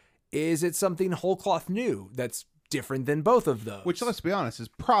Awakens? Is it something whole cloth new that's different than both of those? Which, let's be honest, is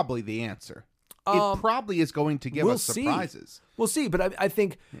probably the answer. It probably is going to give us surprises. We'll see, but I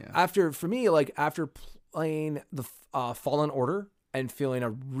think after playing the Fallen Order and feeling a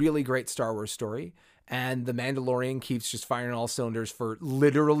really great Star Wars story, and The Mandalorian keeps just firing all cylinders for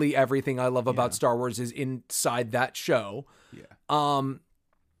literally everything I love about Star Wars is inside that show. Yeah.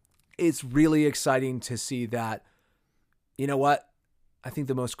 It's really exciting to see that. You know what? I think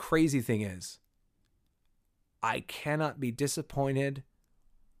the most crazy thing is I cannot be disappointed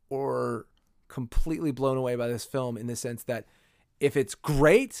or completely blown away by this film in the sense that if it's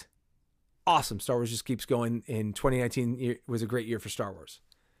great, awesome. Star Wars just keeps going. In 2019 was a great year for Star Wars.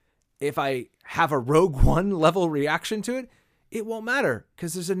 If I have a Rogue One level reaction to it, it won't matter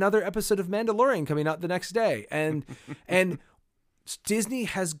because there's another episode of Mandalorian coming out the next day. And Disney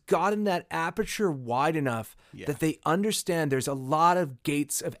has gotten that aperture wide enough that they understand there's a lot of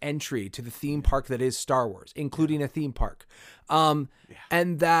gates of entry to the theme park that is Star Wars, including a theme park. And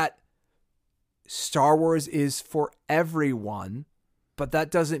that Star Wars is for everyone, but that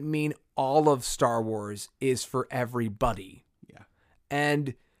doesn't mean all of Star Wars is for everybody. Yeah.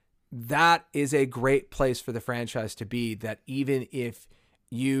 And that is a great place for the franchise to be, that even if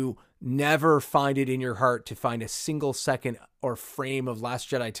you never find it in your heart to find a single second or frame of Last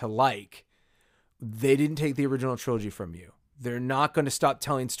Jedi to like, they didn't take the original trilogy from you. They're not going to stop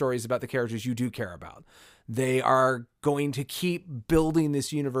telling stories about the characters you do care about. They are going to keep building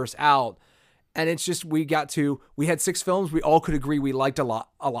this universe out. And it's just, we had 6 films we all could agree we liked a lot.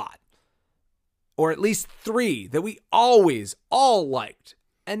 Or at least 3 that we always all liked.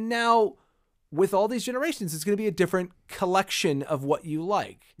 And now with all these generations, it's going to be a different collection of what you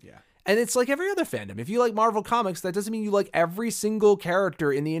like. Yeah. And it's like every other fandom. If you like Marvel Comics, that doesn't mean you like every single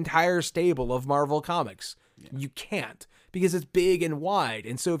character in the entire stable of Marvel Comics. Yeah. You can't, because it's big and wide.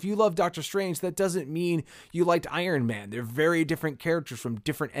 And so if you love Doctor Strange, that doesn't mean you liked Iron Man. They're very different characters from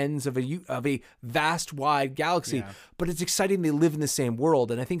different ends of a vast, wide galaxy. Yeah. But it's exciting they live in the same world.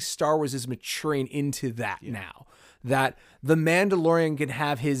 And I think Star Wars is maturing into that now. That the Mandalorian can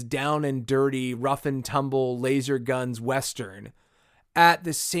have his down and dirty, rough and tumble, laser guns Western. At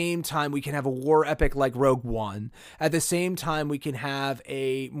the same time, we can have a war epic like Rogue One. At the same time, we can have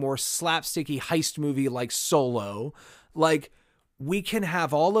a more slapsticky heist movie like Solo. Like, we can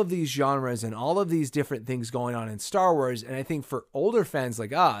have all of these genres and all of these different things going on in Star Wars. And I think for older fans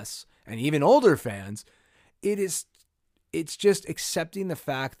like us, and even older fans, it's just accepting the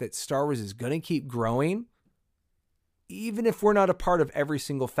fact that Star Wars is going to keep growing, even if we're not a part of every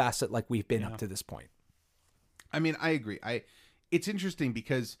single facet like we've been up to this point. I mean, I agree. It's interesting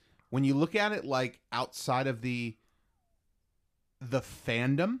because when you look at it like outside of the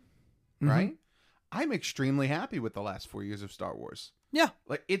fandom, right? I'm extremely happy with the last 4 years of Star Wars. Yeah.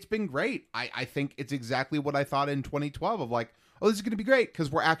 Like, it's been great. I think it's exactly what I thought in 2012 of like, oh, this is going to be great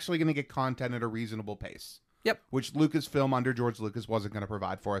because we're actually going to get content at a reasonable pace. Yep. Which Lucasfilm under George Lucas wasn't going to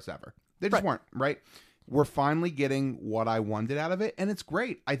provide for us ever. They just weren't, right? We're finally getting what I wanted out of it, and it's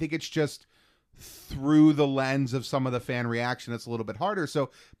great. I think it's just through the lens of some of the fan reaction, it's a little bit harder.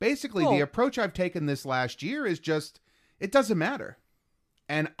 So basically, the approach I've taken this last year is just, it doesn't matter.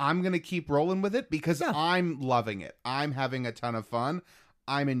 And I'm going to keep rolling with it because I'm loving it. I'm having a ton of fun.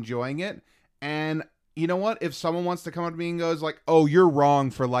 I'm enjoying it. And you know what? If someone wants to come up to me and goes like, oh, you're wrong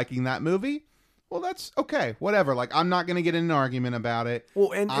for liking that movie, well, that's okay. Whatever. Like, I'm not going to get in an argument about it.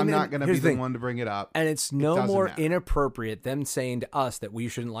 Well, I'm not going to be the one to bring it up. And it's no more inappropriate them saying to us that we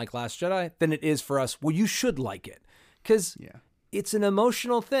shouldn't like Last Jedi than it is for us, well, you should like it. Because it's an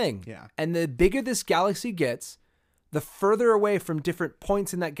emotional thing. Yeah. And the bigger this galaxy gets, the further away from different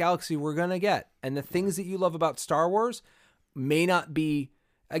points in that galaxy we're going to get. And the things that you love about Star Wars may not be,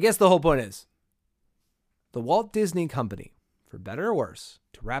 I guess the whole point is, the Walt Disney Company, for better or worse,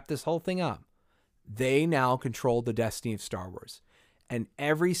 to wrap this whole thing up, they now control the destiny of Star Wars. And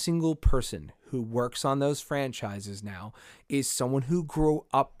every single person who works on those franchises now is someone who grew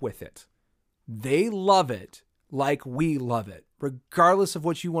up with it. They love it like we love it. Regardless of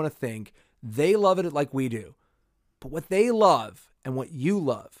what you want to think, they love it like we do. But what they love and what you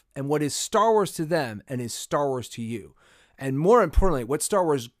love and what is Star Wars to them and is Star Wars to you, and more importantly, what Star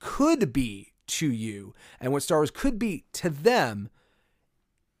Wars could be to you and what Star Wars could be to them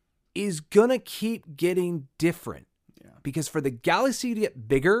is going to keep getting different. Yeah. Because for the galaxy to get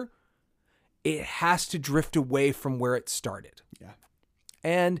bigger, it has to drift away from where it started. Yeah.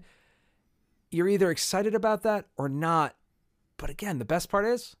 And you're either excited about that or not. But again, the best part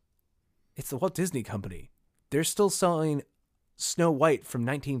is it's the Walt Disney Company. They're still selling Snow White from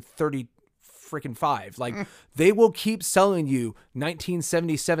 1935. Like they will keep selling you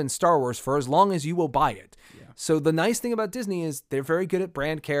 1977 Star Wars for as long as you will buy it. Yeah. So the nice thing about Disney is they're very good at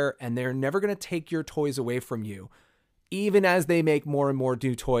brand care and they're never going to take your toys away from you, even as they make more and more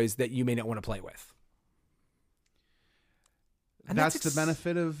new toys that you may not want to play with. And that's the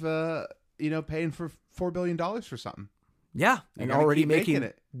benefit of, paying for $4 billion for something. Yeah, You're and gonna already keep making making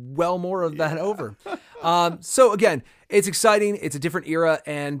it. well more of that over. So again, it's exciting. It's a different era,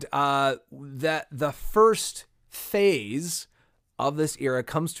 and that the first phase of this era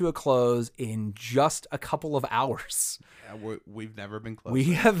comes to a close in just a couple of hours. Yeah, we've never been closer. We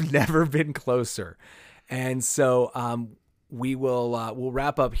have never been closer, and so we will we'll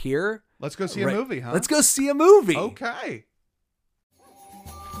wrap up here. Let's go see a movie, huh? Let's go see a movie. Okay.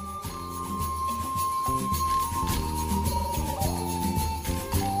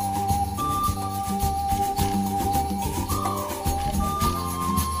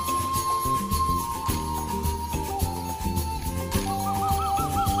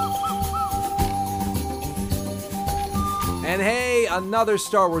 And hey, another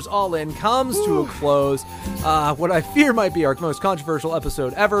Star Wars All-In comes to a close. What I fear might be our most controversial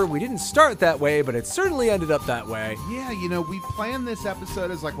episode ever. We didn't start that way, but it certainly ended up that way. Yeah, we planned this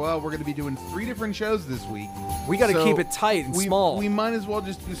episode as we're going to be doing 3 different shows this week. We got to keep it tight and small. We might as well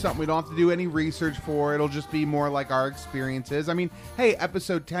just do something we don't have to do any research for. It'll just be more like our experiences. I mean, hey,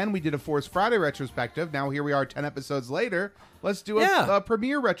 episode 10, we did a Force Friday retrospective. Now here we are 10 episodes later. Let's do a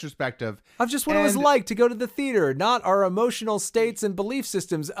premiere retrospective. Of just what it was like to go to the theater, not our emotional states and belief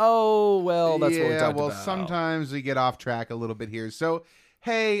systems. Oh, well, that's what we're talking about. Sometimes we get off track a little bit here. So,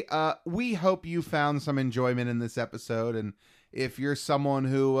 hey, we hope you found some enjoyment in this episode. And if you're someone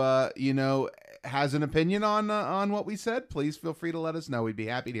who, has an opinion on what we said, please feel free to let us know. We'd be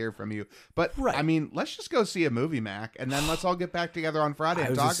happy to hear from you. But, I mean, let's just go see a movie, Mac, and then let's all get back together on Friday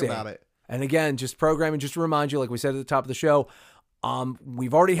and talk about it. And again, just programming, just to remind you, like we said at the top of the show,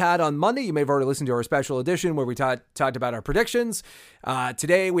 we've already had on Monday, you may have already listened to our special edition where we talked about our predictions.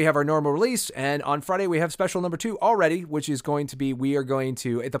 Today we have our normal release, and on Friday we have special number 2 already, which is going to be,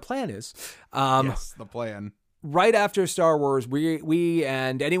 the plan is. Yes, the plan. Right after Star Wars, we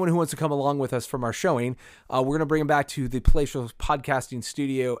and anyone who wants to come along with us from our showing, we're going to bring them back to the Palatial Podcasting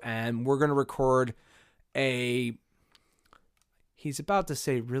Studio, and we're going to record he's about to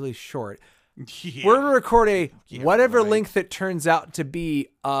say really short. Yeah. We're going to record whatever length it turns out to be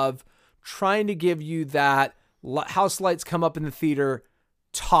of trying to give you that house lights come up in the theater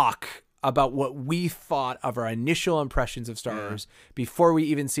talk about what we thought of our initial impressions of Star Wars before we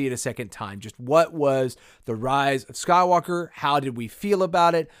even see it a second time. Just what was the rise of Skywalker? How did we feel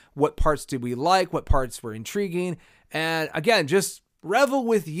about it? What parts did we like? What parts were intriguing? And again, just revel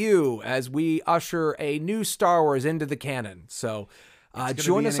with you as we usher a new Star Wars into the canon. So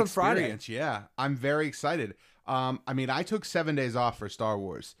join us on Friday. Yeah, I'm very excited. I took 7 days off for Star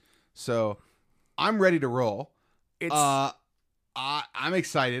Wars, so I'm ready to roll. I'm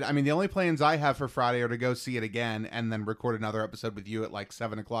excited. I mean, the only plans I have for Friday are to go see it again and then record another episode with you at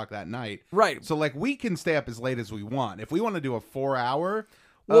 7 o'clock that night. Right. So we can stay up as late as we want. If we want to do a 4-hour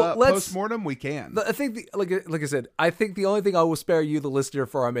post-mortem, we can. I think, like I said, I think the only thing I will spare you, the listener,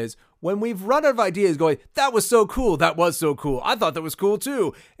 from is when we've run out of ideas going, that was so cool, that was so cool, I thought that was cool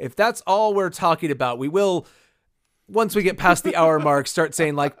too. If that's all we're talking about, we will, once we get past the hour mark, start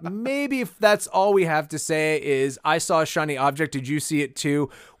saying maybe if that's all we have to say is, I saw a shiny object, did you see it too?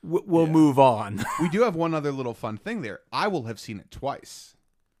 We'll move on. We do have one other little fun thing there. I will have seen it twice.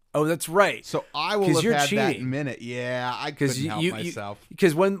 Oh, that's right. So I will have had that minute. Yeah, I couldn't help myself.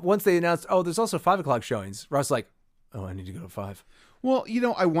 Because once they announced, there's also 5 o'clock showings, Russ like, Oh, I need to go to 5. Well,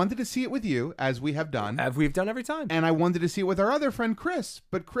 I wanted to see it with you, as we have done. As we've done every time. And I wanted to see it with our other friend, Chris.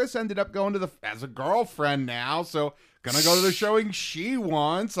 But Chris ended up going as a girlfriend now, so gonna go to the showing she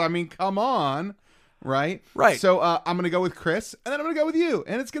wants. I mean, come on. Right? Right. So I'm going to go with Chris, and then I'm going to go with you,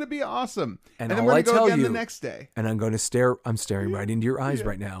 and it's going to be awesome. And then all we're I going to go tell again you, the next day. And I'm staring right into your eyes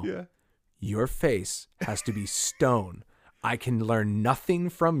right now. Yeah. Your face has to be stone. I can learn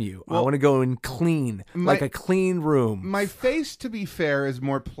nothing from you. I want to go in clean, like a clean room. My face, to be fair, is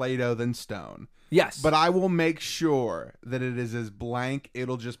more Play-Doh than stone. Yes. But I will make sure that it is as blank.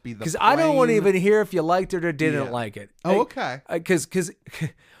 It'll just be the Because I don't want to even hear if you liked it or didn't like it. Oh, okay. Because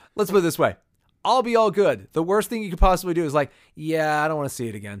let's put it this way. I'll be all good. The worst thing you could possibly do is I don't want to see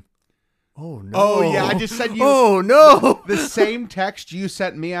it again. Oh, no. Oh, yeah. I just sent you oh, no. the same text you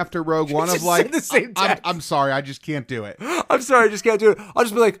sent me after Rogue One of the same text. I'm sorry. I just can't do it. I'm sorry. I just can't do it. I'll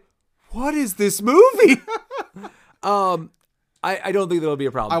just be like, what is this movie? I don't think that'll be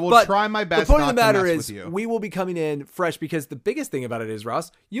a problem. I will try my best. The point of the not matter to mess is, with you. we will be coming in fresh because the biggest thing about it is,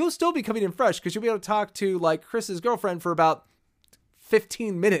 Ross, you'll still be coming in fresh because you'll be able to talk to Chris's girlfriend for about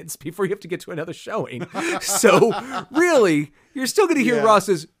 15 minutes before you have to get to another showing. So really, you're still going to hear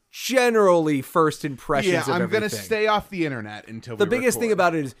Ross's generally first impressions of everything. I'm going to stay off the internet until the biggest thing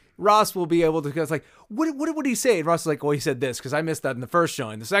about it is Ross will be able to, because what did he say? And Ross is like, well, he said this because I missed that in the first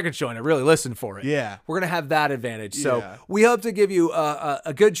showing. The second showing, I really listened for it. Yeah. We're going to have that advantage. So we hope to give you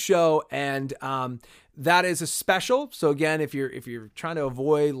a good show, and that is a special. So again, if you're trying to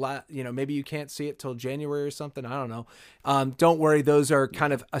avoid, maybe you can't see it till January or something. I don't know. Don't worry. Those are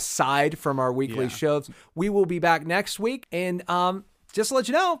kind of aside from our weekly shows. We will be back next week. And just to let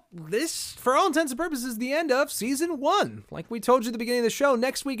you know, this, for all intents and purposes, is the end of season 1. Like we told you at the beginning of the show,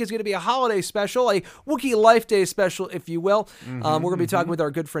 next week is going to be a holiday special, a Wookiee Life Day special, if you will. We're going to be talking with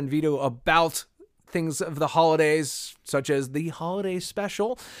our good friend Vito about things of the holidays, such as the holiday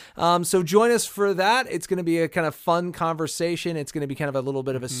special. So join us for that. It's going to be a kind of fun conversation. It's going to be kind of a little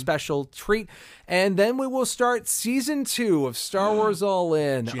bit of a special treat. And then we will start season 2 of Star Wars All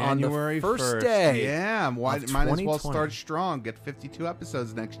In January on the first 1st. day. Yeah, might as well 2020. start strong. Get 52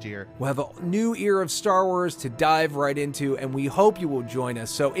 episodes next year. We'll have a new era of Star Wars to dive right into, and we hope you will join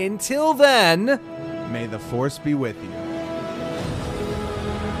us. So until then, may the Force be with you.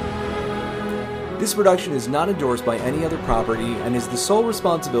 This production is not endorsed by any other property and is the sole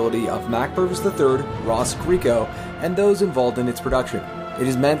responsibility of Mac Purvis III, Ross Grieco, and those involved in its production. It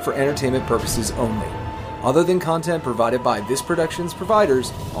is meant for entertainment purposes only. Other than content provided by this production's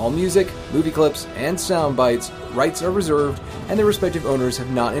providers, all music, movie clips, and sound bites, rights are reserved, and their respective owners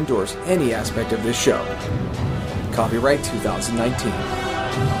have not endorsed any aspect of this show. Copyright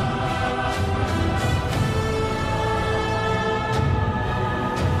 2019.